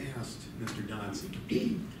 I asked Mr. Dodson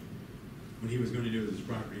when he was going to do this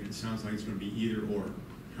property, and it sounds like it's going to be either or.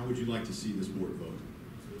 How would you like to see this board vote?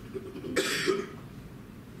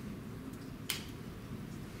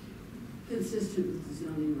 consistent with the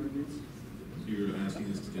zoning ordinance. So you're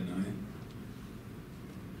asking us to deny it?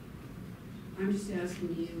 I'm just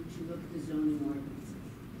asking you to look at the zoning ordinance.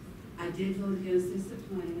 I did vote against this at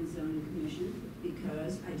Planning and Zoning Commission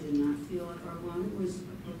because I did not feel like R1 was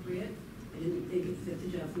appropriate. I didn't think it fit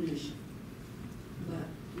the definition.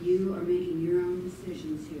 But you are making your own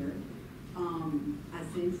decisions here. I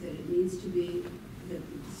think that it needs to be, that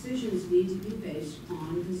the decisions need to be based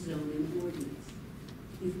on the zoning ordinance.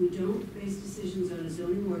 If we don't base decisions on a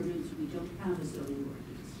zoning ordinance, we don't have a zoning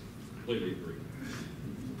ordinance. Completely agree.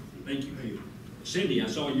 Thank you. Cindy, I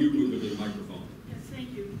saw you moving to the microphone. Yes,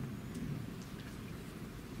 thank you.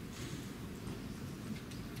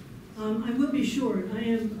 I will be short. I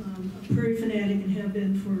am a prairie fanatic and have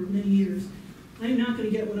been for many years. I am not going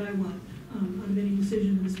to get what I want out of any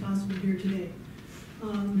decision that is possible here today.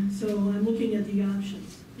 So I'm looking at the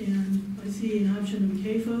options, and I see an option of a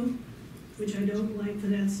CAFO, which I don't like for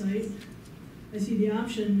that site. I see the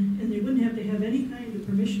option, and they wouldn't have to have any kind of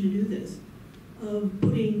permission to do this, of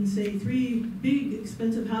putting, say, 3 big,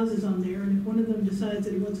 expensive houses on there, and if one of them decides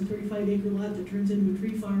that he wants a 35-acre lot that turns into a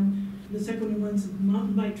tree farm, and the second one wants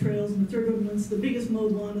mountain bike trails, and the third one wants the biggest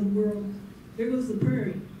mowed lawn in the world, there goes the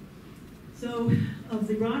prairie. So, of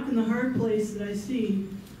the rock and the hard place that I see,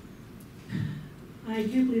 I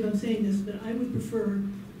can't believe I'm saying this, but I would prefer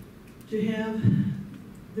to have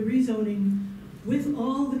the rezoning with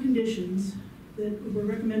all the conditions that were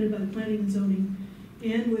recommended by the Planning and Zoning,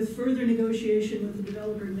 and with further negotiation with the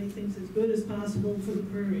developer to make things as good as possible for the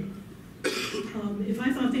prairie. If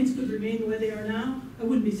I thought things could remain the way they are now, I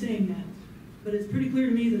wouldn't be saying that. But it's pretty clear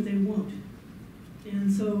to me that they won't.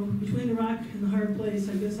 And so between the rock and the hard place,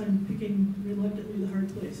 I guess I'm picking reluctantly the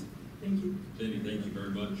hard place. Thank you. Cindy, thank you very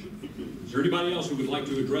much. Is there anybody else who would like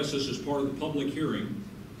to address this as part of the public hearing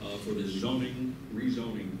for the rezoning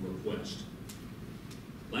request?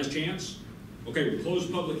 Last chance? Okay, we'll close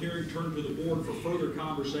the public hearing, turn to the board for further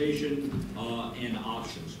conversation and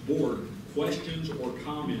options. Board, questions or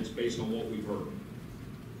comments based on what we've heard?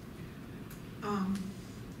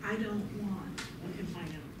 I don't want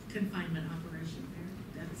a confinement operation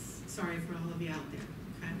there. That's, sorry for all of you out there,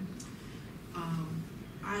 okay?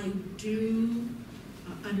 I do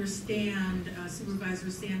understand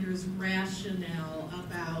Supervisor Sanders' rationale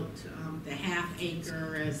about the half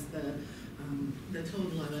acre as the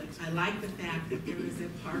total of it. I like the fact that there is a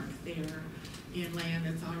park there in land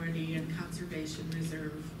that's already in conservation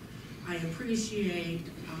reserve. I appreciate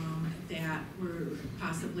that we're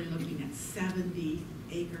possibly looking at 70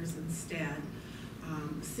 acres instead.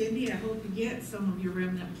 Cindy, I hope you get some of your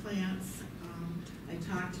remnant plants. I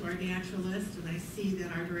talked to our naturalist, and I see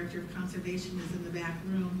that our director of conservation is in the back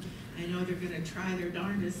room. I know they're going to try their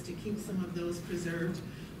darndest to keep some of those preserved,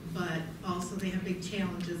 but also they have big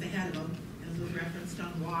challenges ahead of them, as was referenced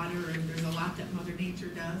on water, and there's a lot that Mother Nature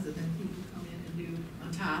does, and then people come in and do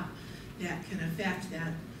on top that can affect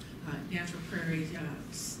that natural prairie,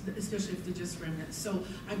 especially if they're just remnants. So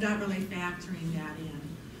I'm not really factoring that in.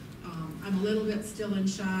 I'm a little bit still in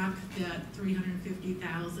shock that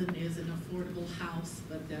 $350,000 is an affordable house,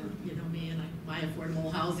 but then, you know me and my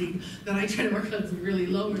affordable housing that I try to work on is really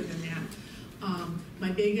lower than that.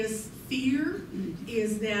 My biggest fear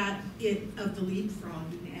is that of the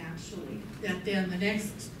leapfrogging, actually, that then the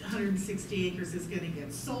next 160 acres is going to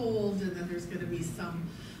get sold, and then there's going to be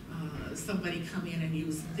somebody come in and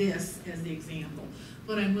use this as the example.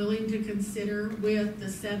 But I'm willing to consider with the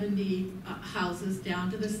 70 houses down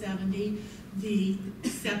to the 70, the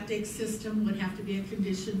septic system would have to be a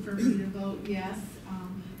condition for me to vote yes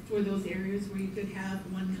for those areas where you could have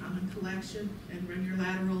one common collection and run your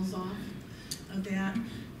laterals off of that.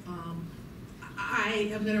 I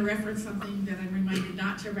am going to reference something that I'm reminded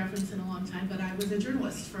not to reference in a long time, but I was a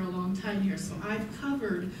journalist for a long time here, so I've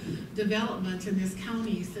covered development in this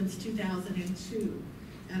county since 2002,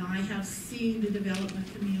 and I have seen the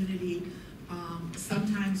development community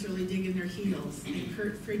sometimes really dig in their heels, and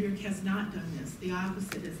Kurt Friedrich has not done this. The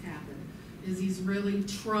opposite has happened, is he's really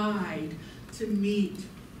tried to meet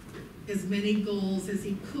as many goals as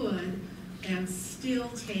he could and still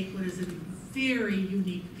take what is a very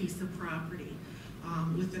unique piece of property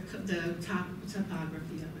with the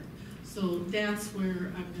topography of it. So that's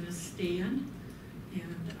where I'm going to stand,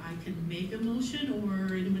 and I can make a motion,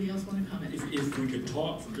 or anybody else want to comment? If we could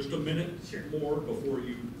talk for just a minute more before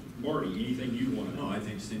you, Marty, anything you want to know? No, I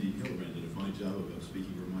think Cindy Hildebrand did a fine job of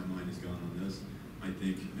speaking where my mind has gone on this. I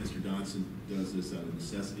think Mr. Dodson does this out of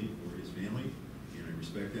necessity for his family, and I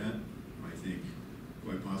respect that. I think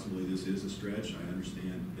quite possibly this is a stretch. I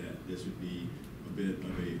understand that this would be a bit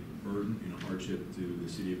of a burden and a hardship to the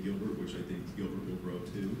city of Gilbert, which I think Gilbert will grow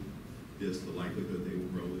to. The likelihood they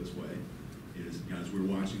will grow this way. is, as we're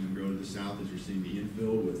watching them grow to the south, as you're seeing the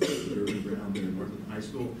infill with the urban ground there north of the high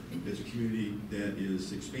school, it's a community that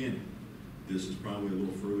is expanding. This is probably a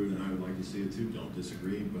little further than I would like to see it too. Don't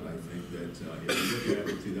disagree, but I think that if you look at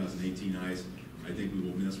it with 2018 eyes, I think we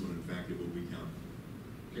will miss when in fact it will become.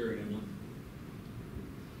 Gary, Emily?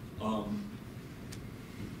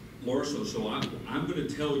 Laura, so I'm going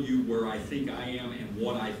to tell you where I think I am and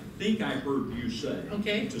what I think I heard you say.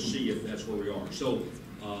 Okay. To see if that's where we are. So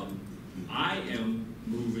I am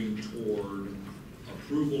moving toward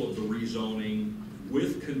approval of the rezoning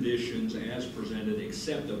with conditions as presented,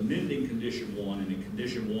 except amending condition 1. And in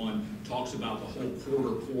condition 1 talks about the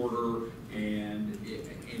whole quarter, and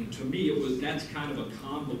to me that's kind of a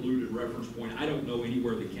convoluted reference point. I don't know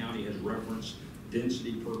anywhere the county has referenced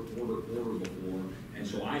density per quarter before, and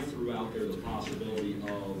so I threw out there the possibility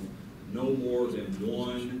of no more than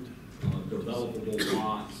 1 developable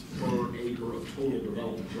lot per acre of total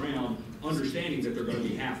development ground, understanding that they're going to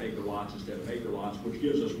be half-acre lots instead of acre lots, which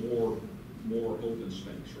gives us more open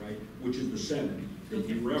space, right? Which is the 70 that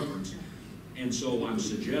you referenced. And so I'm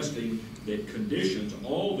suggesting that conditions,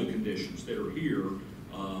 all the conditions that are here,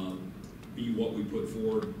 be what we put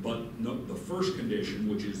forward, but no, the first condition,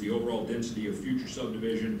 which is the overall density of future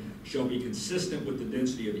subdivision, shall be consistent with the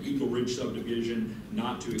density of Eagle Ridge subdivision,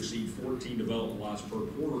 not to exceed 14 development lots per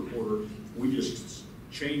quarter. We just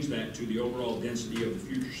change that to the overall density of the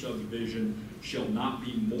future subdivision shall not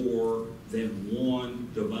be more than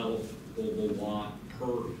 1 developable lot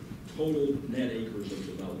per total net acres of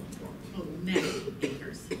development property. Oh, net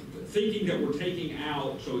acres. Thinking that we're taking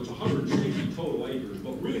out, so it's 160 total acres,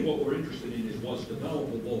 but really what we're interested in is what's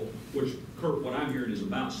developable, which, Kurt, what I'm hearing is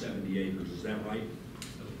about 70 acres, is that right?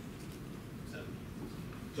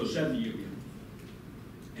 So 70 acres.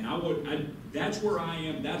 And that's where I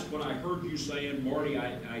am, that's what I heard you saying, Marty,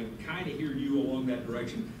 I kind of hear you along that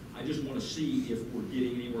direction. I just want to see if we're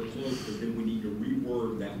getting anywhere close, because then we need to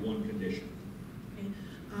reword that 1 condition. Okay.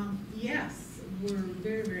 Yes, we're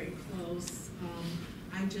very, very close.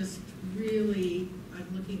 I just really, I'm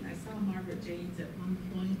looking, I saw Margaret James at one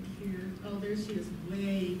point here. Oh, there she is,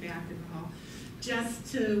 way back in the hall.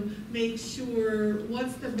 Just to make sure,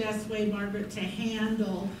 what's the best way, Margaret, to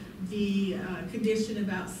handle the condition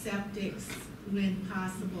about septics when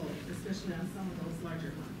possible, especially on some of those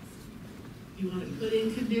larger ones? Do you want to put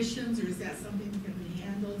in conditions, or is that something that can be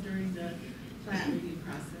handled during the plat review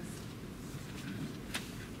process?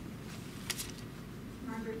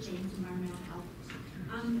 Margaret James, Environmental Health.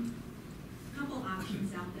 Couple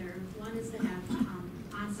options out there. One is to have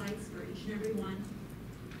on-sites for each and every one.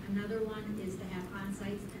 Another one is to have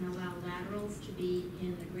on-sites and allow laterals to be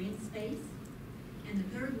in the green space. And the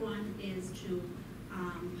third one is to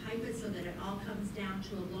pipe it so that it all comes down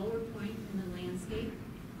to a lower point in the landscape.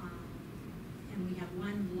 And we have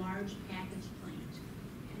 1 large package plant.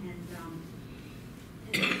 And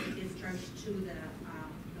it is charged to the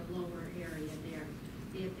lower area there.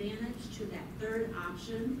 The advantage to that third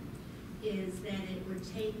option is that it would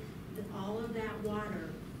take all of that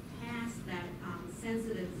water past that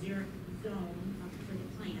sensitive zone for the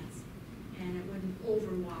plants, and it wouldn't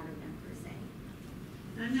overwater them per se.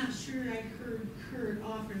 I'm not sure I heard Kurt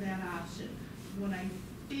offer that option. What I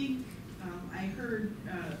think I heard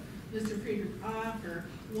Mr. Friedrich offer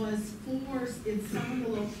was for, in some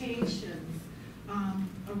of the locations,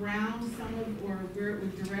 around some of, or where it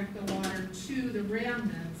would direct the water to the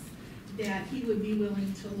remnants, that he would be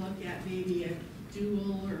willing to look at maybe a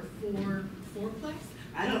dual or fourplex.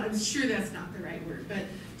 I'm sure that's not the right word, but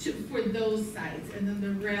for those sites, and then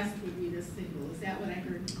the rest would be the single. Is that what I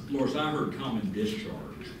heard? Loris, I heard common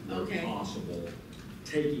discharge, okay, if possible,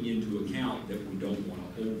 taking into account that we don't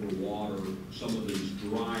want to overwater some of these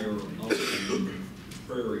drier upland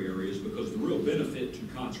prairie areas, because the real benefit to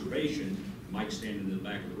conservation, Mike's standing in the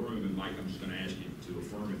back of the room, and Mike, I'm just going to ask you to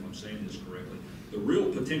affirm if I'm saying this correctly. The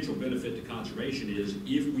real potential benefit to conservation is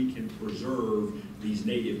if we can preserve these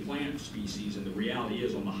native plant species, and the reality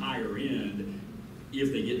is on the higher end,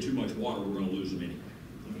 if they get too much water, we're going to lose them anyway.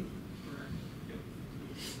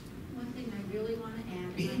 One thing I really want to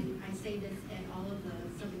add, and I say this at all of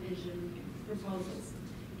the subdivision proposals,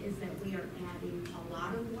 is that we are adding a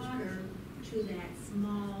lot of water to that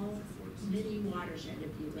small mini watershed,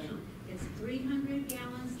 if you will. It's 300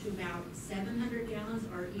 gallons to about 700 gallons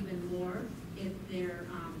or even more if they're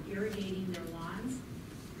irrigating their lawns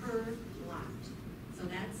per lot. So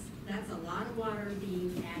that's a lot of water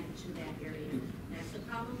being added to that area. That's the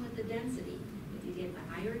problem with the density. If you get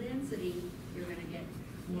the higher density, you're going to get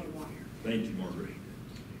more water. Thank you, Margaret.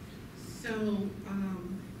 So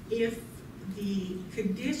if the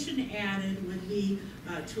condition added would be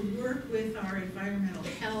to work with our environmental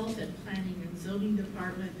health and planning and zoning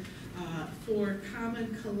department for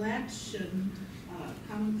common collection,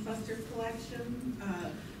 common cluster collection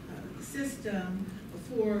system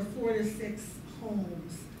for 4 to 6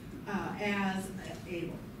 homes as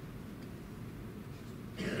able.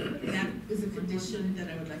 That is a condition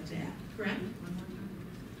that I would like to add, correct? One more time.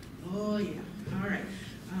 Oh, yeah, all right.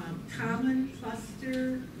 Common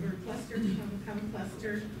cluster, or common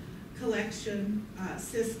cluster collection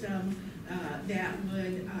system that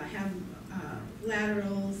would have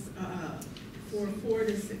laterals for 4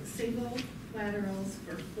 to 6, single laterals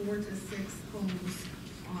for 4 to 6 homes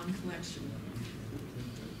on collection.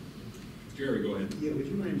 Jerry, go ahead. Yeah, would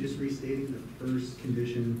you mind just restating the first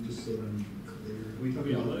condition, just so I'm clear? Are we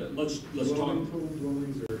talking about Let's dwelling, talk. total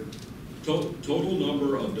dwellings, or? Total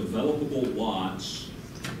number of developable lots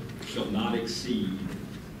shall not exceed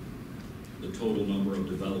the total number of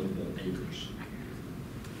developable acres.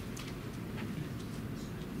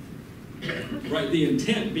 Right, the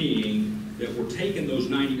intent being that we're taking those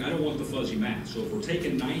 90, I don't want the fuzzy math, so if we're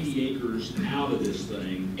taking 90 acres out of this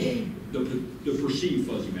thing, the perceived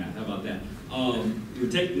fuzzy math, how about that? We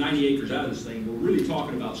take 90 acres out of this thing, we're really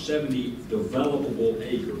talking about 70 developable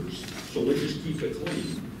acres, so let's just keep it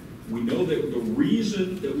clean. We know that the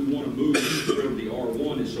reason that we want to move from the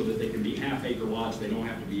R1 is so that they can be half-acre lots, they don't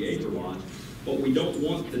have to be acre lots, but we don't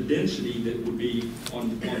want the density that would be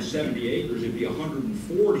on 70 acres, it'd be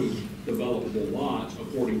 140 developable lots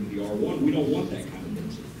according to the R1. We don't want that kind of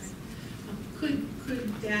density.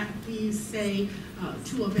 Could that be, say,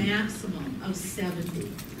 to a maximum of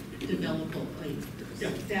 70 developable acres?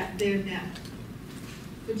 Yeah. That,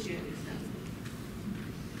 could you add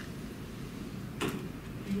 70?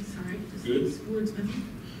 Okay, sorry. Good. Wordsmithing.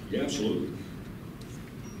 Yeah, absolutely.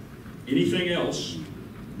 Anything else?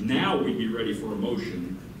 Now we'd be ready for a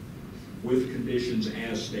motion with conditions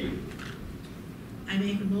as stated. I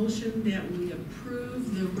make a motion that we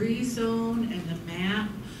approve the rezone and the map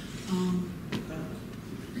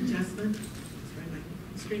adjustment, sorry,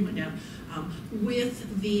 my screen went down,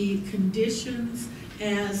 with the conditions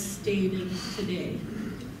as stated today.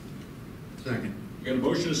 Second. We got a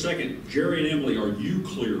motion and a second. Jerry and Emily, are you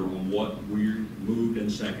clear on what we moved and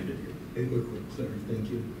seconded here? We're clear, thank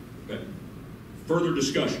you. Okay. Further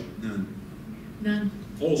discussion? None. None.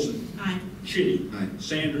 Olson? Aye. Chitty? Aye.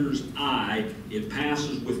 Sanders? Aye. It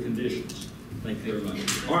passes with conditions. Thank you very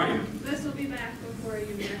much. All right. This will be back before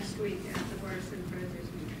you next week at the Board of Supervisors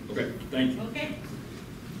meeting. Okay, thank you. Okay.